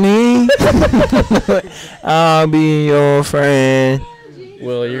on me. I'll be your friend.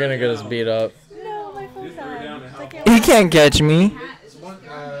 Will, you're gonna get us beat up. No, my phone's on. He can't catch me.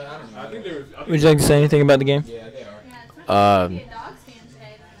 I think there was. Would you like to say anything about the game? Yeah, they are.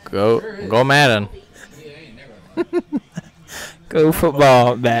 Go Madden. Go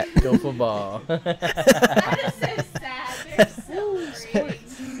football, bat. Go football.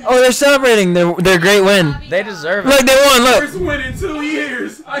 Oh, they're celebrating their great win. They deserve it. Look, they won. Look. First win in 2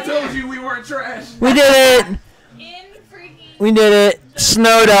 years. I told you we weren't trash. We did it. We did it.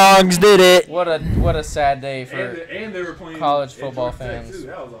 Snow Dogs did it. What a sad day for And they were playing college football fans. Too.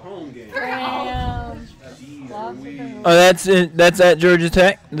 That was a home game. Oh, that's at Georgia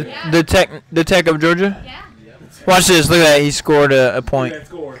Tech. The Tech of Georgia. Yeah. Watch this. Look at that. He scored a point. Look at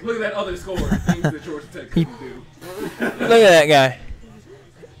that score. Look at that other score. Things that Georgia Tech couldn't do. Look at that guy.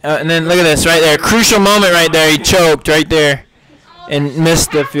 And then look at this right there. Crucial moment right there. He choked right there, and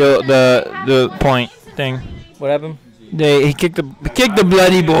missed the point thing. What happened? He kicked the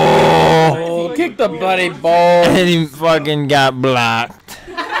bloody ball. Oh, kicked the bloody ball. And he fucking got blocked.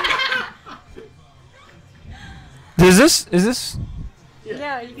 Is this?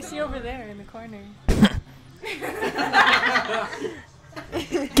 Yeah, you can see over there in the corner.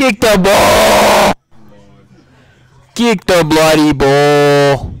 Kick the ball. Kick the bloody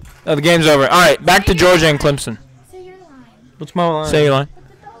ball. Oh, the game's over. All right, back to Georgia and Clemson. Say your line. What's my line? Say your line.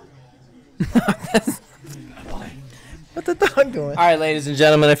 What's the dog doing? All right, ladies and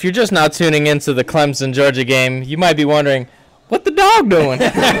gentlemen, if you're just now tuning into the Clemson-Georgia game, you might be wondering, what the dog doing?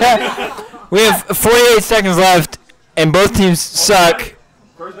 We have 48 seconds left, and both teams suck.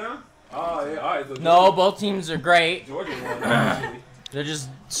 First down? Oh, yeah. All right. No, both teams are great. Georgia won, actually. They're just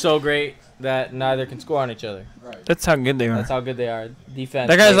so great that neither can score on each other. Right. That's how good they are. That's how good they are. Defense.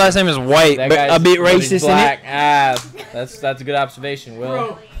 That guy's last name is White, but a bit racist in it. That's a good observation, Will.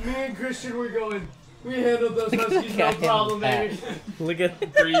 Bro, me and Christian were going. We handled those Huskies no problem, baby. Look at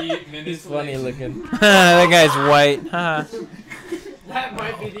 3 minutes. He's funny looking. That guy's white. That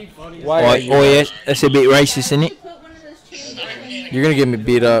might be the funniest. Oh yes, that's a bit racist, isn't it? You're gonna get me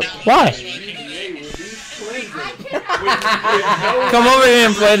beat up. Why? Come over here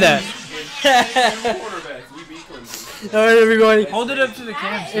and play that. Alright, everybody. Hold it up to the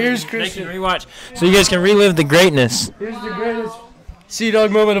camera. Here's Christian. Rewatch, so you guys can relive the greatness. Here's the greatest Sea Dog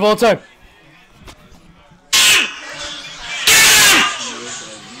moment of all time.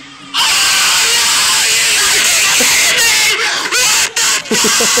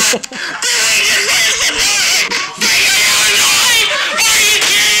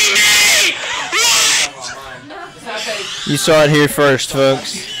 You saw it here first,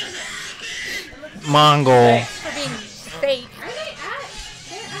 folks. Mongol. For being fake.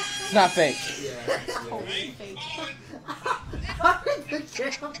 It's not fake.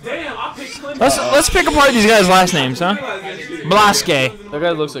 Damn, I picked Clemson. Let's pick apart these guys' last names, huh? Blasque. That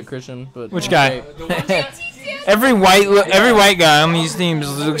guy looks like Christian, but Which guy? Every white guy on these teams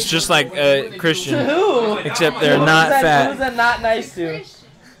looks just like Christian. Who? Except they're not fat. Who's that not nice to?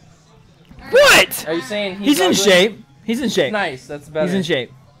 What? Are you saying He's in shape. He's in shape. Nice, that's better. He's in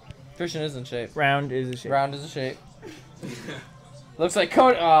shape. Christian is in shape. Round is in shape. Round is in shape. Looks like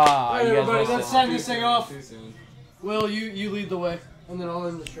Cody. Ah, Alright, you guys everybody, missed let's it. sign this thing off. Will, you lead the way, and then I'll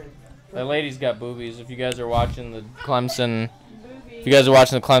end the stream. That lady's got boobies. If you guys are watching the Clemson,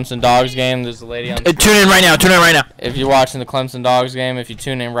 Dogs game, there's a lady on. Tune in right now. Tune in right now. If you're watching the Clemson Dogs game, if you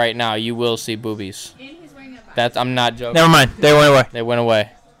tune in right now, you will see boobies. I'm not joking. Never mind. They went away. They went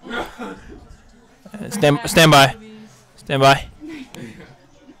away. Stand by. Stand by.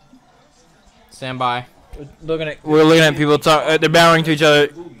 Stand by. We're looking at people talk. They're bowing to each other. I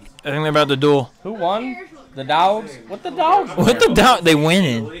think they're about to duel. Who won? The Dogs? What the Dogs? What the dog? They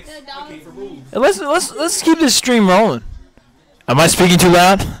winning. Let's keep this stream rolling. Am I speaking too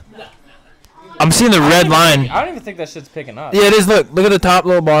loud? I'm seeing the red line. I don't even think that shit's picking up. Yeah, it is. Look at the top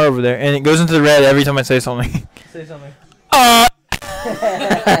little bar over there, and it goes into the red every time I say something. Say something.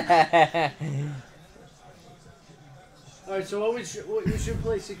 Alright, so we should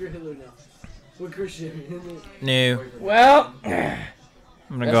play Secret Hitler now. With Christian. No. Well,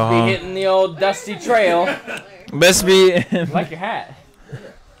 I'm gonna let's go be home. hitting the old dusty trail. Best be. I like your hat.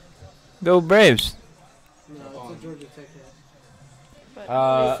 Go Braves. No, it's a Georgia Tech hat.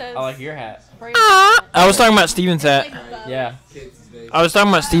 I like your hat. I was talking about Steven's hat. Yeah. I was talking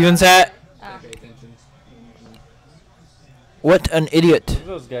about Steven's hat. What an idiot.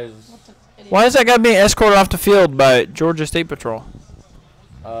 Those guys. Why is that guy being escorted off the field by Georgia State Patrol?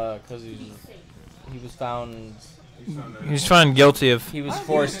 Because he was found. He was found guilty of. He was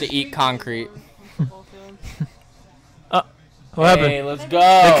forced to eat concrete. What happened? Hey, let's go.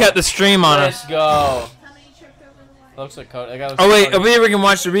 They cut the stream on us. Let's go. Looks like Cody. Oh wait, over here we can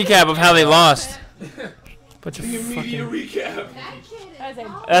watch the recap of how they lost. Bunch of Immediate fucking. recap.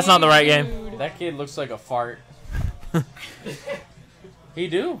 That's not the right game. That kid looks like a fart. He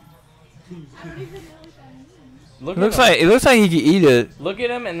do. Look It looks like he could eat a Look at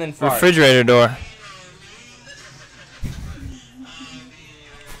him and then fart. refrigerator door.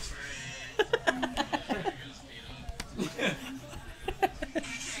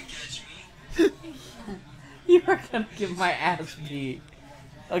 You are gonna get my ass beat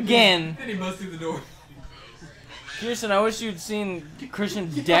again. Then he must through the door. Kirsten, I wish you'd seen Christian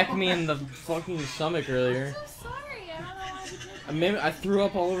deck me in the fucking stomach earlier. I'm so sorry. I don't know why you did that. Maybe I threw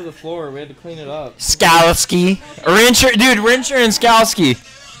up all over the floor. We had to clean it up. Skalski. Rincher and Skalski.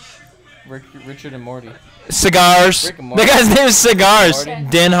 Richard and Morty. Cigars. Rick and Morty. The guy's name is Cigars. Morty.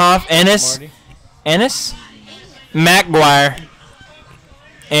 Denhoff. Ennis. McGuire.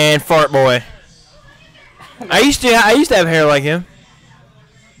 And Fart Boy. I used to have hair like him.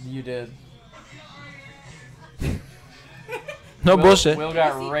 You did. No bullshit. Will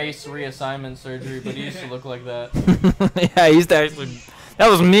got race reassignment surgery, but he used to look like that. Yeah, I used to actually. That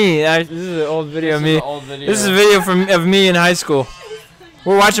was me. This is an old video of me. This is a video of me in high school.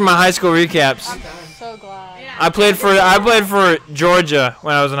 We're watching my high school recaps. I'm so glad. I played for Georgia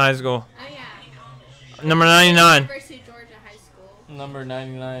when I was in high school. Oh yeah. Number 99. University of Georgia High School. Number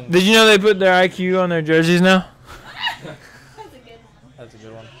 99. Did you know they put their IQ on their jerseys now? That's a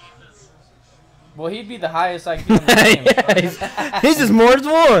good one. Well, he'd be the highest IQ in the game. Yeah, he's the smartest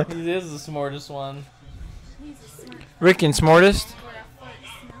one. He is the smartest one. Rick and smartest.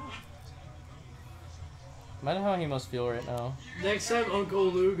 Imagine how he must feel right now. Next time Uncle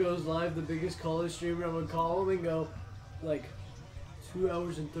Lou goes live, the biggest college streamer, I'm gonna call him and go, like, 2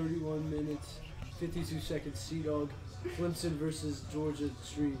 hours and 31 minutes, 52 seconds, Sea-Dog, Clemson versus Georgia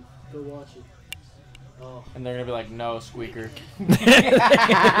stream. Go watch it. Oh. And they're gonna be like, no, Squeaker.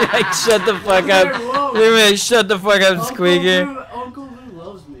 Like, shut the fuck up. They're like, shut the fuck up, Squeaker. Uncle Lou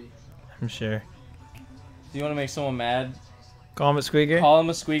loves me. I'm sure. Do you want to make someone mad? Call him a Squeaker? Call him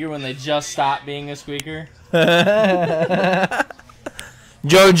a Squeaker when they just stop being a Squeaker.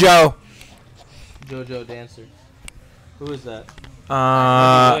 JoJo. JoJo Dancer. Who is that?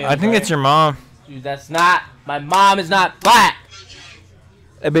 I think it's your mom. Dude, that's not. My mom is not black.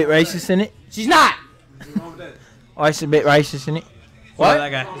 A bit racist in it? She's not. Oh, it's a bit racist in it. What?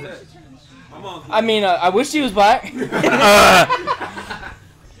 That guy. I mean, I wish she was black. Gee,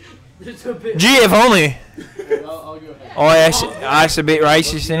 if only. Oh, it's a bit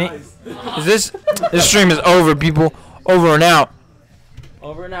racist in it. Is this stream is over, people. Over and out.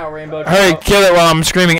 Over and out, Rainbow. Hurry, kill it while I'm screaming.